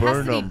 I will It has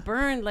burn to be them.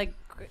 burned like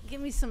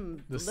Give me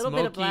some The little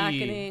bit of smoky-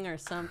 blackening or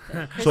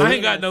something. So I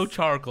ain't got Crispiness. no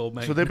charcoal,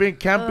 man. So they've been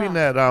camping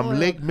at boiled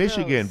Lake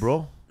Michigan,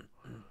 gross. bro.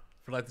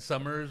 for like the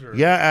summers or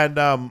Yeah, and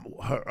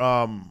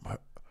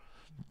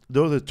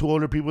there were the two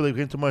older people that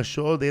came to my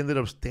show. They ended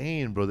up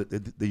staying, bro.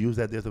 They used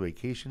that day as a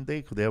vacation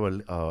day because they have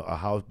a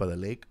house by the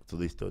lake, so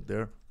they stood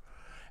there.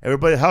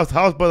 Everybody house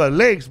by the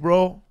lakes,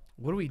 bro.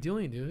 What are we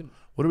doing, dude?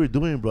 What are we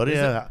doing, bro?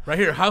 Yeah, right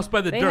here, house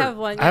by the They dirt, have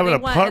one. I have they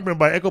an apartment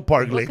by Echo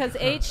Park Lake. because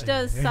H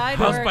does side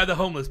house work. by the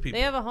homeless people.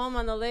 They have a home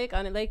on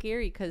Lake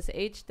Erie because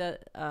H does.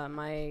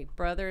 My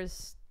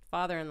brother's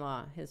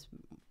father-in-law,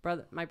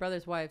 my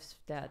brother's wife's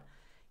dad.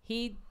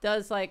 He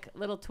does like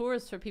little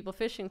tours for people,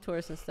 fishing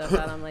tours and stuff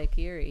out on Lake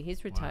Erie.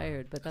 He's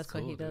retired, but that's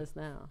what he does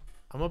now.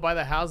 I'm gonna buy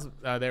the house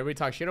that we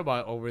talk shit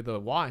about over the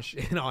wash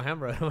in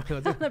Alhambra.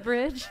 The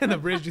bridge, the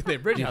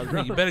bridge house,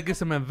 bro. You better get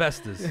some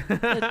investors.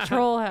 the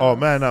troll house. Oh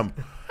man,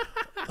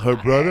 her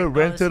brother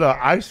rented an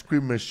ice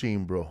cream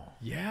machine, bro.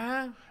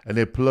 Yeah. And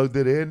they plugged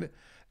it in,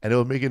 and they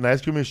was making an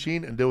ice cream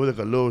machine, and there was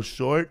like a little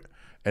short.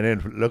 And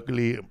then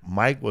luckily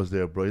Mike was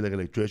there, bro. He's like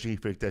electrician. He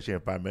fixed that shit in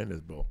 5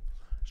 minutes, bro.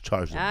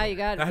 Charged him. Ah, you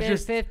got That's a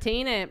just-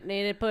 15 amp.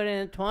 Need to put in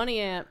a 20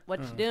 amp.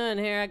 What you doing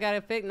here? I got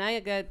to fix. Now you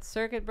got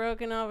circuit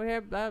broken over here.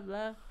 Blah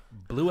blah.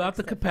 Blew out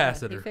the He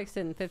capacitor. fixed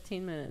it in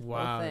 15 minutes.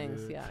 Wow, Both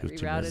things. dude. Yeah, 15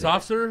 rerouted minutes. it.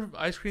 Soft serve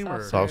ice cream or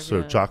Soft Soft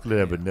serve yeah. chocolate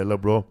and vanilla,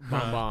 bro.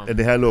 Bomb. And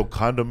they had little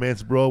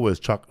condiments, bro,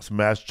 with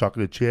smashed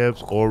chocolate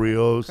chips,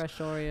 Oreos, Crushed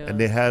Oreos. and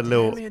they had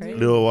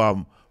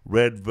little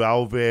red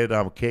velvet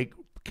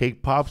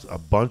cake pops, a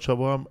bunch of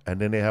them, and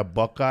then they had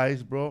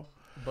Buckeyes, bro.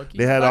 Bucky?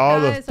 They had all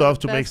the Buckeyes are stuff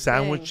the to make best thing.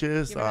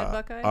 sandwiches. You ever had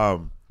Buckeyes?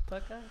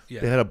 Buckeyes?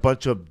 Yeah. They had a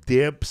bunch of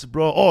dips,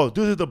 bro. Oh,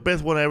 this is the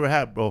best one I ever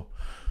had, bro.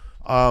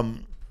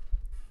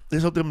 This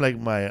is something like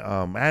my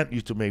aunt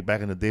used to make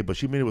back in the day, but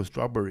she made it with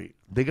strawberry.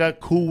 They got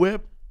Cool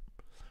Whip,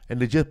 and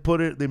they just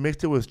they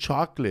mixed it with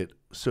chocolate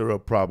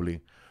syrup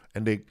probably,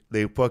 and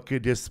they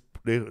fucking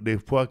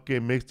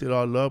mixed it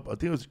all up. I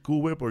think it was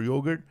Cool Whip or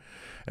yogurt,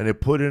 and they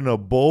put it in a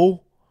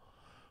bowl,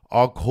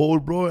 all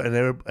cold, bro.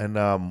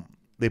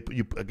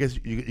 I guess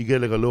you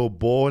get like a little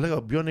bowl, like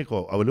a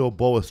bionico, a little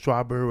bowl with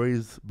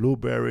strawberries,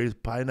 blueberries,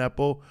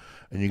 pineapple,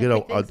 and you get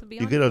Everything's a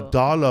you get a bionico.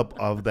 dollop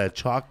of that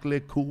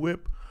chocolate Cool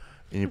Whip.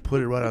 And you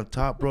put it right on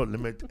top, bro. And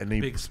then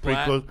you Big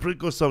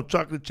sprinkle some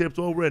chocolate chips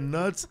over and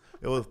nuts.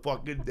 It was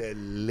fucking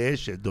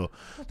delicious, though.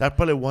 That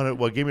probably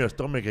what gave me a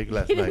stomachache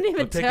last He didn't night.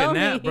 even take a tell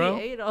nap, me bro.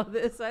 he ate all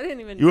this. I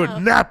didn't even You know. were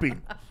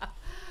napping.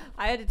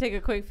 I had to take a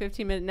quick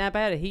 15-minute nap.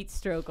 I had a heat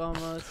stroke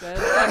almost. It was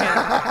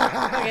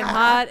fucking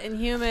hot and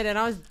humid, and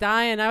I was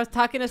dying. I was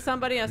talking to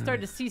somebody. I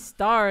started to see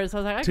stars. I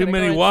was like, I Too gotta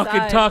many go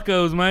walking inside.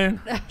 tacos,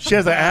 man. She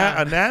has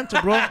an aunt,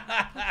 bro.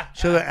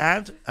 She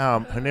has an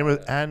aunt. Her name is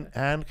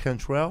Ann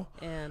Cantrell.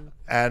 And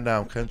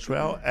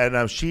Cantrell.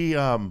 And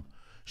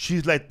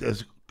she's like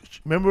this.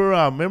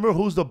 Remember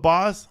who's the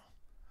boss?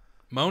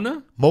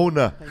 Mona?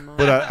 Mona.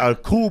 But a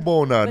cool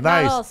Mona. but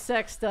Nice. not all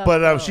sexed up. But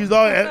though. she's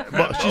all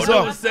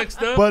Mona was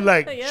sexed up? but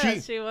like Yeah,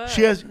 she was.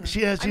 she has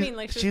I mean,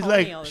 like, she's she's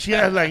horny like all the she time.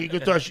 has like you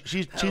can tell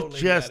she Totally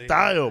has outta here.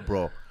 style,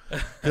 bro.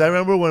 'Cause I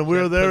remember when we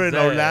were has there in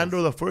pizzazz.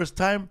 Orlando the first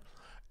time,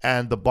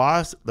 and the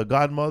boss, the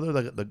godmother,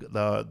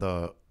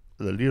 the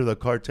leader of the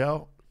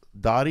cartel,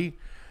 Dottie,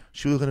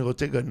 she was gonna go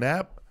take a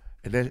nap,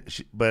 and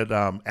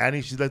then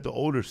Annie, she's like the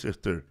older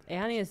sister,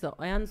 Anne's the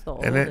oldest.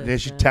 and then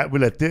she man. tapped me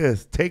like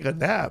this, take a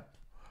nap.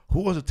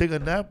 Who wants to take a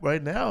nap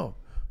right now?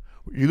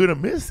 You're gonna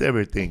miss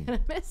everything. I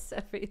miss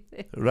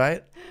everything.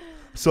 Right?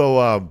 So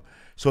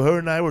her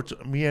and I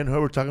me and her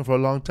were talking for a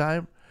long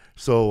time.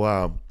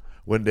 So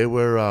when they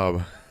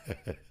were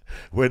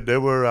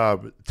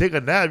take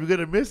a nap, you're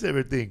gonna miss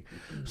everything.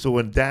 So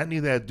when Danny,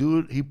 that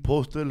dude, he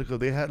posted because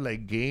they had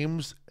like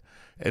games,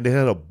 and they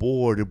had a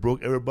board. They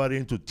broke everybody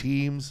into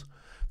teams.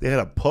 They had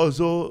a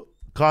puzzle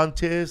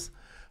contest,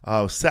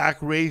 sack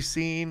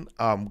racing,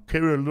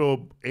 carry a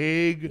little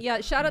egg.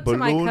 Yeah, shout out to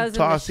my balloon cousin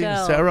tossing,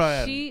 Michelle.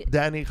 Sarah She- and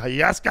Danny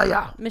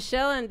Hayaskaya.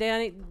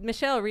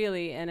 Michelle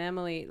really and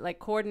Emily like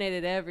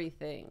coordinated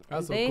everything.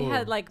 That's And so they cool.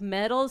 had like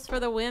medals for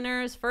the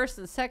winners, first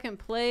and second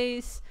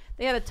place.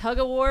 They had a tug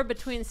of war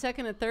between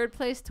second and third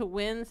place to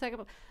win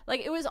second.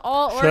 Like it was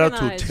all Shout out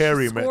organized. to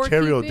Terry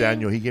Scorekeeping.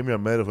 O'Daniel. He gave me a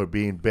medal for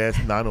being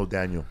best Nano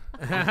Daniel.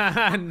 no,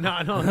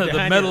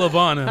 The Medal of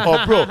Honor.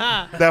 Oh, bro,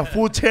 that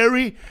fool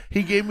Terry,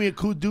 he gave me a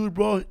cool dude,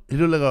 bro. He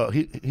looked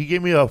like he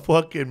gave me a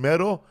fucking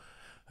medal,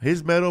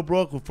 his medal,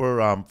 bro,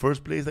 for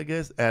first place, I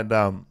guess, and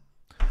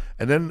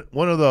then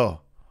one of the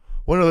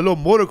little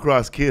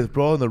motocross kids,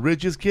 bro, and the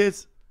richest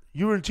kids.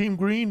 You were in Team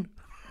Green,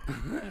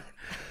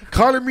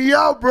 calling me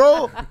out,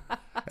 bro.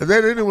 And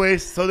then,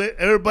 anyways, so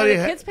everybody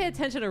Yeah, the kids pay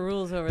attention to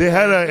rules over they there.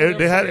 had They're real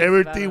they had serious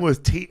everything about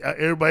was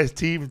everybody's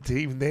team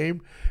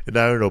name, and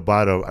I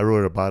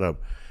wrote about them.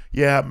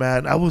 Yeah,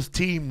 man, I was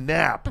Team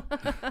Nap,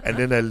 and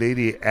then that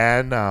lady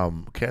Ann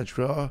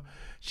Cantrell,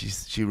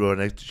 she wrote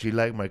next. She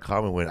liked my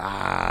comment, went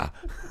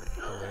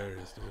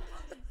Hilarious, dude.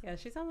 it. Yeah,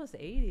 she's almost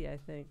 80, I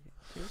think.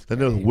 Then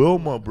there was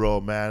Wilma,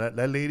 bro, man.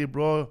 That lady,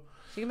 bro,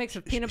 She can make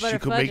some peanut butter She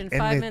could fudge make in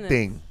 5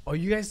 anything. minutes. Oh,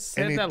 you guys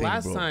said that Anything,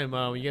 last bro. time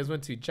when you guys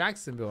went to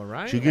Jacksonville,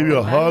 right? She give you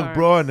a hug, arms.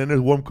 bro, and then there's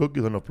warm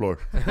cookies on the floor.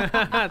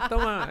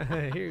 Toma.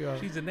 Here you go.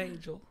 She's an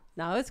angel.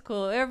 No, it's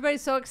cool.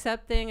 Everybody's so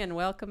accepting and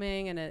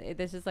welcoming, and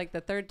this is like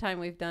the third time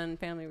we've done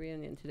family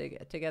reunion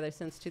together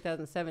since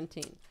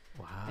 2017.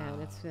 Wow.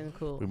 And it's been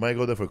cool. We might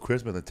go there for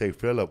Christmas and take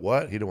Philip.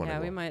 What? He don't want to Yeah,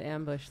 go. we might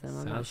ambush them.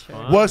 I'm not Sounds sure.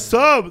 fun. What's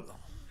up?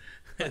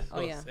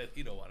 Oh, yeah. Said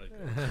he don't want to go.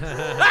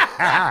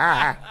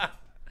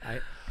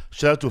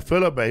 Shout out to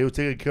Philip, man. He was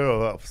taking care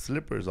of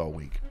slippers all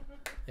week.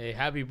 Hey,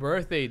 happy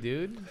birthday,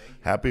 dude.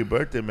 Happy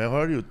birthday, man. How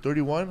old are you?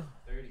 31?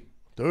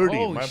 30.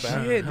 Oh, my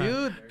bad. shit,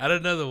 dude. Add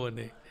another one,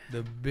 Nick.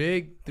 The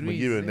big I'm 3 going to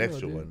give you an single,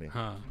 extra dude. one, Nick.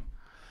 Huh?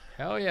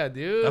 Hell yeah,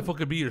 dude. That fool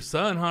could be your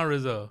son, huh,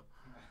 Rizzo?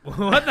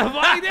 What the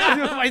fuck,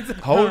 dude?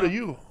 How old are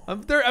you?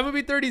 I'm gonna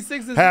be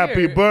 36 this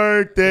Happy year.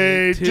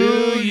 birthday To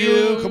to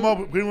you. you. Come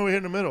on, bring one over here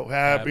in the middle.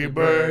 Happy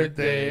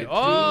birthday.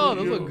 Oh, to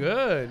those you. look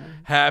good.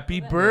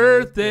 Happy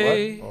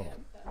birthday. What? Oh.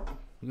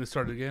 You gonna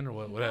start it again or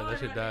what? What happened? That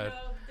shit died.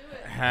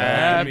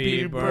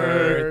 Happy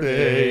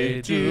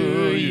birthday to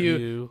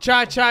you.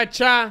 Cha cha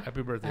cha.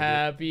 Happy birthday. dude.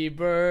 Happy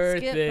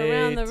birthday Skip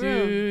around the to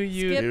room.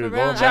 you. Skip Here we go,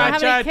 around. man. I don't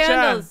have any Cha-cha-cha.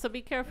 candles, so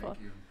be careful.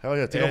 Hell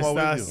yeah, take them all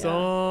Estas with you.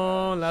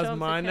 son las Show 'em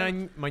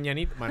some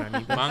mañanitas.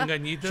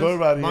 Manganitas. Show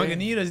everybody.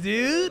 Manganitas,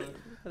 dude.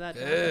 For that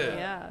Yeah.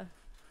 yeah.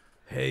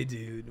 Hey,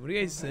 dude. What are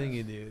you guys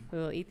singing, dude?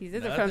 We'll eat these.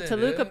 These are Nothing, from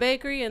Toluca dude.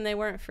 Bakery, and they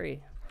weren't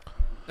free.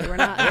 They were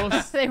not.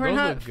 Those- they were those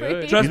not look free.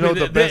 good. Trust You know me,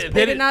 the best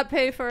They did not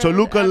pay for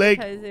Toluca Lake.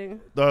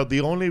 advertising.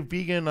 The only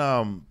vegan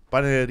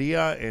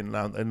panaderia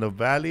in the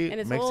valley, And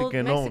it's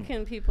Mexican old owned.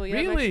 Mexican people. Yeah,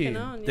 Really? Mexican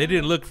owned, They yeah.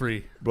 didn't look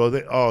free.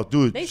 Bro,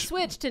 dude. They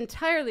switched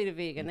entirely to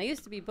vegan. They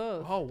used to be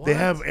both. Oh, what? They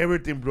have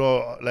everything,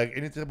 bro. Like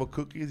any type of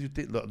cookies you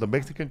think. The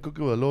Mexican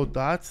cookie with the little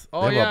dots.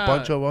 Oh, they have yeah. a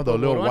bunch of them. The The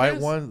little white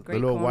bolones? ones. Great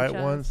the little white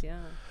conchas, ones. Yeah.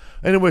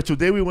 Anyway,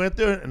 today we went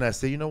there and I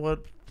said, you know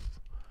what?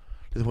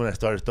 This is when I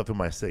started stuffing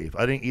my safe.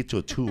 I didn't eat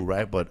till 2,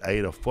 right? But I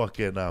ate a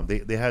fucking.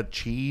 They had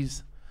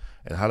cheese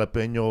and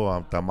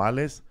jalapeno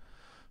tamales.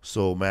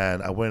 So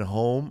man, I went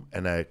home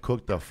and I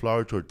cooked a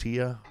flour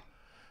tortilla,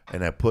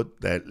 and I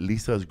put that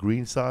Lesa's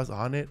green sauce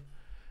on it.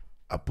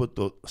 I put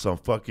some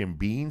fucking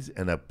beans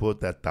and I put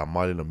that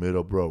tamal in the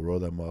middle, bro. Roll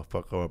that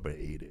motherfucker up and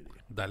ate it.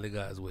 Dale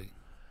guys, wait.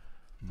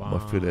 I'm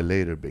gonna feel it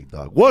later, big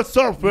dog. What's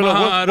up, Philip?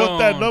 What's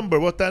that number?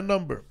 What's that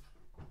number?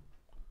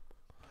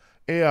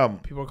 Hey,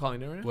 People are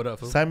calling it right now? What up,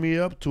 fool? sign me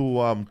up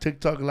to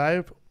TikTok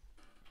Live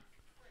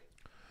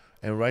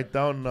and write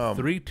down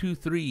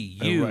 323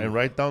 and, you and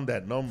write down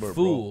that number,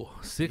 fool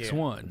bro.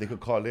 61. They could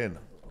call in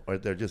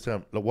right there. Just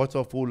what's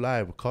up, fool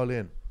live? Call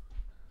in.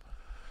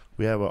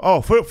 We have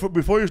a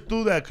before you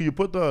do that, could you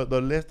put the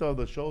list of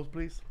the shows,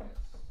 please?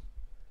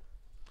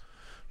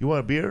 You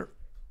want a beer?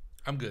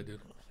 I'm good, dude.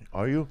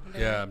 Are you?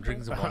 Yeah, I'm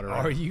drinking some water.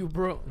 Are Right? you,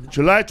 bro?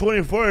 July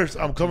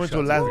 21st, I'm coming to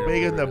shots Las of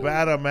beer. Vegas,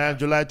 Nevada, man.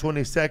 July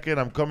 22nd,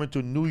 I'm coming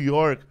to New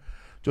York.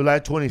 July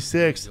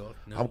 26th, New York,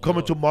 New I'm coming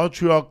York. to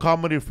Montreal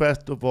Comedy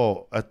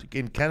Festival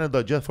in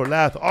Canada just for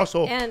laughs.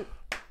 Also, And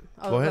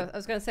Go ahead. I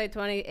was going to say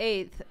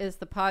 28th is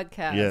the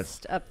podcast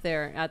Yes. up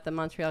there at the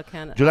Montreal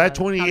Canada. July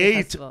Comedy 28th,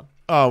 Festival.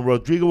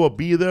 Rodrigo will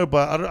be there,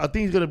 but I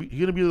think he's gonna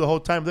be the whole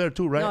time there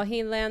too, right? No,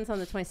 he lands on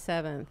the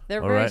 27th.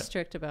 They're All very right.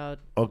 strict about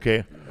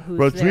Okay. who's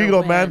Rodrigo,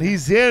 there man, when.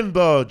 he's in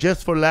the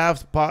Just for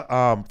Laughs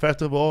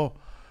festival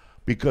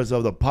because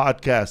of the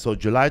podcast. So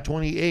July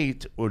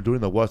 28th, we're doing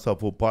the What's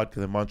Up Fool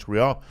podcast in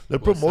Montreal. They're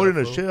What's promoting Up,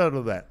 the Fool? shit out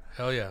of that.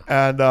 Hell yeah.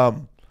 And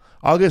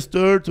August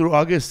 3rd through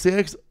August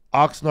 6th,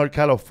 Oxnard,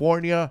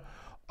 California.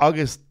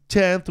 August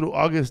 10th through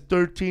August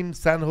 13th,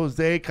 San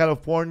Jose,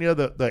 California,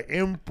 the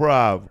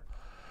Improv.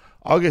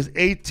 August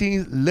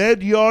 18th,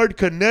 Ledyard,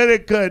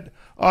 Connecticut.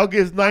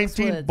 August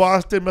 19th, Foxwoods.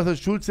 Boston,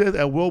 Massachusetts,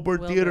 at Wilbur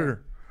Wilbur.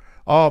 Theater.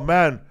 Oh,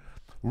 man.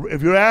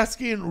 If you're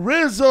asking,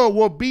 Rizo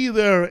will be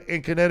there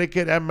in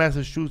Connecticut and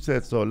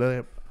Massachusetts. So let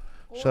him,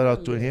 shout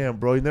out to him,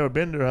 bro. You never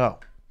been there, huh?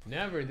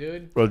 Never,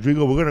 dude.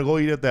 Rodrigo, we're going to go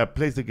eat at that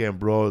place again,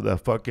 bro. The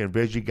fucking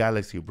Veggie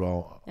Galaxy,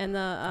 bro. And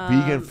the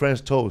Vegan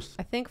French toast.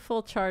 I think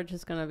Full Charge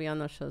is going to be on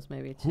those shows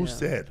maybe too. Who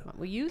said?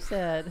 Well, you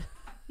said.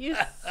 You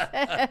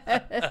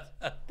said.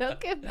 Don't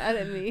get mad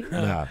at me.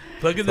 Nah.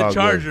 Plug in It's the all good.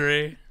 charger,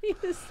 eh?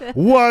 You said.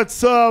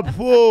 What's up,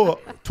 fool?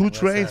 2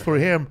 trains for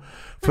him.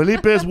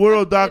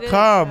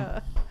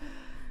 FelipeEsworld.com.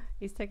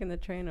 He's taking the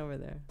train over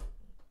there.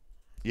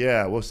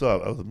 Yeah, what's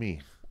up? That was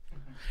me.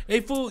 Hey,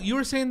 fool, you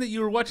were saying that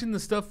you were watching the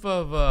stuff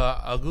of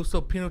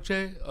Augusto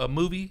Pinochet, a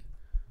movie,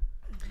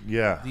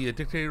 Yeah. the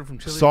dictator from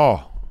Chile.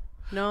 Saw.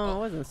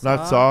 No, it wasn't.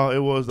 Not Saw. It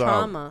was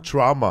Trauma.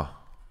 Trauma.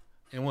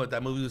 And what,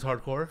 that movie was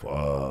hardcore?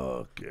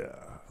 Fuck yeah.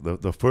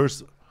 The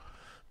first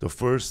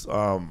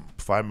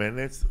 5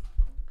 minutes,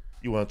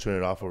 you want to turn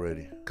it off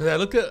already. Because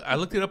I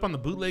looked it up on the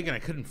bootleg and I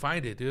couldn't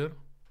find it, dude.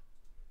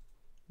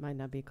 Might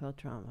not be called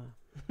Trauma.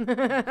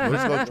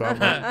 Let's go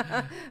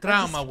Trauma.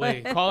 Trauma,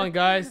 way. Calling,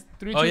 guys.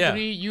 323 Oh, yeah.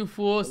 you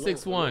fool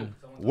 61.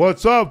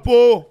 What's up,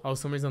 fool? Oh,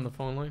 somebody's on the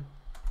phone line.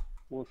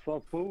 What's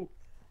up, fool?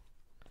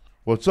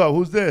 What's up?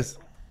 Who's this?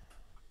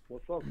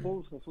 What's up,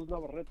 fools? Jesus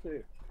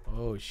Navarrete.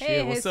 Oh shit!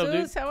 Hey, What's up, dude?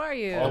 Jesus, how are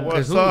you? Oh,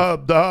 what's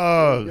up,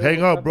 dog? Yeah,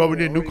 Hang what's up, up, bro. We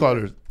man? need new How are you?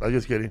 callers. I'm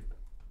just kidding.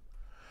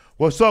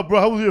 What's up,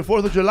 bro? How was your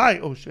 4th of July?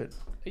 Oh, shit.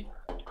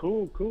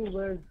 Cool,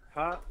 man.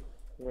 Hot.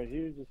 Right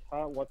here, just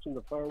hot, watching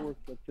the fireworks.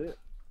 That's it.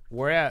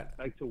 Where at?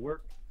 Back to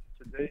work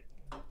today.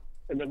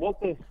 And then what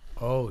the?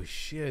 Oh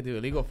shit, dude!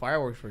 Illegal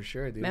fireworks for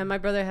sure, dude. Man, my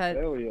brother had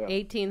Hell yeah.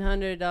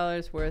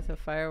 $1,800 worth of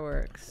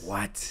fireworks.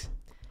 What?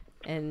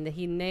 And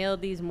he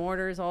nailed these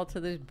mortars all to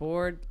this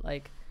board,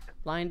 like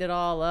lined it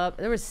all up.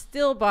 There was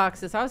still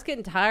boxes. I was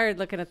getting tired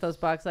looking at those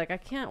boxes. Like, I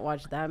can't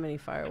watch that many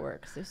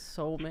fireworks. There's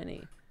so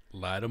many.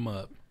 Light them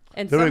up.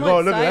 And There we some go.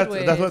 went Look,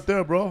 sideways. that's right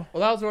there, bro.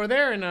 Well, that was over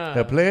there, and Can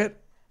I play it?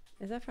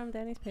 Is that from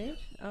Danny's page?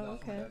 Oh,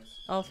 okay.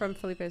 Oh, from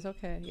Felipe's.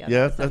 Okay. Yeah. Yeah,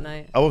 That's that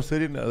night. I was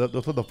sitting. Those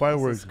are the The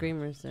fireworks.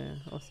 screamers there.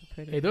 Also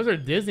pretty. hey, those are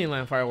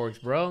Disneyland fireworks,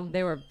 bro.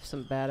 They were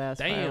some badass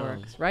Damn.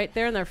 fireworks. Right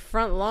there in their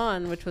front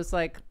lawn, which was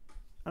like,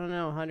 I don't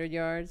know, 100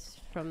 yards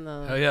from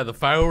the... Oh yeah, the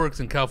fireworks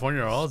in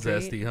California are all Street.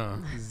 zesty,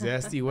 huh?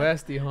 Zesty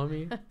Westy,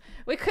 homie.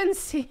 We couldn't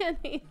see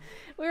any.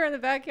 We were in the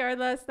backyard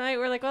last night.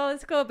 We're like, well,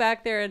 let's go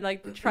back there and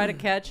like try to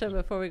catch them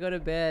before we go to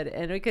bed.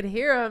 And we could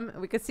hear them.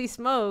 We could see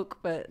smoke,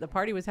 but the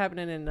party was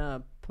happening in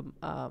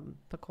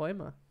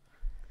Pacoima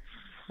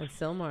and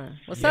Silmar.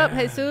 What's up,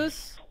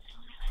 Jesus?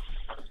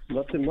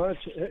 Nothing much.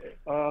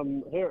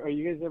 Here, are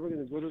you guys ever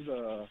gonna go to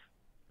the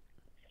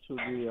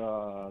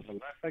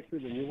Laugh Factory,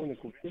 the new one in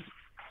Covina?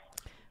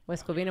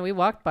 West Covina. We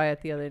walked by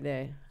it the other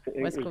day.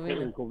 West In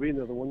Covina.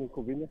 Covina, the one in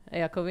Covina.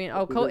 Yeah, Covina.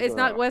 Oh, There's it's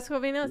not West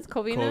Covina. It's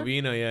Covina.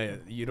 Covina, yeah.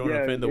 You don't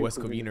offend the in West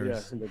Covina,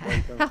 Coviners. Yeah, in the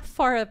downtown. How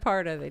far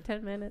apart are they?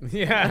 10 minutes.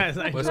 Yeah, it's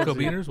like West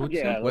Coviners? What'd you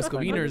Yeah, say? West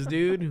Coviners,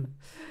 dude.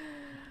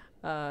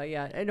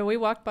 Yeah. I know we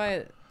walked by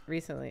it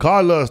recently.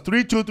 Call us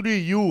 323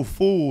 you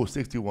fool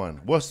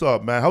 61. What's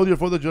up, man? How was your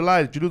 4th of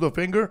July? Did you do the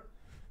finger?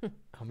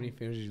 How many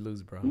fingers did you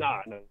lose, bro?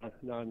 Nah,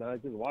 I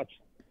just watched.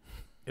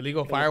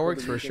 Illegal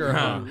fireworks for sure,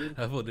 huh?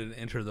 That fool didn't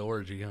enter the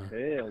orgy, huh?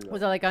 Hell no.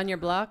 Was it like on your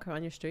block or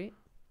on your street?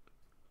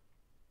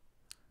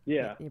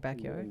 Yeah. In your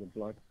backyard? In the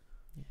block.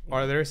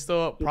 Are there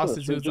still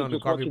prostitutes on the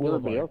Coffee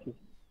Boulevard?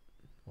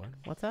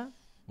 What's that?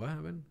 What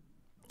happened?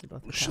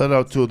 Shout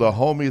out to the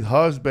homie's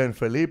husband,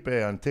 Felipe,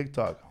 on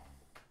TikTok.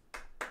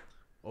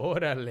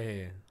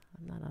 Órale.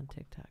 I'm not on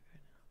TikTok.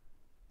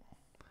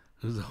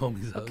 Who's the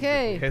homies?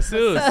 Okay.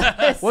 Jesus.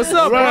 What's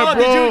up, Right,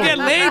 bro? Did bro. you get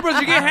laid, bro?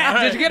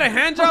 Did you get a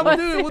hand job,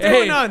 dude? What's Hey,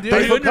 going on, dude?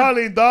 Thanks for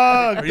calling,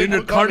 dog. Are you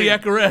under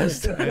cardiac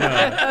arrest? I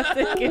have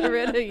to get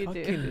rid of you,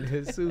 Fucking dude.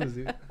 Jesus,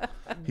 dude.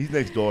 He's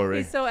next door, right?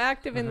 He's so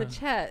active in the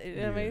chat. You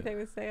don't have anything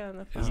to say on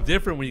the phone. It's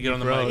different when you get on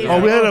the Bro, mic. yeah.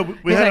 Oh,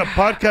 we had a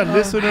podcast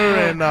listener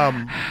and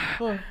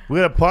we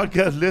had a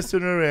podcast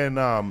listener and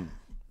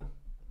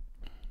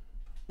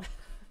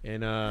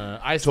And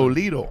I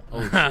Toledo, I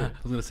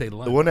was gonna say the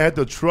lunch. one that had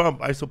the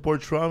Trump, I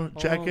support Trump Oh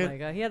my jacket.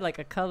 god, he had like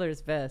a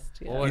colors vest.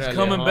 Yeah. Oh, He's Órale,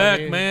 coming back,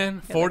 homie. man.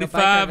 like a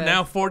 45, biker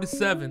now vest.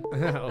 47.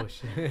 Oh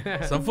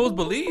shit. Some fools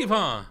believe,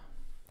 huh?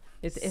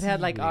 It had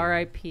like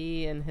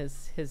R.I.P. in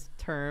his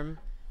term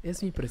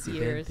Es mi years,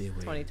 presidente, güey.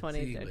 2020,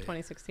 Sí, güey.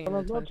 2016. Buenas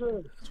and 20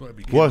 noches. That's what I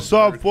became. What's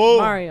up, fool?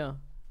 Mario.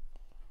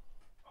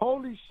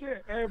 Holy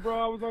shit. Hey, bro,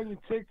 I was on your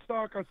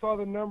TikTok. I saw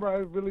the number. I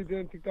really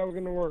didn't think that was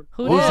going to work.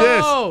 Who's Who's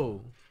this?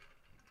 Oh.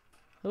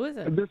 Who is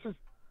it? This is...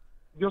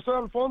 Yo soy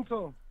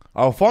Alfonso.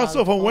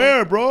 Alfonso from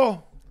where,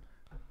 bro?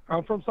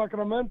 I'm from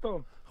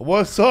Sacramento.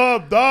 What's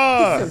up,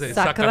 dog? Zacatecas,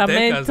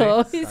 Sacramento.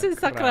 eh? He's in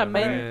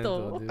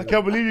Sacramento. dude. I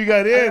can't believe you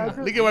got in.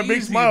 Look at my big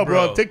Easy, smile, bro,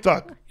 bro. on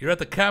TikTok. You're at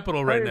the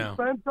Capitol right Hey, now.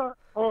 Santa,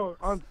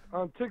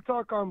 on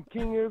TikTok, I'm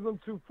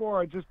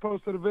KingIsm24. I just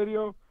posted a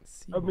video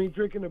of me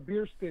drinking a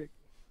beer stick.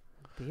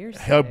 Beer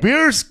Hell, stick.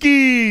 beer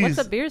skis. What's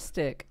a beer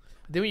stick?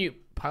 Then when you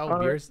pile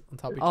beers on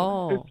top of each other.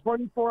 Oh. It's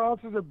 24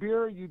 ounces of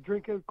beer. You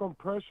drink it con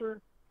pressure.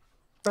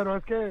 Pero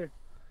es que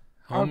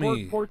I work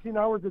Homie. 14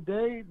 hours a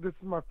day. This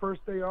is my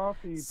first day off.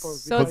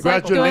 So it's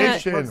like doing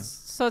Congratulations.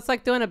 so it's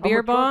like doing a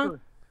beer bong.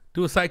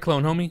 Do a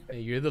cyclone, homie.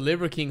 Hey, you're the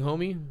Liver King,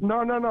 homie.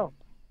 No.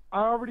 I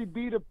already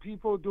beat up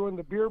people doing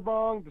the beer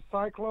bong, the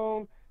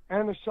cyclone,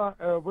 and the shot.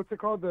 What's it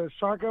called? The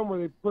shotgun where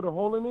they put a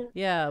hole in it.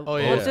 Yeah. Oh, Well,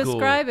 yeah.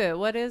 describe it.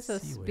 What is a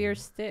Sí, güey. beer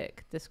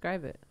stick?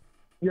 Describe it.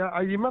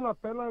 Yeah, you me la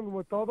pelan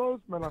with all those.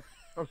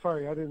 Oh,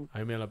 sorry, I didn't.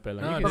 I me la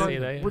pela. No, You can no, say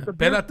that. with Yeah. the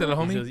beer Pélatela, stick,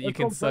 homie. You it's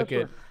can con suck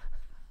pressure. it.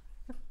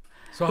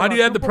 So how do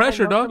you add the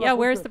pressure, dog? Yeah,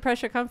 where's the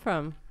pressure come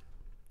from?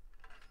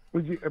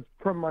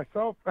 From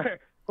myself.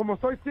 Como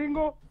soy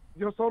single,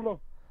 yo solo.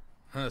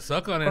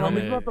 Suck on it, Pero a mí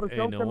homie. me Hey,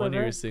 presión no que me wonder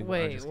you're dé. single.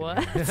 Wait, I'm just what?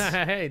 kidding.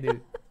 Hey,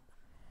 dude.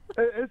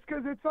 It's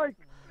because it's like,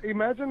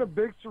 imagine a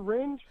big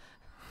syringe.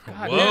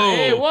 God, Whoa. damn.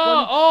 Hey,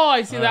 whoa. Oh,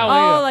 I see that one. Oh,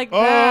 yeah. like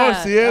Oh,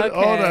 that. see it? Okay.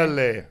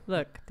 Órale.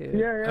 Look, dude.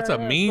 Yeah, That's a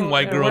mean so,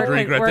 white girl Work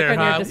drink on- right there, work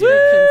on your huh?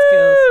 description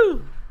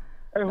skills.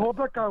 It holds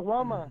a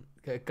caguama.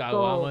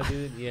 Caguama,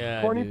 dude.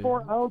 Yeah,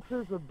 24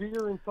 ounces of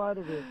beer inside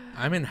of it.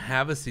 I'm in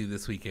Havasu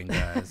this weekend,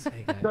 guys. Dude.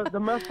 Hey, guys. The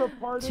messed up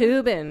part is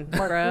Tubing,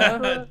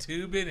 bro.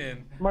 Tubing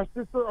in. my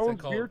sister owns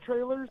called? beer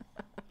trailers.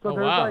 So Oh,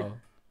 there's wow. like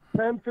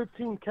 10,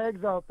 15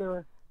 kegs out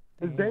there.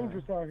 It's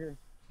dangerous out here.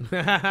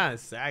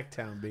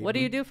 Sacktown, baby. What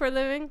do you do for a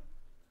living?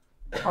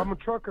 I'm a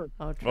trucker.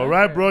 Oh, All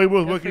right, bro. He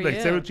was Good working for like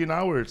you. 17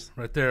 hours.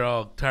 Right there,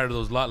 all tired of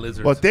those lot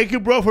lizards. Well, thank you,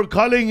 bro, for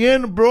calling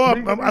in, bro.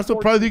 I'm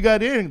surprised you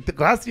got in.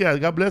 Gracias.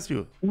 God bless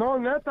you. No,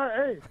 neta,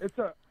 hey,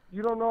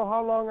 you don't know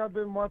how long I've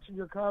been watching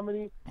your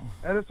comedy.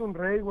 Eres un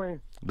rey, güey.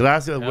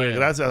 Gracias, güey.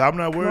 Gracias. I'm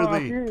not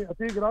worthy. No, a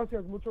ti,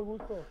 gracias. Mucho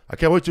gusto. I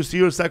can't wait to see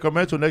you in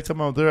Sacramento next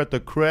time I'm there at the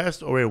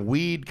Crest or in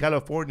Weed,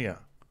 California.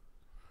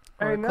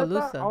 Hey,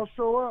 neta, I'll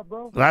show up,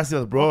 bro.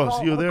 Gracias, bro.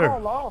 See you there.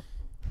 Call off.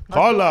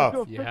 Call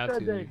off. You have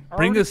to.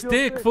 Bring a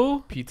stick,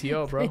 fool.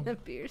 PTO, bro. A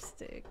beer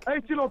stick. Hey,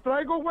 si lo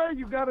traigo, güey,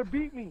 you gotta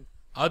beat me.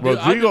 I'll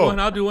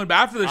do one, but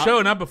after the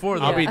show, not before.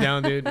 I'll be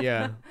down, dude.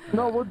 Yeah.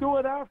 No, we'll do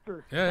it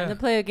after. Yeah. And to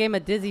play a game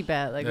of Dizzy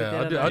Bat like we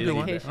did I'll do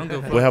one.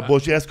 We'll have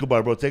Boshi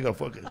Escobar, bro. Take a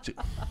fucking...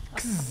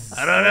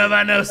 I don't know if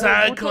I know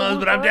cyclones,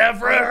 but I'm down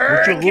for a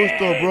hurricane. Mucho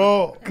gusto,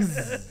 bro.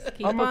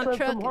 Keep I'm on gonna send some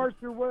trucking. hearts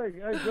your way.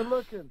 Hey, good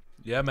looking.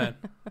 Yeah, man.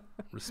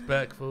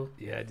 Respectful.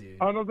 Yeah, dude.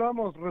 Nos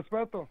damos.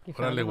 Respeto. You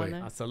found Órale, one güey.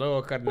 there? Hasta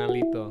luego,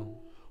 carnalito.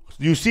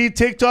 You see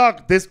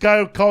TikTok? This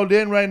guy called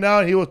in right now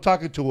and he was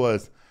talking to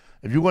us.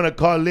 If you want to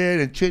call in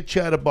and chit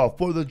chat about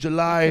 4th of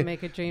July,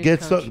 make a dream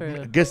get come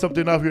true. get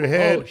something off your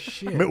head. Oh,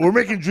 shit. We're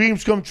making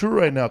dreams come true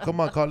right now.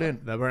 Come on, call in.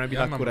 That better be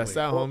la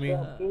curazao,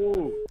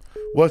 homie.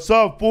 What's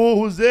up,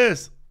 fool? Who's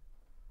this?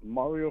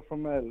 Mario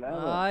from Atlanta.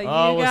 Oh,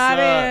 you what's got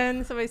up?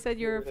 in. Somebody said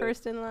you were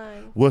first in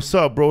line. What's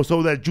up, bro?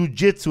 So that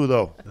jujitsu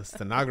though. The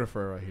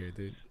stenographer right here,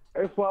 dude.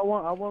 That's why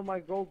I want my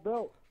gold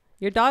belt.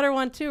 Your daughter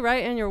won too,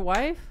 right? And your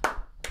wife?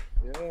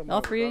 Yeah,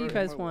 All three of you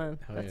guys won.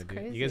 Hell That's yeah, dude.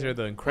 crazy. You guys are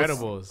the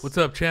Incredibles. What's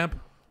up, champ?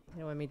 You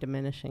don't want me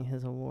diminishing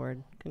his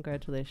award.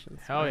 Congratulations.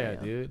 Hell yeah,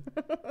 Mario. dude.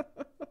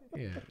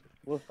 Yeah.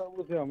 What's up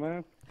with you,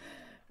 man?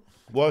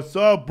 What's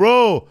up,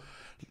 bro?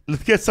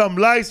 Let's get some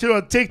likes here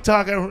on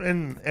TikTok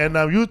and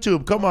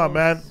YouTube. Come on,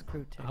 man.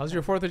 Screw TikTok. How's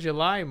your 4th of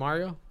July,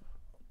 Mario?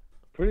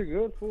 Pretty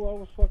good, fool. I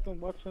was fucking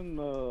watching,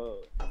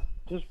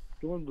 just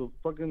doing the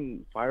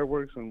fucking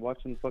fireworks and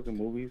watching fucking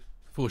movies.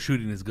 Fool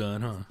shooting his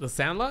gun, huh? The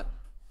Sandlot?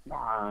 Nah,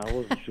 I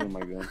wasn't shooting my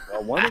gun. I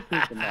wanted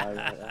to, but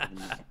nah,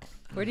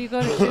 Where do you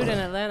go to shoot in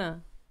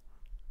Atlanta?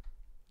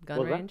 Gun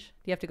What's that? range?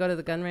 Do you have to go to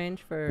the gun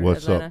range for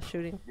What's Atlanta up?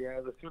 shooting? Yeah,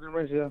 the shooting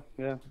range,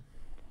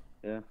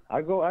 yeah.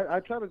 I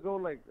try to go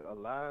like a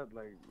lot,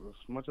 like as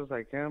much as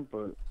I can,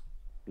 but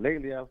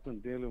lately I've been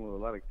dealing with a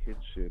lot of kid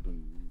shit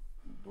and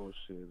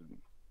bullshit.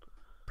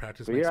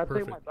 Practice But makes yeah, I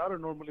perfect. take my daughter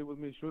normally with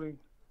me shooting.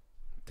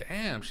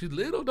 Damn, she's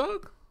little,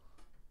 dog.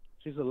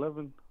 She's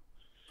 11.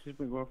 She's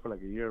been going for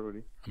like a year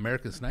already.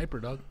 American sniper,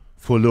 dog.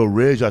 For Lil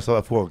Ridge, I saw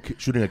that for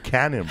shooting a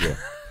cannon, bro.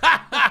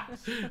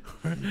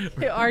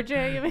 Hey,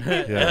 RJ, you mean?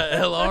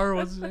 Yeah. LR,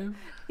 what's his name?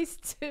 He's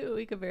 2.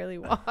 He could barely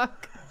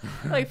walk.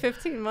 Like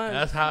 15 months.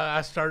 That's how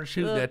I started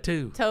shooting that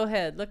too.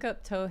 Towhead. Look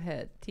up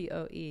Towhead.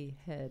 T-O-E,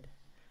 head.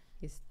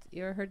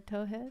 You ever heard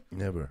Towhead?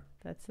 Never.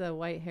 That's the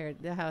white hair.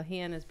 How he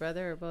and his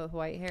brother are both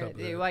white hair.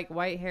 They like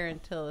white hair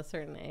until a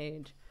certain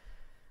age.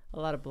 A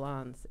lot of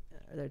blondes.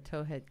 They're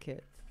Towhead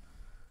kids.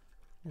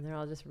 And they're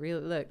all just real.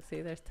 Look,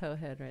 see, there's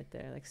Towhead right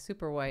there. Like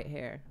super white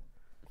hair.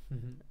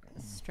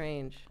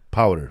 Strange.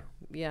 Powder.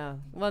 Yeah.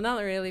 Well,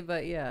 not really,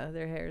 but yeah,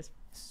 their hair is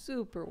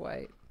super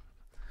white.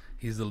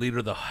 He's the leader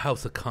of the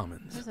House of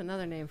Commons. There's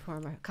another name for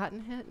him.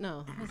 Cottonhead?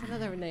 No, there's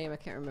another name. I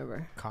can't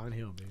remember. Cotton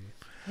Hill, baby.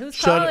 Who's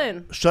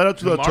calling? Shout out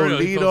to the Mario,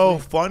 he Toledo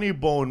calls me. Funny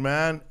Bone,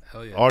 man.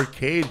 Hell yeah.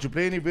 Arcade. Did you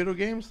play any video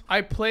games?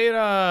 I played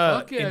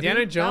yeah,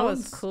 Indiana dude.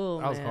 Jones. That was cool,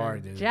 That was man.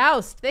 hard, dude.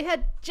 Joust. They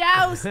had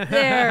Joust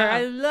there.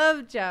 I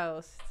love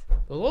Joust.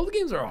 Those old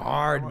games are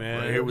hard,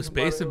 man. Right here with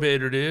Space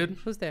Invader, dude.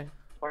 Who's there?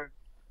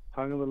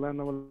 Tongue of the land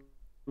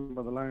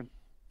of the line.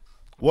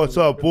 What's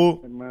up,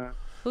 fool? And, man,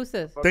 Who's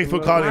this? Thanks for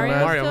calling, Mario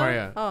man. Mario, still?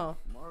 Mario. Oh.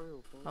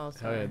 Mario, fool. Oh, Hell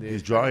sorry. yeah, dude.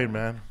 He's drawing,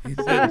 man. He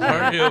said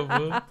Mario,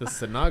 bro. The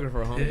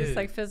stenographer, homie. It's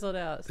like fizzled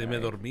out. Se me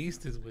sorry.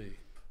 dormiste, güey.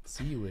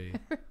 See, way.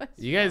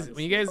 You guys,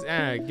 when you guys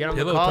get on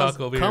the Pillow calls,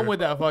 talk over come here. with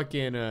that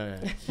fucking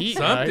heat,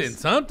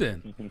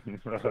 Something.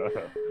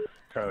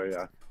 Hell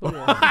yeah.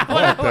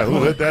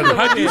 Who hit that?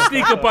 How'd you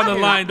sneak up on the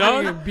line,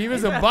 dog?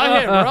 Beavis and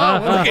Butthead,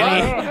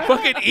 bro.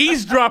 Fucking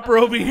eavesdropper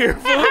over here,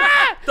 fool.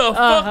 The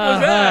fuck was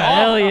that?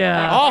 Hell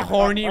yeah. All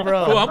horny, Fool,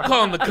 bro. I'm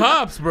calling the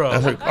cops, That's bro.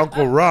 like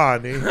Uncle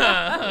Ron,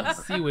 eh?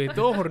 See, way,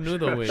 todo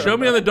hornudo, way. Show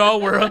me on the doll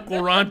where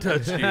Uncle Ron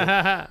touched you.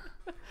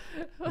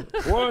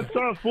 What's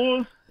up,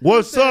 fools?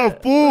 What's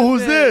up, fool?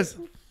 Who's this?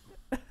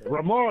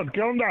 Ramon,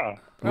 ¿qué onda?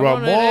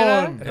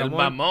 Ramon. El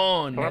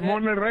mamón.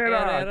 Ramon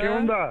Herrera, ¿qué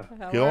onda?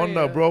 How ¿Qué are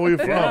onda, you? bro? Where you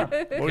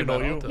from? We know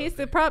you. He's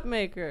the prop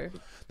maker.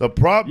 The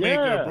prop Yeah.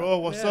 maker, bro.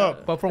 What's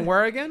up? But from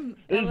where again?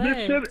 Is LA.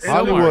 this shit is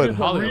Hollywood. this a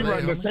Hollywood.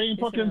 rerun? The same He's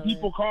fucking in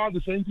people call,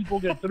 the same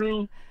people get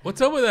through. What's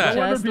up with No that?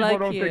 wonder Just people like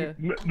don't you.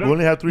 think. We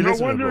only have 3 No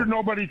listeners, wonder bro.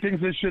 nobody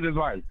thinks this shit is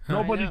right.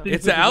 Nobody thinks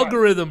It's the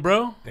algorithm,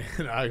 bro.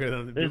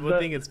 People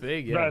think it's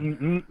big, yeah.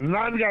 The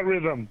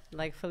non-algorithm.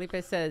 Like Felipe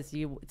says,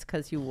 it's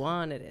because you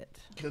wanted it.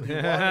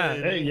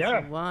 Hey,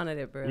 yeah. You wanted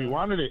it, bro. We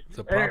wanted it. It's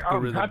a Hey,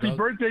 algorithm, happy dog.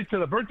 birthday to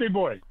the birthday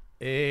boy.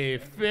 Hey,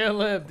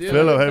 Philip, dude.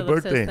 Philip, happy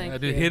Philip says birthday. thank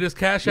Dude, you. hit his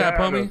cash app,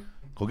 Yeah, homie.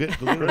 Go get a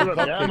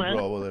cupcake, man.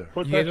 bro, over there.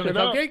 Put You that guys want shit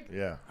a up. cupcake?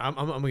 Yeah. I'm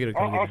gonna get a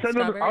I'll cupcake. send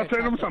them. Strawberry I'll or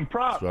send them chocolate? some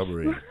props.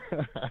 Strawberry.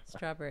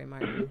 Strawberry,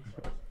 Martin.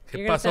 ¿Qué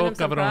You're gonna send pasó, him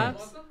some cabrón?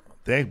 props?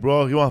 Thanks,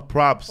 bro. You want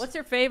props? What's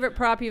your favorite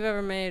prop you've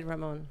ever made,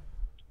 Ramon?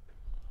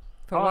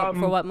 For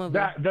what movie?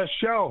 The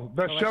shell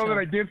what shell that show?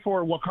 I did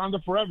for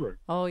Wakanda Forever.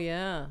 Oh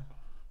yeah.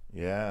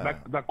 Yeah.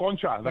 The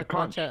concha, the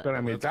conch concha. that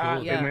I made. That's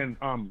cool. Yeah. And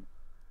then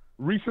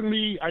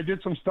recently I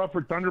did some stuff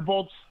for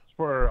Thunderbolts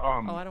for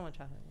Oh, I don't want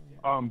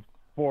chocolate.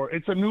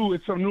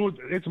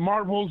 it's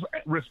Marvel's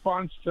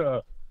response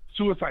to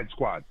Suicide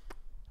Squad.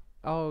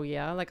 Oh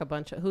yeah, like a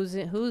bunch of who?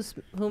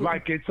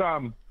 Like it's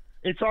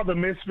all the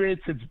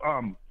Misfits. It's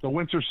the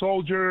Winter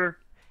Soldier.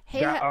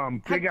 Hey,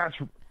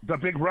 The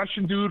big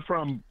Russian dude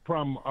from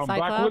Black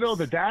Cyclops? Widow,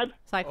 the dad.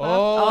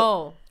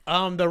 Cyclops.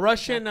 The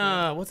Russian,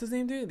 what's his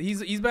name, dude?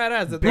 He's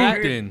badass. The dad,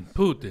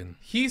 Putin.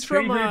 he's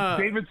from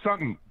David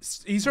something.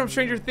 he's from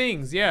Stranger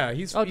Things. Yeah,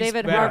 he's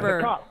David badass.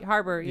 Harbour. cop.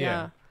 Harbour,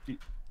 yeah.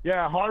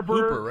 Yeah, Harbor.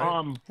 Hooper,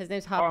 right? His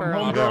name's Hopper.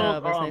 on the homegirl,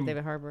 show, but his name's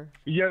David Harbour.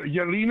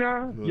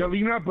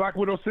 Yelena, Black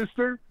Widow's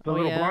sister, the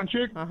little blonde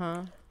chick.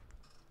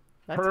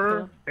 That's Her,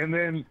 cool. and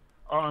then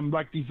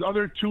like these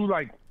other two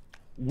like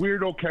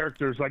weirdo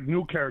characters, like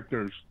new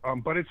characters.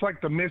 But it's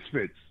like the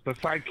Misfits, the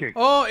sidekicks.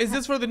 Oh, is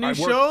this for the new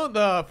show?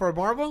 For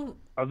Marvel?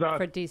 The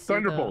For DC,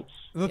 Thunderbolts.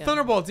 The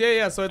Thunderbolts,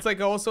 yeah. So it's like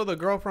also the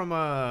girl from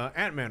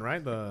Ant-Man,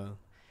 right?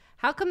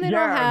 How come they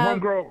don't have?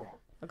 homegirl.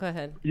 Oh, go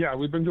ahead. Yeah,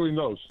 we've been doing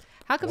those.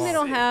 How come they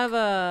don't have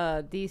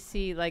a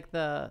DC like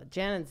the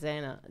Jan and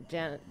Zana,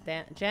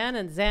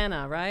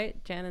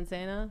 right? Jan and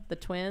Zana, the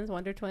twins,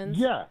 Wonder Twins.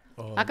 Yeah.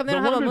 How come they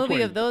don't have a Wonder movie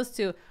Twins. of those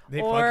two?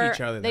 They or fuck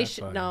each other. They That's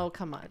should. funny. No,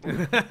 come on.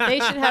 They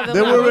should have a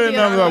They movie were in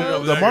of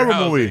those. the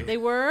Marvel movie. They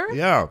were.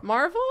 Yeah.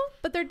 Marvel,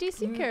 but they're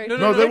DC characters.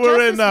 No, they They're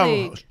were in Justice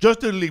League.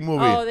 Justice League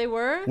movie. Oh, they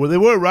were. Well, they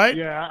were, right?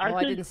 Yeah, I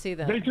think didn't see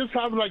that. They just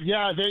have like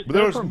But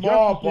they were from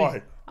small Justice League.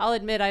 part. I'll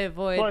admit I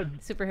avoid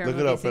superhero Look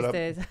it up, movies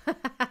these days.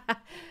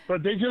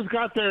 But they just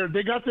got their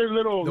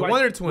little The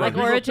Wonder Twins. Like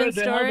Rodrigo origin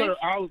said, they have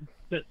story?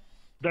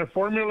 their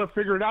formula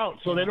figured out,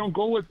 so they don't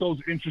go with those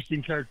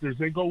interesting characters.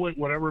 They go with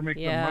whatever makes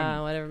them Yeah,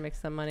 money. whatever makes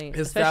them money,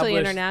 Established- especially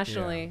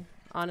internationally.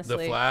 Honestly,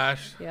 The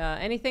Flash. Yeah,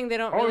 anything they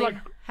don't Oh, really like-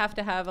 have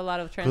to have a lot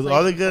of Because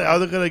translation. all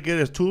they're gonna get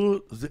is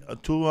two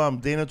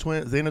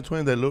Zana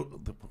twins that look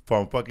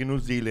from fucking New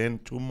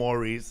Zealand, two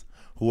Mauries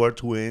who are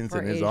twins, or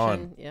and is Asian,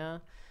 on. yeah.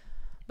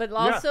 But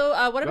also,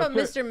 what about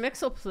that's Mr.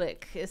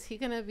 Mixelplick? Is he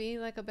gonna be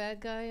like a bad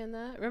guy in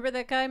that? Remember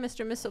that guy,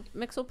 Mr.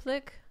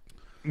 Mixelplick?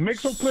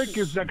 Mixelplick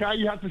is the guy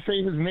you have to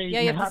say his name.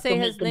 Yeah, you have to say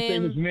his make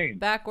him say his name name.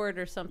 backward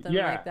or something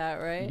like that,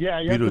 right? Yeah,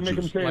 you have to make him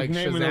Beetlejuice. say Like his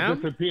name and Shazam? he'll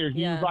disappear.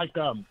 Yeah.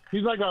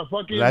 He's like a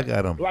fucking Black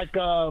Adam. like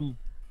a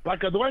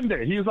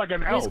duende. He's like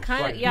an He's elf.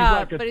 kind of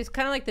Like, but he's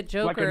kind of like the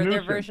Joker, like a their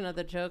nuisance. version of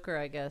the Joker,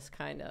 I guess.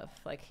 Kind of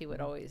like he would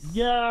always.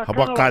 Yeah. How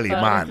about kinda like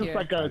that. Kaliman? Just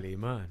like a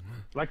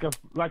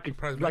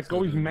Kaliman. like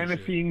always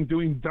menacing,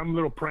 doing dumb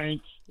little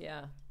pranks.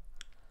 Yeah.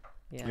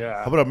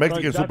 Yeah. How about a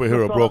Mexican Like, that's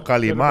superhero, the bro? stuff that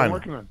they've been Kaliman.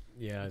 working on.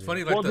 Yeah. It's dude.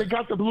 funny, like Well, they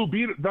got the Blue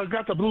Beetle. They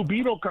got the Blue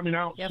Beetle coming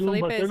out Yeah, soon,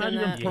 but Felipe's they're not in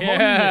even that. promoting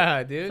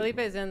Yeah, dude.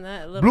 Felipe's in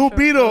that. Little Blue short-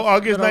 Beetle, little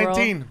August role.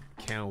 19.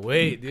 Can't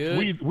wait, dude.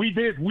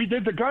 it. We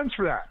did the guns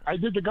for that. I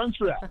did the guns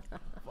for that.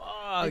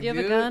 Fuck, Did you have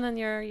a dude. gun on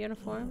your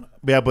uniform?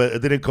 Yeah, but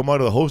it didn't come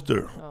out of the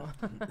holster. Oh.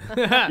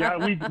 Yeah,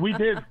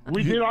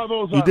 we did all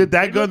those. You did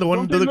that they gun, the look- one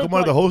don't that they doesn't look come out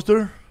of the like-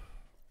 holster?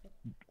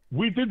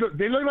 We did.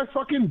 They look like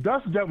fucking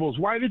dust devils.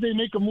 Why did they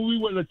make a movie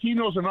with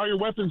Latinos and all your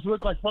weapons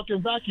look like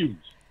fucking vacuums?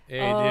 Hey,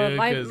 Oh, dude.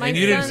 my 'cause- My And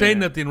you didn't son- say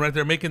nothing right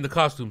there, making the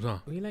costumes, huh?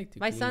 We like to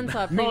My clean. son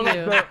saw a No,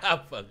 preview. like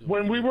Fuck.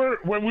 when we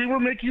were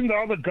making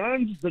all the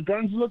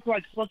guns looked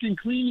like fucking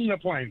cleaning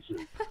appliances.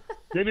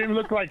 They didn't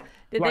look like.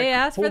 Did like they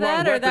ask for full-on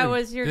that, or that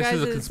weapons. was your This guys'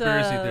 is a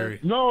conspiracy theory.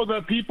 No,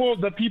 the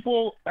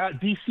people at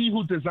DC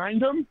who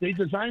designed them, they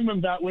designed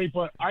them that way.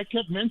 But I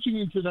kept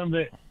mentioning to them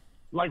that,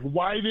 like,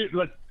 why did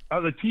like a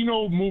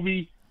Latino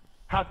movie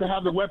have to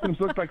have the weapons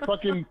look like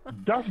fucking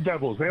dust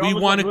devils? They all We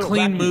look want like a little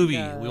clean vacuums.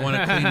 movie. We want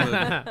a clean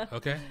movie.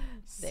 Okay?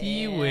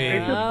 Seaweed.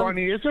 It's just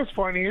funny. It's just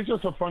funny. It's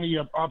just a funny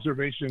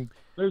observation.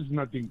 There's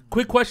nothing.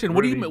 Quick question.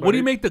 What do Really, you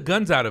but make the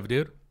guns out of,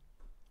 dude?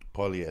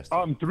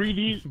 Polyester.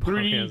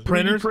 3D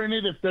Printers?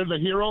 printed if they're the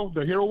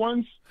hero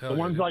ones. Hell the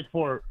ones yeah. like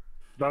for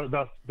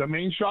the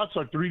main shots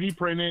are 3D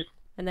printed.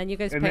 And then you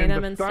guys And paint then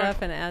them the and stunt-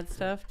 stuff and add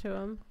stuff to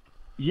them.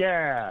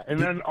 Yeah, and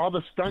then all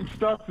the stunt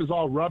stuff is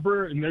all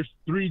rubber, and there's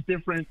 3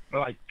 different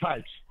like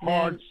types: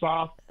 hard, Man,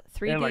 soft,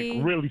 3D and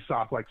like really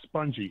soft, like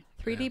spongy.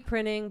 3D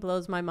printing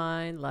blows my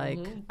mind. Like,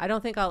 I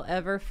don't think I'll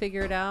ever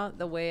figure it out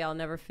the way I'll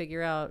never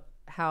figure out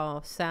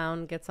how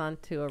sound gets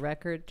onto a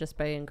record just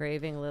by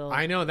engraving little.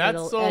 I know, that's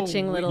little so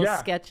etching little Yeah.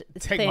 sketch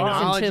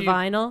Technology. things into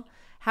vinyl.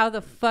 How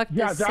the fuck does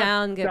Yeah,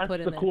 sound get that's put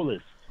in the there?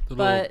 coolest. It's a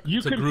But- You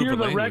it's a can group hear of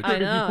the language. record I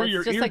know, if you put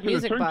your it's just ears like to the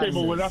music turntable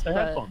boxes, without the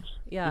but- headphones.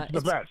 Yeah, it's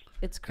the best.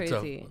 It's It's a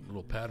crazy.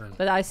 little pattern.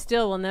 But I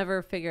still will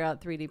never figure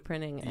out 3D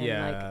printing, and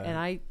Yeah. and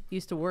I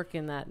used to work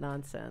in that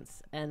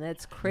nonsense, and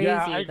it's crazy.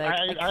 Yeah, I I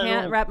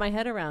can't don't- wrap my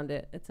head around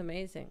it. It's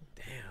amazing.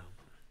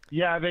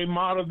 Yeah, they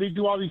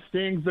do all these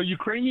things. The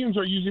Ukrainians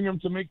are using them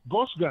to make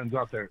ghost guns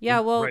out there. Yeah,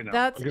 well, right now,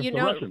 that's, against you the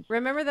know, Russians.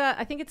 remember that?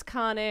 I think it's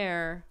Con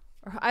Air.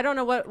 Or I don't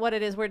know what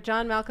it is, where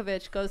John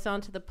Malkovich goes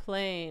onto the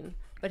plane,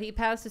 but he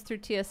passes through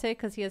TSA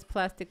because he has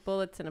plastic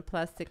bullets and a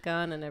plastic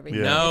gun and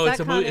everything. Yeah. No, Is it's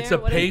that a Con movie. It's Air?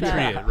 a What is that?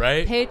 Patriot,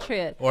 right?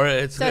 Patriot. Or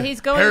it's So he's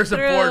going Harrison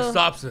through, Ford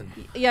stops him.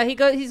 Yeah,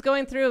 he's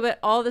going through, but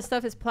all the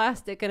stuff is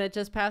plastic and it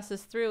just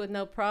passes through with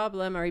no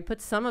problem. Or he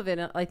puts some of it,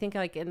 I think,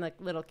 like in like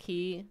little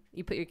key.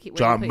 You put your key.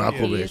 John you put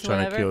your Malkovich keys, trying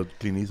to whatever. kill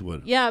Clint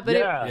Eastwood. Yeah, but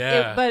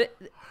Yeah. but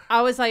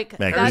I was like,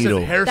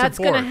 Magneto. that's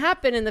going to Ford.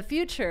 happen in the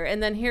future.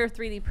 And then here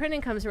 3D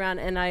printing comes around,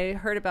 and I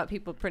heard about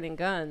people printing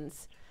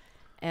guns.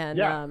 And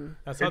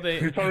That's how they.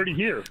 It's already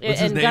here. What's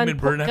his and name in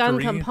Burn After gun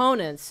Reading?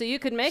 components. So you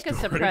could make a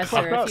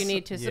suppressor if you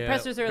need to. Yeah.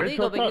 Suppressors are Very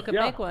illegal, but you fucked could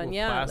up, make one. With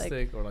Yeah, like,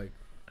 plastic or like.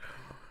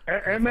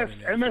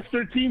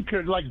 MS-13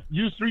 could like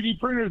use 3D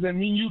printers, and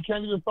me and you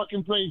can't even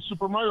fucking play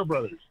Super Mario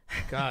Brothers.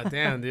 God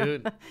damn,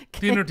 dude.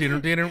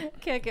 Dinner.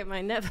 can't get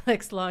my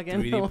Netflix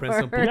login. 3D to print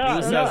some work.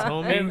 pupus ass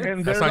homie.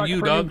 And That's they're on like you,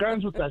 printing dog.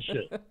 guns with that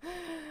shit.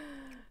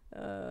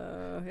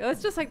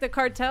 It's just like the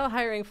cartel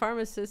hiring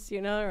pharmacists,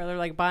 you know, or they're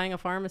like buying a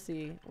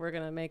pharmacy. We're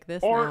gonna make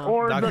this now.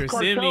 Or Dr. the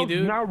Simi, cartels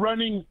dude. now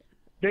running.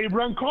 They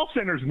run call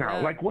centers now.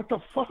 Yeah. Like, what the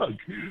fuck?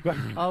 Like,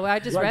 Oh, I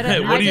just Like, read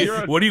hey,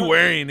 it. What are you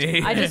wearing?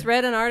 I just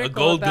read an article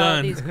gold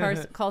about gun.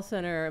 these call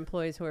center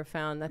employees who were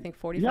found. I think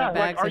 45 yeah,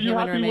 bags like, are of you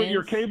human happy with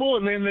your remains. cable?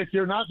 And then if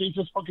you're not, they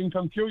just fucking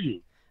come kill you.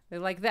 They're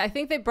like, I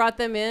think they brought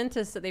them in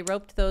they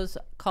roped those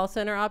call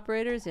center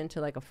operators into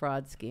like a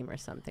fraud scheme or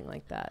something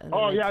like that. And then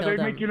Oh they yeah, killed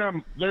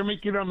they're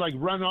making them like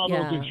run all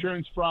Yeah. those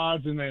insurance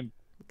frauds, and then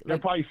they're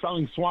Like, probably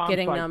selling swamps,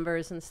 getting like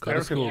numbers and Go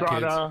to stuff. school, Eric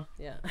Estrada.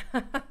 Yeah,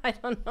 I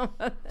don't know.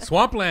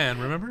 Swampland,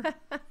 remember?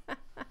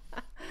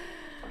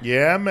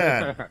 Yeah,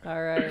 man.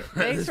 All right,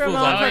 thanks This Ramon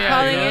fool's for out here,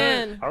 calling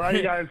man. in. All right,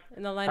 you guys.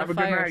 In the line Have of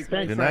a good fire. night.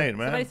 Thanks, Good man. night,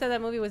 man. Somebody said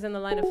that movie was In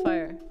the Line of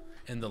Fire.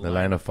 In The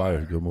Line of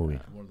Fire, good movie.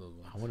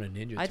 I want a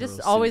Ninja I just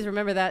Turtle always suit.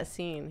 remember that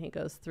scene. He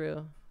goes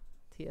through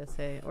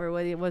TSA, or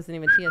it wasn't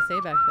even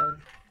TSA back then.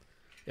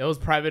 It was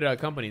private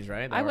companies,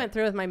 right? I went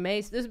through with my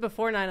mace. This was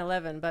before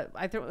 9/11, but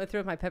I threw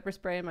with my pepper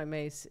spray and my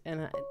mace,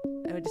 and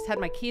I just had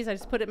my keys. I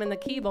just put them in the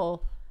key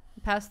bowl,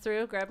 passed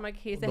through, grabbed my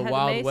keys. They The had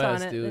Wild the mace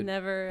West, on it. dude. They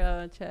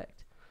never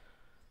checked.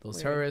 Those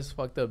Weird. terrorist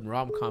fucked up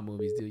rom-com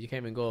movies, dude. You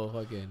can't even go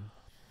fucking.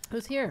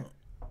 Who's here?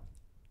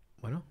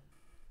 Bueno.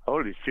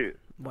 Holy shit.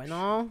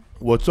 Bueno.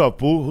 What's up,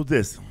 fool? Who's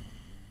this?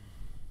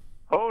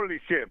 Holy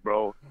shit,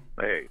 bro.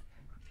 Hey,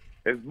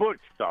 it's Butch,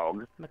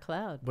 dog.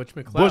 McLeod. Butch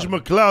McLeod. Bush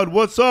McLeod,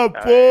 what's up,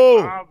 Hey, fool?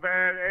 oh,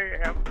 man,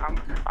 hey,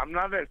 I'm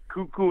not as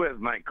cuckoo as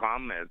my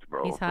comments,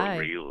 bro. He's for high.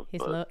 real, He's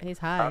but- low. He's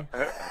high.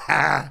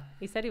 Ah,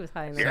 He said he was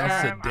high in the Sounds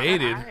car. I'm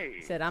sedated. high.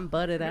 He said, "I'm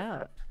butted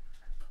out."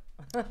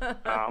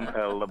 I'm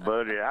hella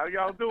buddy. How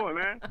y'all doing,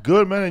 man?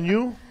 good, man, and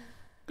you?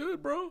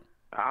 Good, bro.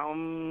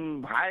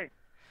 Hi.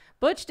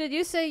 Butch, did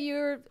you say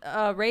you're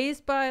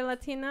raised by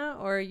Latina,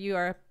 or you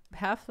are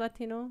half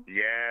Latino?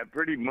 Yeah,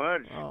 pretty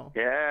much. Oh.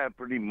 Yeah,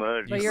 pretty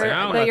much. But You you're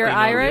sound but you're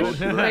Latino, Irish.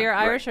 dude. But you're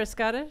Irish or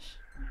Scottish?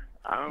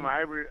 I'm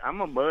Irish.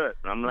 I'm a butt.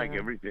 I'm like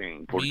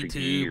everything.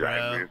 Portuguese, bro.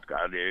 Irish,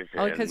 Scottish.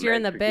 Oh, and because you're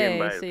in the Mexican Bay,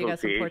 by so you got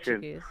some association.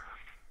 Portuguese.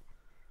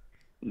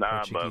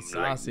 Nah, Portuguese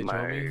but like sausage, my,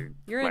 homie.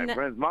 You're my in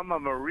friend's Mama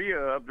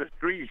Maria up the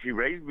street, she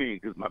raised me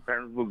because my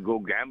parents would go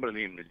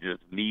gambling and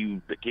just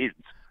leave the kids.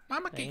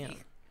 Mama Damn. Kiki.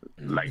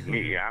 Like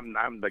me, I'm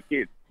the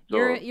kid. So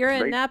You're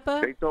in they,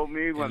 Napa? They told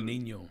me El when.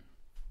 Niño.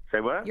 Say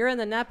what? You're in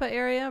the Napa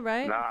area,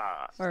 right?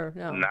 Nah. Or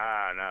no?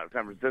 Nah,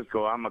 San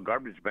Francisco. I'm a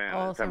garbage man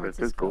Oh, in San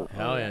Francisco.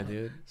 Hell yeah,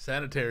 dude.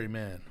 Sanitary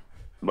man.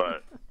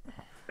 But,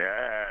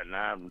 yeah,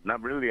 nah,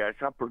 not really. I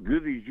shop for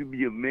goodies. You'd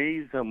be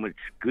amazed how much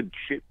good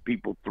shit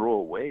people throw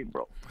away,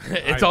 bro.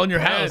 It's all in your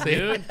Yeah, house, eh?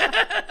 dude.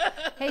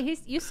 Hey,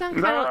 you sound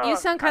kind of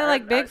No,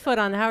 like Bigfoot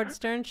on Howard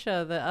Stern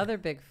show, the other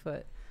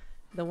Bigfoot,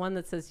 the one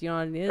that says you're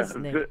on his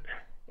name.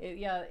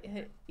 Yeah.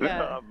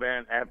 Oh,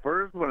 man, at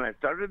first when I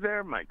started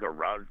there, my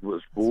garage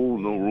was full,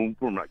 no room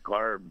for my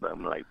car. But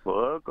I'm like,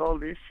 fuck all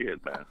this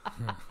shit, man.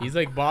 He's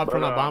like Bob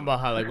from La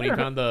Bamba, like when he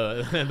found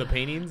the the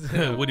paintings.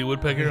 Woody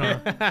Woodpecker.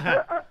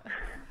 Huh?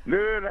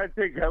 Dude, I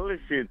take hella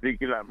shit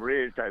thinking I'm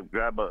rich. I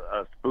grab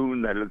a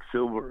spoon that looks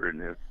silver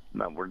and it's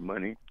not worth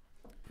money.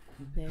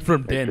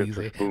 From It's Denny's. just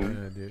a Eh?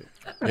 spoon.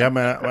 Yeah,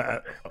 man. I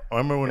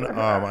remember when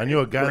I knew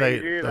a guy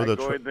Legit, I that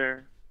go in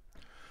there.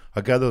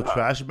 a guy that was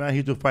trash man. He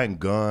used to find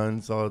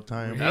guns all the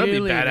time. That'd be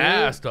Really,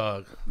 badass,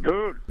 dog.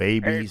 Dude.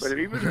 Babies. Hey,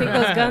 believe it You or think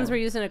those not, guns were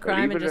used in a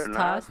crime Believe and it just or not,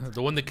 tossed?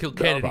 The one that killed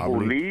the Kennedy.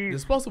 police,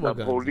 Disposable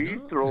the guns, police you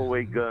know? throw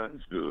away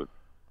guns, dude.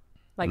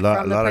 Like A lot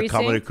from the of precinct?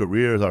 comedy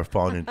careers are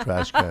found in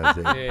trash cans.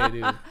 eh? Yeah,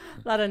 dude. A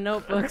lot of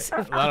notebooks. A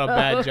lot of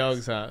bad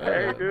jokes, huh?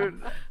 Hey,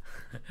 dude.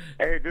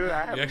 Hey, dude,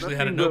 I have You actually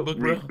had a nothing notebook,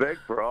 but bro? respect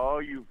for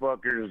all you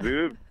fuckers,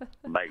 dude.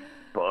 Like,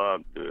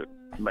 fuck, dude.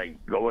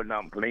 Like, going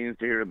on planes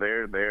here,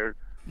 there.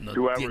 No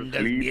 2 hours tengas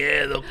sleep.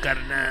 miedo,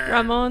 carnal.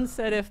 Ramon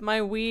said if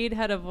my weed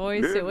had a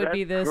voice, Dude, it would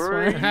be that's this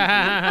great. one.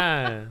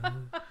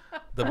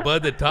 The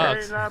bud that Hey,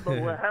 talks. nah, but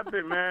what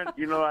happened, man?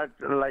 You know, I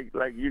like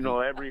you know,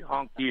 every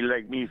honky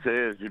like me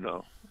says, you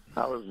know,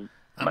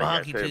 I I'm a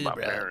honky too, my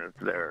bro. parents,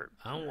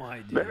 I'm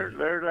white, dude.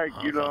 they're like,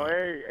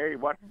 hey,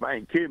 watch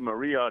my kid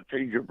Maria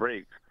change your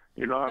brakes.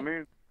 You know what I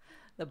mean?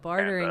 The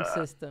bartering And,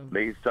 system.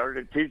 They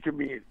started teaching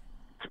me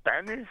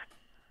Spanish,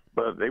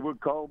 but they would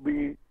call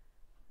me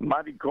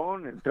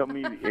maricon and tell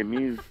me it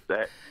means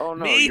that, oh,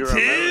 no, Me you're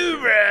too,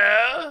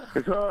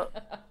 American. bro.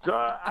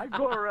 So I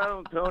go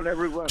around telling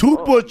everyone. Two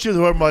oh, butches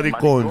were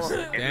maricons.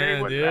 and they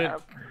Damn, would dude.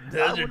 laugh. I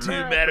Those are would two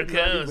laugh and not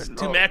macaroons. even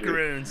Two know,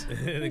 macaroons.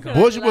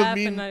 Bush was Laugh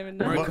mean and not even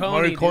know.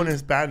 maricon in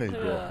Spanish,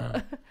 bro.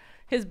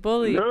 His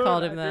bully No,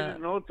 called him I that.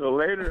 didn't know till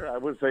later. I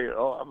would say,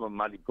 oh, I'm a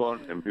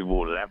maricon, and people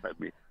would laugh at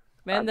me.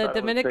 Man, I the thought I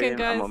was Dominican saying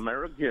guys. I'm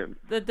American.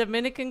 The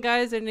Dominican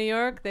guys in New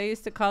York, they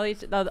used to call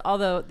each,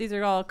 although these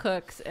are all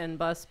cooks and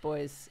bus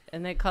boys,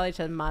 and they call each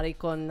other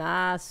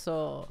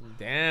mariconazo.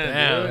 Damn,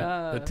 dude.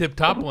 Yeah. The tip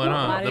top one,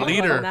 huh? The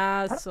leader.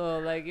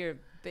 Mariconazo, like you're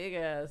big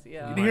ass,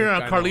 yeah. You hear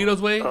on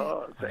Carlito's way?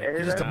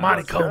 Hey, Just a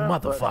that's maricon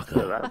what's up,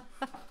 motherfucker.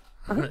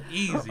 but,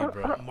 Easy,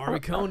 bro.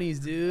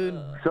 Mariconis, dude.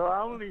 So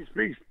I only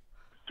speak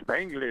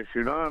Spanglish,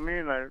 you know what I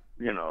mean?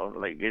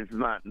 Like it's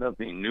not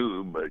nothing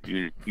new, but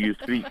you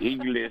speak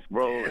English,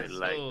 bro, and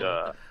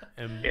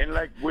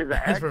like with the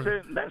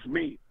accent, that's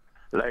me.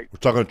 Like We're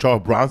talking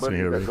Charles Bronson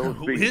here, that right? don't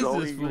Who speak is no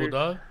this fool, English.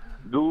 dog?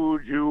 Do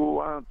you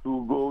want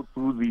to go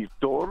to the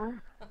store?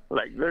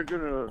 Like they're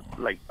gonna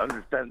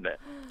understand that.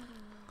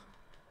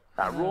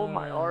 I roll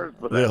my R's,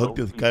 but They I hooked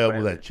don't this speak guy up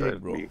with that Spanish, chick, that's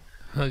bro. me.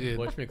 Okay.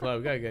 Butch McCloud,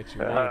 we gotta get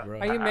you right, bro.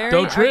 Are you married?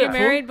 Don't trip, Are you fool.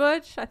 married,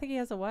 Butch? I think he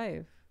has a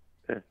wife.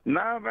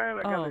 Nah, man,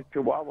 I got Oh. a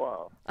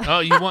Chihuahua. Oh,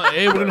 you want?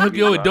 Hey, we're gonna hook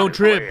you up with Don't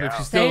Trip if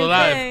she's still Same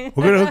alive. thing.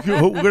 We're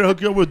gonna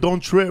hook you up with Don't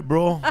Trip,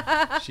 bro.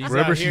 She's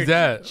Wherever out here she's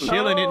at.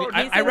 chilling. No,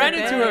 I he's ran in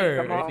into bed.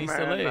 her Come on, in East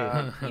man,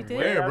 LA. He did.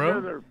 Where, I'd bro?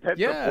 rather pet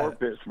Yeah. the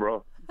porpoise,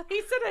 bro.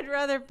 He said I'd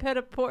rather pet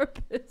a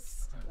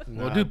porpoise.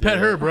 Well, dude, pet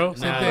her, bro.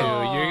 Same Nah, thing.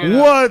 dude, you're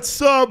gonna,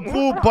 What's up,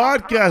 Fool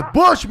Podcast?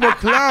 Bush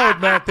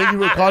McCloud, man. Thank you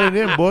for calling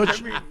in,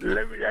 Bush.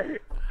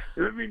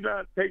 Let me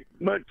not take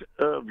much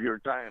of your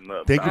time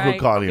up. Thank you All for right,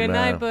 calling, good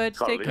man. night, Butch.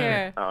 Call Take it.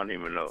 care. I don't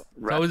even know.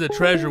 It's always a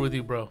treasure with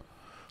you, bro.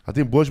 I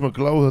think Bush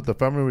McCloud was at the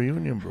family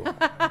reunion, bro. Butch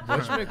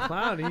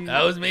McCloud.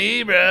 That was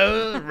me,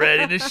 bro.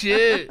 Ready to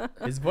shit.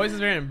 His voice is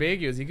very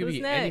ambiguous. He could Who's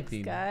be next,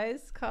 anything.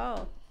 guys?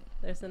 Call.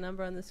 There's the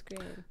number on the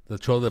screen. The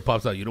troll that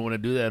pops out. You don't want to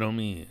do that on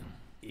me.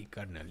 Y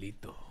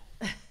carnalito.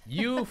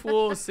 You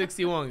fool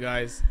 61,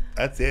 guys.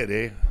 That's it,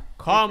 eh?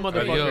 Call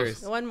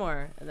motherfuckers. One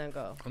more, and then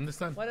go. I'm this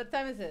time. What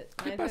time is it?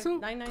 ¿Qué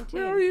pasó? 9:19.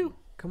 Where are you?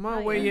 Come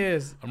on, Not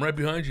güeyes. I'm right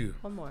behind you.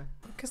 One more.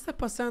 ¿Qué está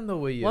pasando,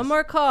 güeyes? One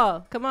more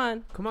call. Come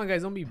on. Come on,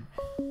 guys. Don't be.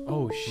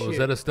 Oh, shit. Was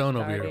that a stone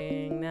over here?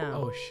 Starting now.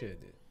 Oh,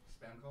 shit, dude.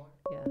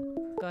 Yeah.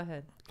 Go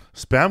ahead.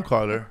 Spam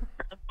caller.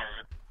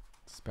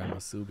 Spam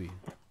Asubi.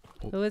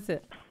 Who is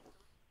it?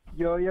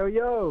 Yo, yo,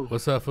 yo.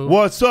 What's up, fool?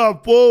 What's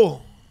up,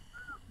 fool?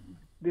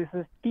 This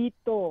is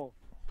Tito.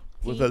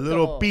 With a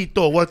little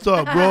pito. What's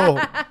up, bro?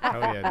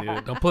 Oh, yeah,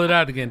 dude. Don't pull it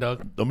out again,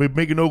 dog. Don't be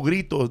making no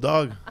gritos,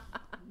 dog.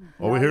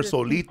 Over here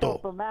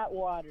solito. From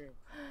Atwater.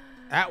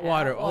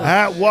 Atwater. Oh,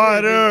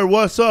 Atwater.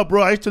 What's up,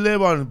 bro? I used to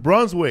live on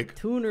Brunswick.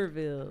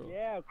 Tunerville.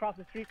 Yeah, across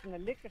the street from the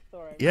liquor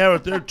store. Yeah,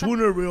 right there,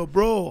 Tunerville,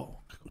 bro.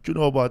 What you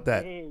know about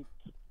that? Hey,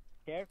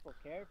 careful,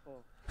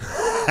 careful.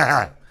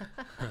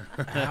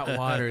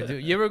 Atwater,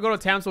 dude. You ever go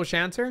to Tamsil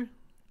Shanter?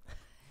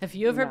 Have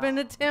you ever been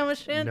to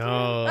Tamashanter?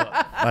 No.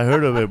 I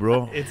heard of it,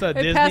 bro. It's a I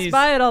Disney's. pass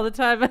by it all the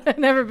time, but I've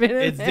never been in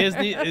It's there.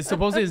 Disney. It's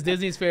supposedly it's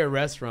Disney's favorite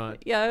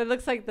restaurant. Yeah, it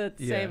looks like the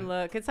Yeah. same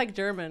look. It's like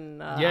German.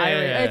 Yeah,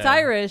 Irish. yeah. It's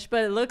Irish,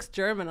 but it looks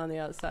German on the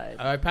outside.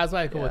 I passed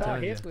by a couple of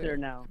times. Yeah. Hipster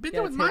now. Been Yeah,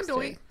 there with it's Mondo,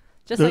 hipster. eh?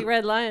 Just The- like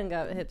Red Lion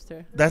got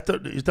hipster. That's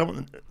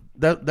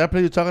that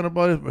place you're talking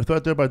about is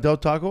right there by Del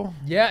Taco?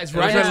 Yeah, it's Yeah,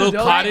 right it's next that to little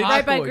Del cottage.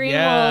 Right by Taco. Green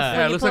Yeah. Wolf. Yeah, when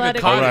it you looks pull like a out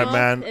of cottage. Green Alright,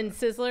 man. Wolf And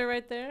Sizzler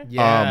right there.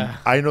 Yeah.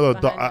 I know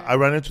Behind I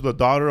ran into the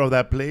daughter of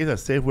that place at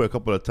Safeway a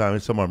couple of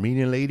times. Some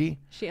Armenian lady.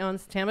 She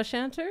owns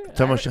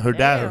Tamashanter. Her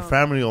dad, her Damn.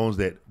 family owns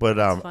it. But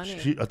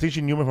funny. I think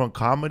she knew me from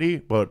comedy.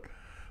 But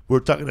we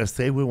were talking at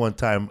Safeway one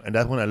time, and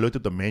that's when I looked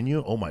at the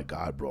menu. Oh my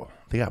god, bro!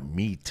 They got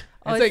meat.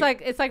 Oh, It's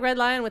it's like Red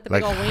Lion with the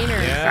Like big old wiener.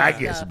 and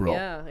haggis, stuff. bro.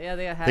 Yeah,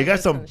 they got They got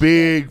haggis some and shit.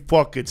 big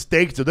fucking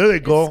steaks. So there they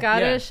go. It's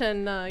Scottish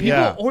and People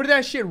Yeah. order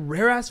that shit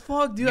rare as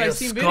fuck, dude. I've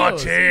seen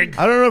Scotch videos. egg.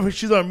 I don't know if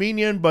she's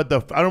Armenian, but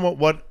I don't know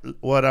what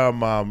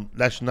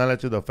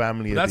nationality the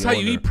family is. That's the how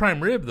you owner. eat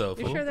prime rib, though,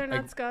 You fool. sure they're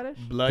not Scottish?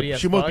 Bloody as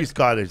She must fuck. be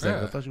Scottish. Then.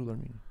 Yeah. I thought she was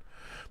Armenian.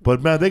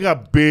 But man, they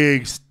got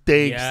big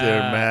steaks there,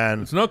 Yeah.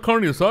 man. It's not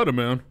carne asada,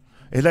 man.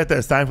 It's like that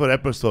Seinfeld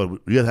episode.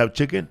 You guys have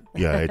chicken?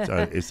 Yeah,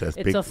 it says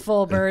It's big. a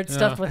full bird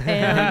stuffed with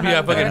ham.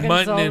 Yeah, fucking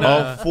mutton and,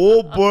 gorgonzola. A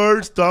full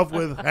bird stuffed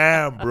with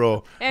ham,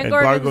 bro, And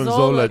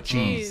gorgonzola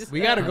cheese. We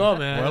gotta go,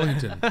 man.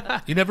 Wellington.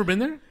 You never been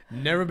there?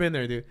 Never been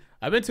there, dude.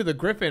 I've been to the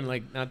Griffin,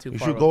 like not too You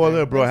far. should go over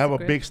there, bro. That's Have a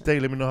great. big steak.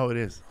 Let me know how it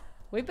is.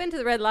 We've been to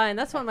the Red Lion.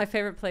 That's one of my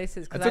favorite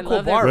places because That's I a cool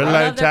love bar. their Red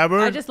Lion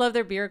Tavern? I just love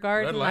their beer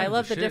garden. I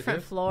love the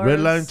different floors.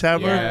 Red Lion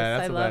Tavern? Yes, Yeah,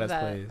 that's I a love badass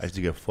that. place. I used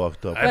to get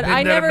fucked up. But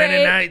I never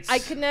ate. I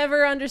could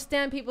never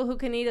understand people who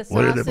can eat a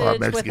What are they about, sausage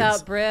Mexicans?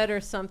 without bread or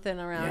something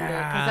around it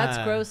because that's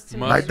gross to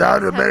me. My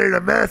daughter married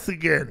a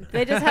Mexican.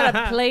 They just had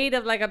a plate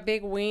of like a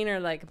big wiener,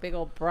 like a big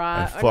old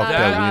brat. Fuck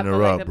that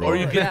wiener up, bro. Or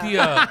you get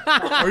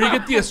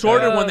the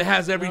assorted one that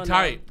has every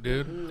type,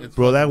 dude. It's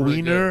Bro, that really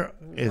wiener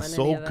is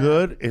so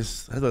good. It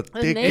has a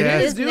thick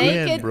ass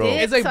skin, bro.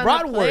 It's like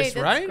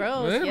bratwurst, right?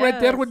 Right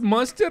there with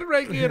mustard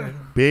right here.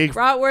 Big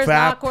Bratwurst,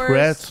 fat knockwurst.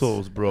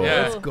 pretzels, bro.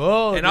 Yeah. Let's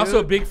go. And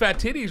also big fat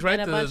titties, right?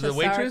 The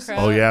waitress.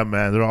 Oh yeah,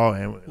 man. They're all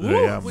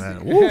yeah,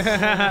 man.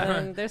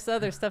 Woo. There's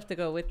other stuff to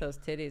go with those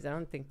titties. I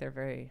don't think they're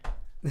very.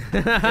 Yeah,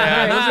 It's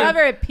not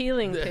very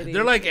appealing titties.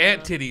 They're like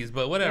ant titties,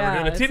 but whatever. Yeah,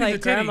 dude. A it's titty's like a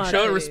titty. grandma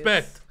Show it titties.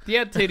 respect.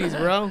 Yeah, titties,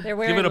 bro. They're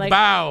wearing Give it a like,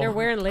 bow. They're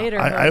wearing later.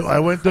 I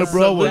went there,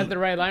 bro. Is that the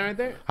right line right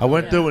there? I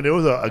went there when there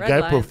was a Red guy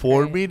Lion,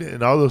 performing,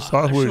 and all the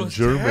songs were in was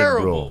German,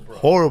 terrible, bro.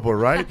 Horrible,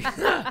 right?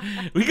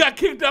 We got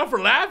kicked out for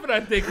laughing, I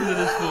think, because of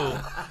this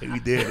fool. We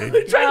did.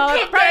 We tried Well, to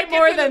it's come back probably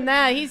more into than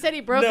that. He said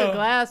he broke a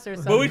glass or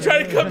something. But we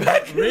tried to come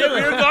back in the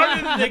beer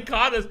garden and they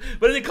caught us.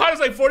 But they caught us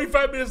like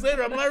 45 minutes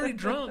later. I'm already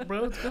drunk,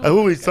 bro. Let's go. And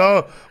when we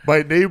saw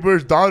my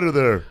neighbor's daughter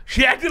there.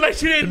 She acted like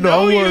she didn't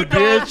know you,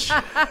 dog.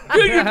 bitch.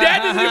 Dude, your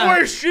dad doesn't even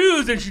wear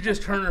shoes. And she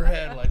just turned her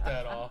head like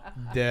that off.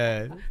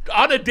 Dead.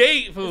 On a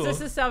date, fool. Is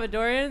this the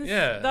Salvadorian's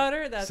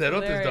daughter? That's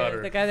Cerote's hilarious.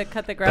 daughter. The guy that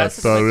cut the grass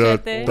That's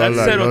with the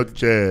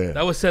machete.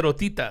 That was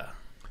Cerotita.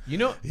 You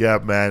know? Yeah,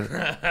 man.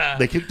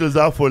 They kicked us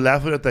out for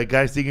laughing at that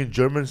guy singing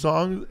German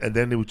songs, and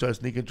then they would try to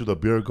sneak into the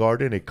beer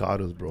garden. And they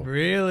caught us, bro.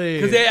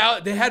 Really? Because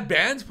they had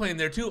bands playing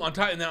there too on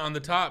top and then on the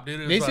top,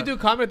 dude. They used to do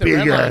comedy at the Big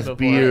Red Lion ass before.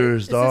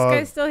 beers, Is dog. this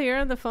guy still here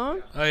on the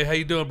phone? Hey, how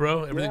you doing,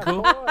 bro? Everything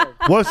cool?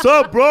 What's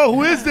up, bro?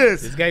 Who is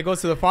This this? guy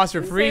goes to the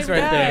Foster Freeze right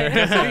guy.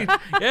 there.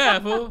 Yeah,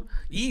 fool.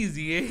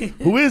 Easy, eh?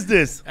 Who is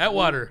this?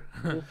 Atwater.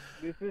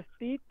 This is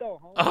Tito.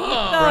 Homie. No,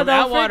 Oh, don't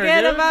Atwater,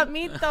 forget dude. about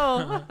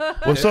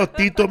Mito. What's up,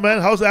 Tito, man?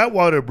 How's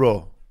Atwater,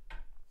 bro?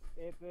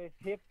 It's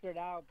hipstered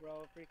out,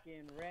 bro.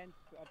 Freaking rent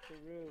up the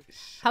roof.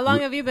 How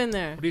long have you been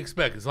there? what do you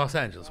expect? It's Los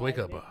Angeles. Wake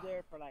up, bro.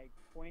 There for like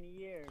 20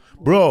 years.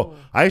 Bro,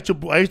 I used to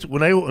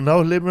when I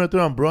was living right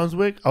there on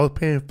Brunswick, I was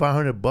paying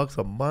 $500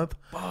 a month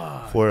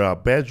for a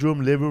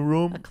bedroom, living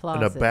room, and a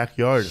closet.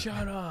 backyard.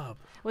 Shut up.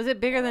 Was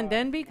it bigger than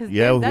Denby? Cause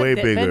Yeah, it was way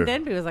bigger. Ben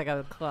Denby was like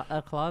a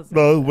closet.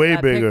 No, it was way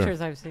That bigger.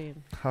 Pictures I've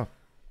seen.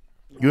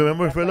 You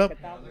remember, Philip?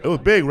 It was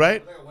big,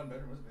 right?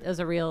 It was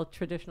a real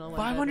traditional one.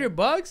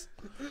 $500?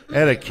 It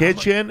had a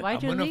kitchen. Why'd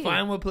I'm you gonna leave?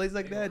 find one place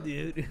like that,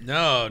 dude.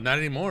 No, not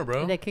anymore,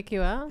 bro. Did they kick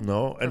you out?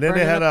 No, and For then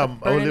they had burning I was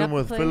up living the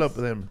with place? Philip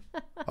and him.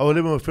 I was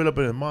living with Philip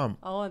and his mom.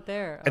 Oh, went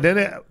there. And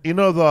then you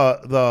know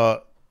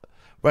the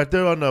right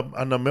there on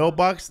the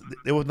mailbox,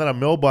 it was not a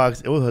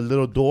mailbox, it was a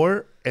little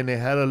door, and it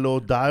had a little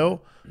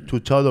dial to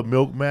tell the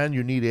milkman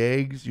you need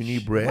eggs, you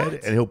need bread,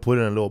 and he'll put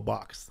it in a little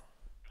box.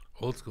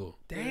 Old school.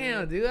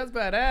 Damn, dude, that's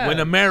badass. When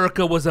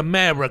America was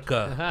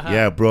America.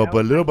 Yeah, bro,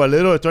 but little by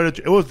little it started.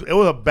 It was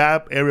a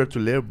bad area to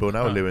live, bro. And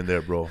I was living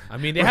there, bro. I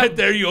mean, they Right have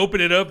there, you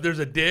open it up, there's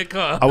a dick,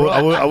 huh?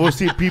 I would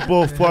see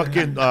people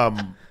fucking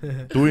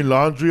doing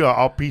laundry or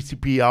all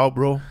PCP out,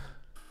 bro.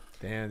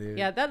 Damn, dude.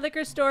 Yeah, that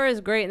liquor store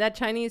is great. That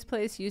Chinese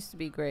place used to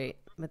be great,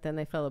 but then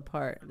they fell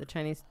apart. The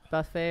Chinese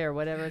buffet or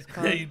whatever it's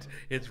called.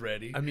 It's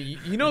ready. I mean,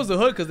 you know it's the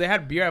hood because they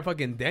had beer at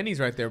fucking Denny's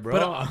right there,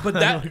 bro. But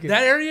that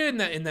area in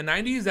the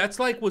 90s, that's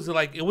like was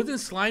like it wasn't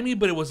slimy,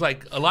 but it was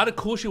like a lot of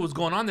cool shit was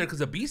going on there because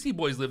the Beastie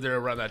Boys lived there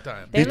around that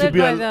time. They Used to lived be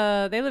by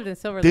a- they lived in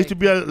Silver Lake. There used to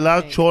be a lot of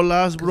I think.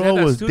 cholas, they bro, had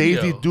that with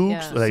studio. Daisy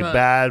Dukes, Yeah. like Son.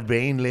 bad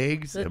vein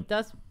legs. The and-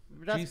 Dust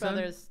G-Son?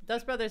 Brothers.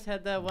 Dust Brothers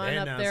had the one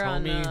Damn, up there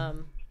on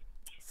homie.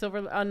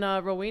 Silver on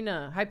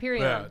Rowena,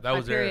 Hyperion. Yeah, that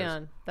was theirs.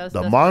 Hyperion. That was the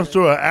Dust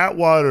monster of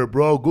Atwater,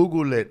 bro.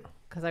 Google it.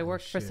 Because I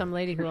worked for some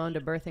lady who owned a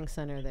birthing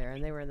center there,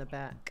 and they were in the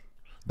back.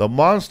 The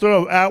monster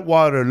of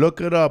Atwater.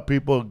 Look it up,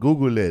 people.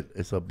 Google it.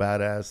 It's a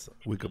badass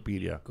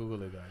Wikipedia.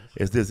 Google it,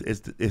 guys.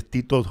 It's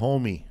Tito's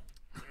homie.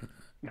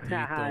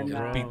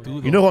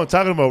 Pitudo. You know who I'm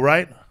talking about,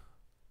 right?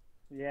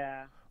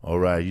 Yeah. All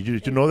right. You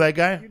know that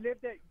guy? You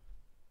lived there.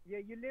 Yeah,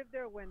 you lived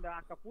there when the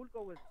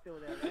Acapulco was still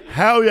there, right?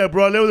 Hell yeah,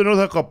 bro. I lived in North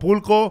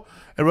Acapulco,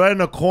 and right in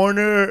the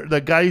corner, the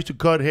guy used to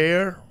cut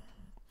hair.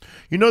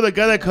 You know the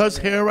guy that cuts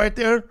hair right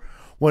there?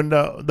 When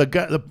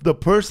the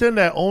person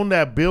that owned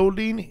that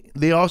building,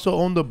 they also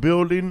owned the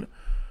building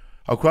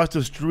across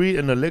the street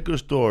in the liquor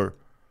store.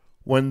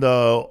 When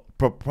the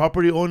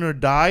property owner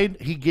died,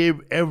 he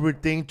gave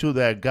everything to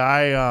that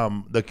guy,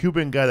 the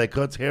Cuban guy that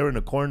cuts hair in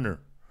the corner,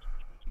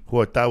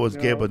 who I thought was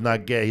gay but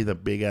not gay. He's a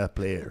big ass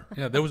player.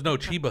 Yeah, there was no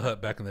Chiba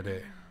Hut back in the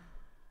day.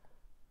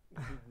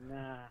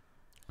 Nah.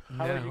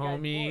 Yeah,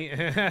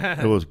 homie.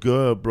 It was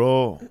good,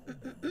 bro.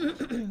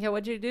 Yeah,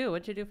 what'd you do?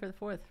 What'd you do for the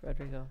 4th,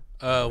 Rodrigo?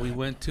 We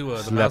went to the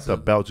Slapped mouse. the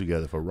belt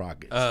together for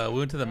Rockets. We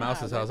went to the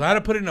mouse's house. I had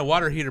to put it in a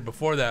water heater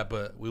before that,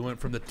 but we went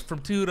from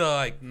 2 to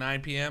like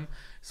 9 p.m.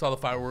 Saw the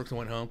fireworks and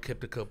went home.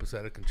 Kept a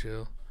copacetic and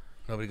chill.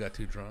 Nobody got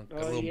too drunk. Got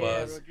a Oh little yeah,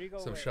 buzz. Rodrigo,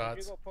 Some shots.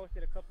 Rodrigo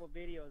posted a couple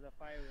videos of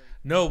fireworks.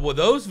 No, well,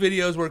 those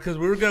videos were because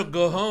we were gonna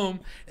go home,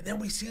 and then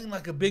we seen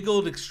like a big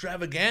old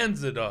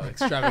extravaganza, dog.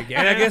 Extravaganza.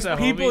 And I guess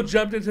people homie.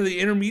 jumped into the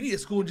intermediate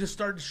school and just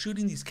started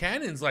shooting these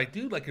cannons, like,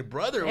 dude, like your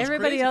brother. It was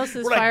Everybody crazy.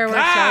 else's We're like, fireworks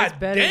show is God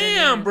better than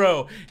damn, yours."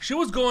 bro, shit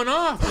was going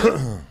off.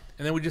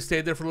 And then we just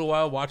stayed there for a little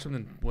while, watched them,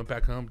 and went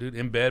back home, dude.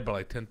 In bed by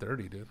like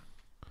 10:30, dude.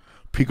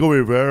 Pico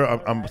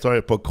Rivera, I'm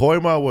sorry,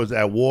 Pacoima was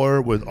at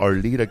war with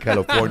Arleta,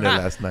 California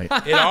last night.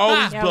 It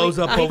always blows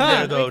up over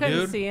there, though, we couldn't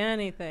dude. see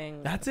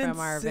anything. That's from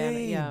our vantage.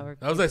 insane. Yeah, we're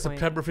That was like good point.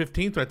 September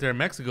 15th right there in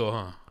Mexico,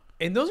 huh?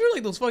 And those are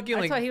like those fucking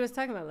That's like what he was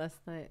talking about last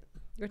night.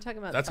 We were talking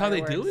about That's how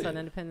they do fireworks it. on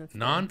Independence Day.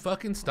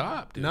 Non-fucking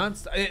stop, dude.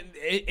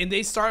 and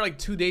they start like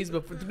 2 days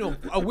before, no,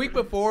 a week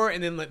before,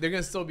 and then like, they're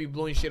gonna still be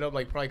blowing shit up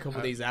like probably a couple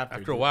days after.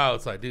 After a while,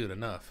 it's like, dude,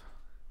 enough.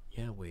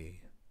 Yeah, wait.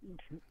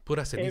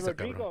 Pura Hey ceniza,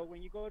 Rodrigo, cabrón.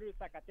 when you go to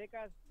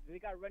Zacatecas, do they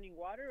got running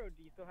water, or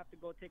do you still have to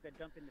go take a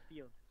dump in the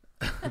field?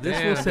 This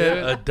Damn, was said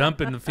dude. a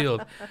dump in the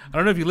field. I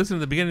don't know if you listened to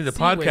the beginning of the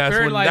Seaway, podcast when that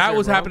fertilizer,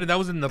 was bro. happening. That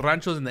was in the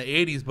ranchos in the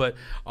 80s, but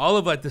all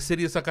of like the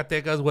city of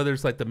Zacatecas, whether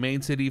it's like the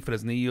main city,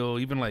 Fresnillo,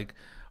 even like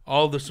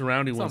all the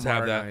surrounding It's ones all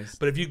have that. modernized.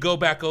 But if you go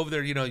back over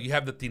there, you know, you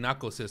have the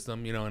Tinaco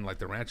system, you know, in like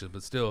the ranches,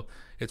 but still,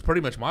 it's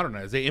pretty much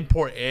modernized. They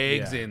import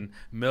eggs Yeah. and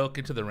milk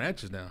into the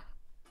ranches now.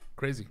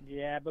 Crazy.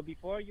 Yeah, but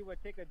before you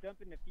would take a dump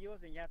in the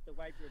fields and you have to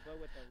wipe your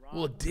butt with a rock.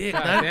 Well, dick,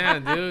 God not-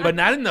 damn, dude. but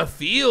not in the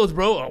fields,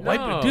 bro.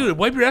 No.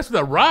 Wipe your ass with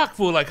a rock,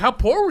 fool. Like, how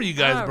poor were you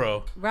guys, Oh,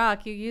 bro?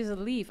 Rock, you use a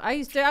leaf.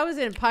 I was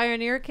in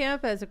pioneer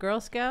camp as a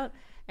Girl Scout,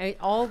 and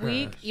all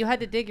week you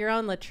had to dig your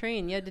own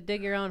latrine. You had to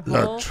dig your own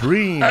hole.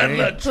 Latrine, A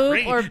eh?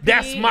 Poop or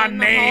That's pee my in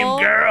the name, hole.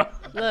 girl.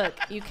 Look,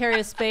 you carry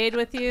a spade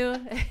with you.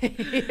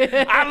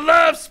 I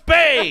love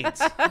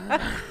spades.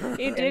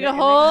 You dig a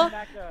hole.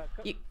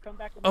 Come, come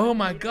back Oh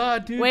my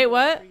God, dude. Wait,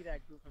 what? tree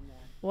that grew from that.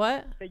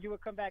 What? So you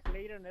would come back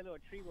later and that little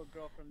tree will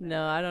grow from that.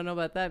 No, I don't know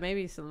about that.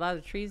 Maybe it's a lot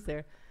of trees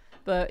there.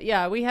 But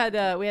yeah, we had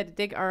to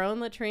dig our own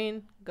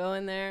latrine, go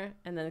in there,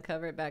 and then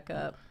cover it back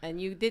up. And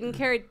you didn't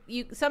carry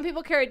some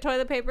people carried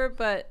toilet paper,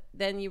 but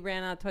then you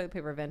ran out of toilet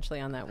paper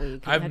eventually on that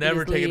week. You I've had to never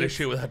use taken a leaves.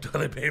 shit without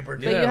toilet paper.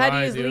 But you had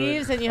to use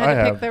leaves, and you had I to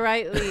pick have. the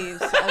right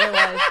leaves.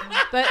 Otherwise,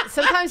 but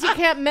sometimes you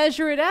can't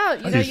measure it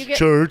out. You know, you These get.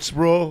 shirts,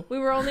 bro. We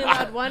were only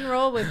allowed one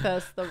roll with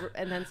us,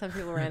 and then some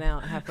people ran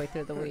out halfway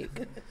through the week.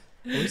 Are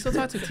we still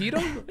talking to Tito?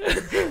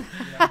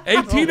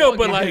 Hey, Tito,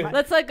 but like,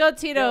 Let's let go,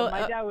 Tito.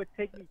 My dad would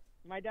take me.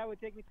 My dad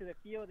would take me to the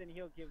field and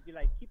he'll be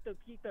like, keep the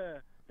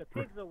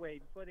pigs away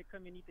before they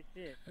come and eat the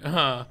shit.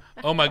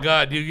 oh my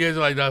God, dude, you guys are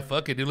like, nah,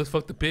 fuck it, dude, let's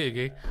fuck the pig,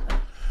 eh?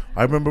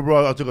 I remember,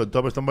 bro, I took a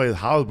dump at somebody's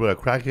house, bro, a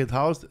crackhead's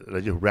house, and I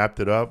just wrapped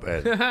it up,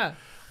 and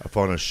I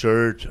found a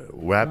shirt,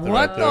 wrapped it What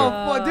right the there.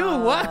 fuck,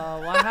 dude? What?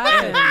 Oh, what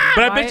happened?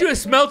 But I bet you it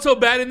smelled so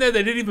bad in there that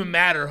it didn't even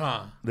matter,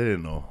 huh? They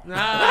didn't know.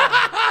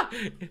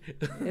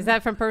 Is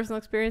that from personal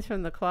experience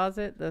from the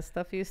closet? The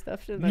stuff you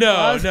stuffed in the No,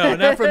 closet? no,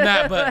 not from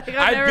that. But Like,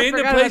 I've I've never been to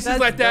forgot about places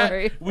like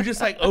story. that. We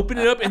just like open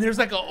it up and there's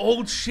like an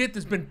old shit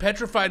that's been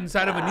petrified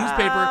inside of a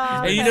newspaper,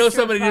 Oh, and you know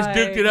somebody just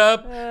petrified. duked it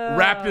up,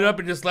 wrapped it up,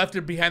 and just left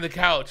it behind the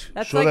couch.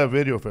 That's Show like, that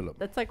video, Philip.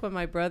 That's like when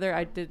my brother,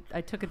 I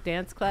took a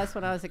dance class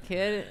when I was a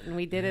kid, and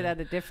we did it at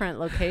a different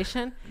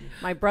location.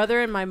 My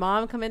brother and my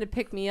mom come in to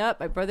pick me up.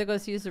 My brother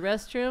goes to use the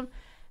restroom.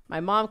 My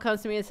mom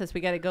comes to me and says,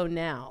 "We got to go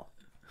now."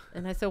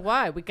 And I said,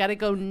 "Why?" "We got to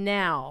go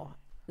now."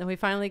 Then we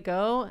finally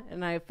go,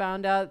 and I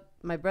found out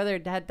my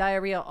brother had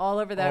diarrhea all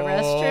over that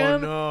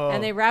restroom, no.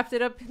 and they wrapped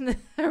it up in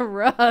the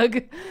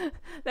rug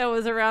that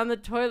was around the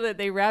toilet.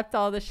 They wrapped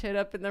all the shit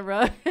up in the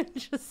rug and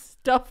just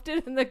stuffed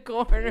it in the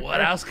corner.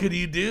 What else could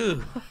you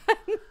do?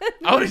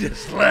 I would have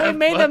just left. I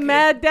made a fuck it.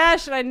 mad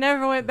dash, and I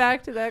never went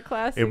back to that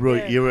class Hey, bro,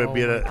 again. you ever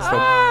be at a,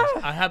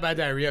 I had bad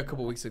diarrhea a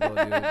couple weeks ago,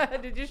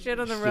 dude. Did you shit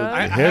on the your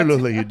rug? hair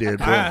looks like you did,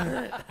 bro.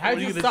 I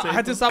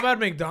had to stop at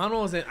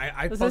McDonald's and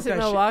I Was fucked this in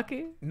that shit.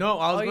 Milwaukee? No,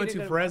 I was Oh, you going did to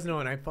go to Fresno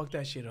and I fucked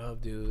that shit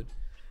up, dude.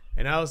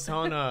 And I was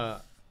telling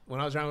when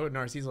I was driving with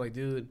Narciso, like,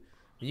 dude,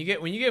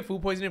 when you get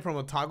food poisoning from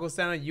a taco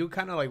stand, you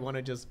kind of like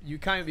want to you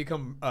kind of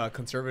become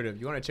conservative.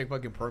 You want to check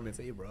fucking permits.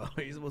 Hey, bro,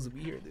 you're supposed to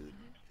be here, dude.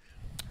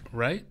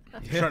 Right?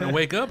 You're starting to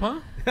wake up, huh?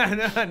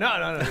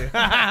 no,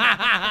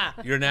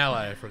 dude. You're an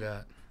ally. I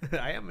forgot.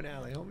 I am an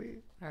ally, homie.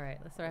 All right,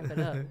 let's wrap it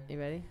up. You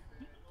ready?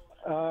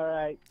 All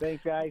right,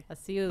 thanks guys. I'll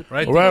see you.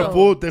 Right. All right, Tito.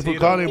 fool. Thanks for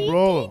calling,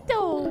 bro.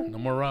 No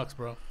more rocks,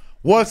 bro.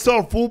 What's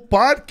up, fool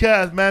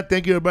podcast, man?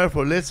 Thank you, everybody,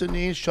 for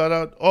listening. Shout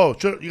out. Oh,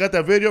 sure. You got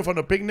that video from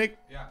the picnic?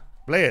 Yeah.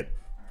 Play it.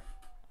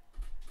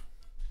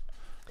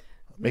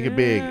 Make it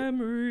big.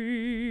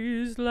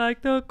 Memories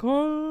like the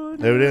corner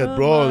There it is,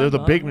 bro. There's the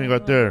picnic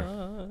right there.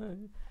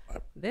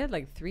 They had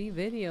like 3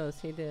 videos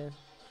he did.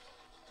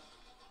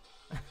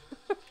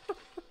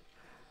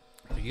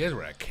 You guys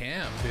were at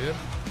camp, dude.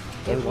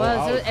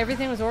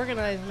 Everything was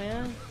organized,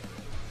 man.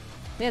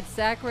 They had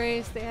sack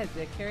race. They had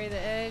the carry the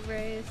egg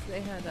race.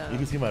 They had You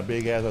can see my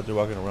big ass out there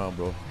walking around,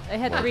 bro. they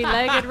had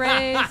 3-legged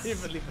race.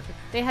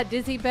 They had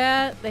dizzy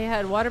bat. They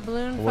had water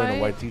balloon I'm wearing fight.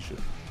 a white t-shirt.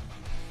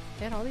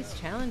 They had all these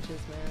challenges,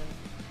 man.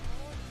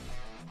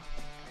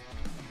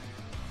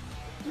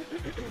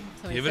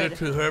 Give it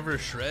to whoever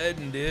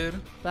shredding, dude.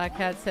 Black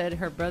Cat said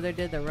her brother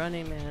did the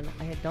Running Man.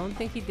 I don't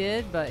think he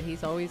did, but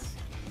he's always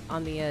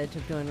on the edge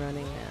of doing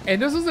Running Man.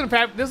 And this was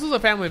a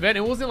family event.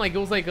 It wasn't like it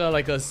was like a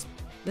This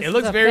it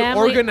looks very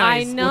family,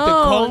 organized. I know. With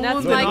the cones That's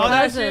and my all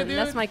that cousin. shit, dude.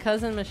 That's my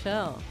cousin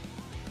Michelle.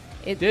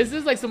 This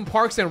is like some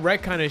Parks and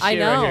Rec kind of shit I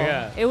know. right here.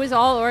 Yeah. It was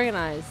all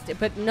organized,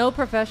 but no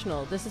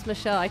professional. This is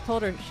Michelle. I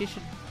told her she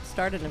should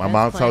start an event. My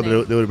mom's how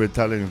planning. they would have been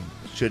telling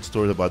shit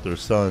stories about their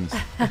sons.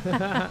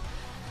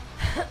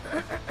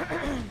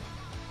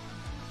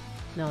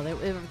 No,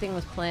 everything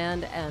was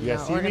planned and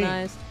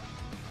organized.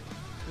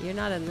 You're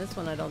not in this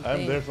one, I don't think.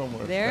 I'm there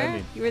somewhere. There?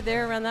 Standing. You were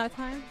there around that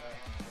time?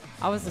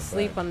 I was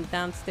asleep on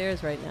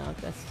downstairs right now.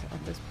 That's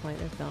at this point.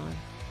 It's gone.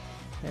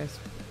 There's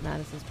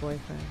Madison's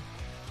boyfriend,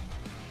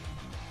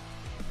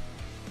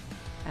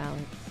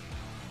 Alex.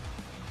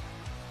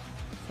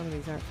 Some of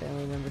these aren't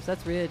family members.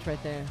 That's Ridge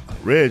right there.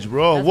 Ridge,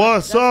 bro. That's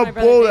What's my up,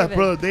 brother bro? David. That's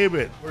brother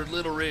David. Where's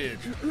Little Ridge?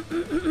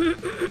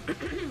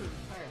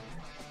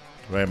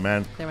 Right,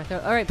 man. Clear my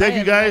throat. All right, Thank bye,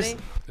 you, guys.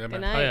 everybody. Yeah, Good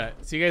man. night. Oh yeah.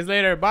 See you guys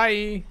later.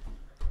 Bye.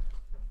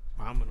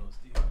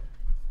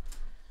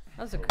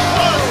 That was a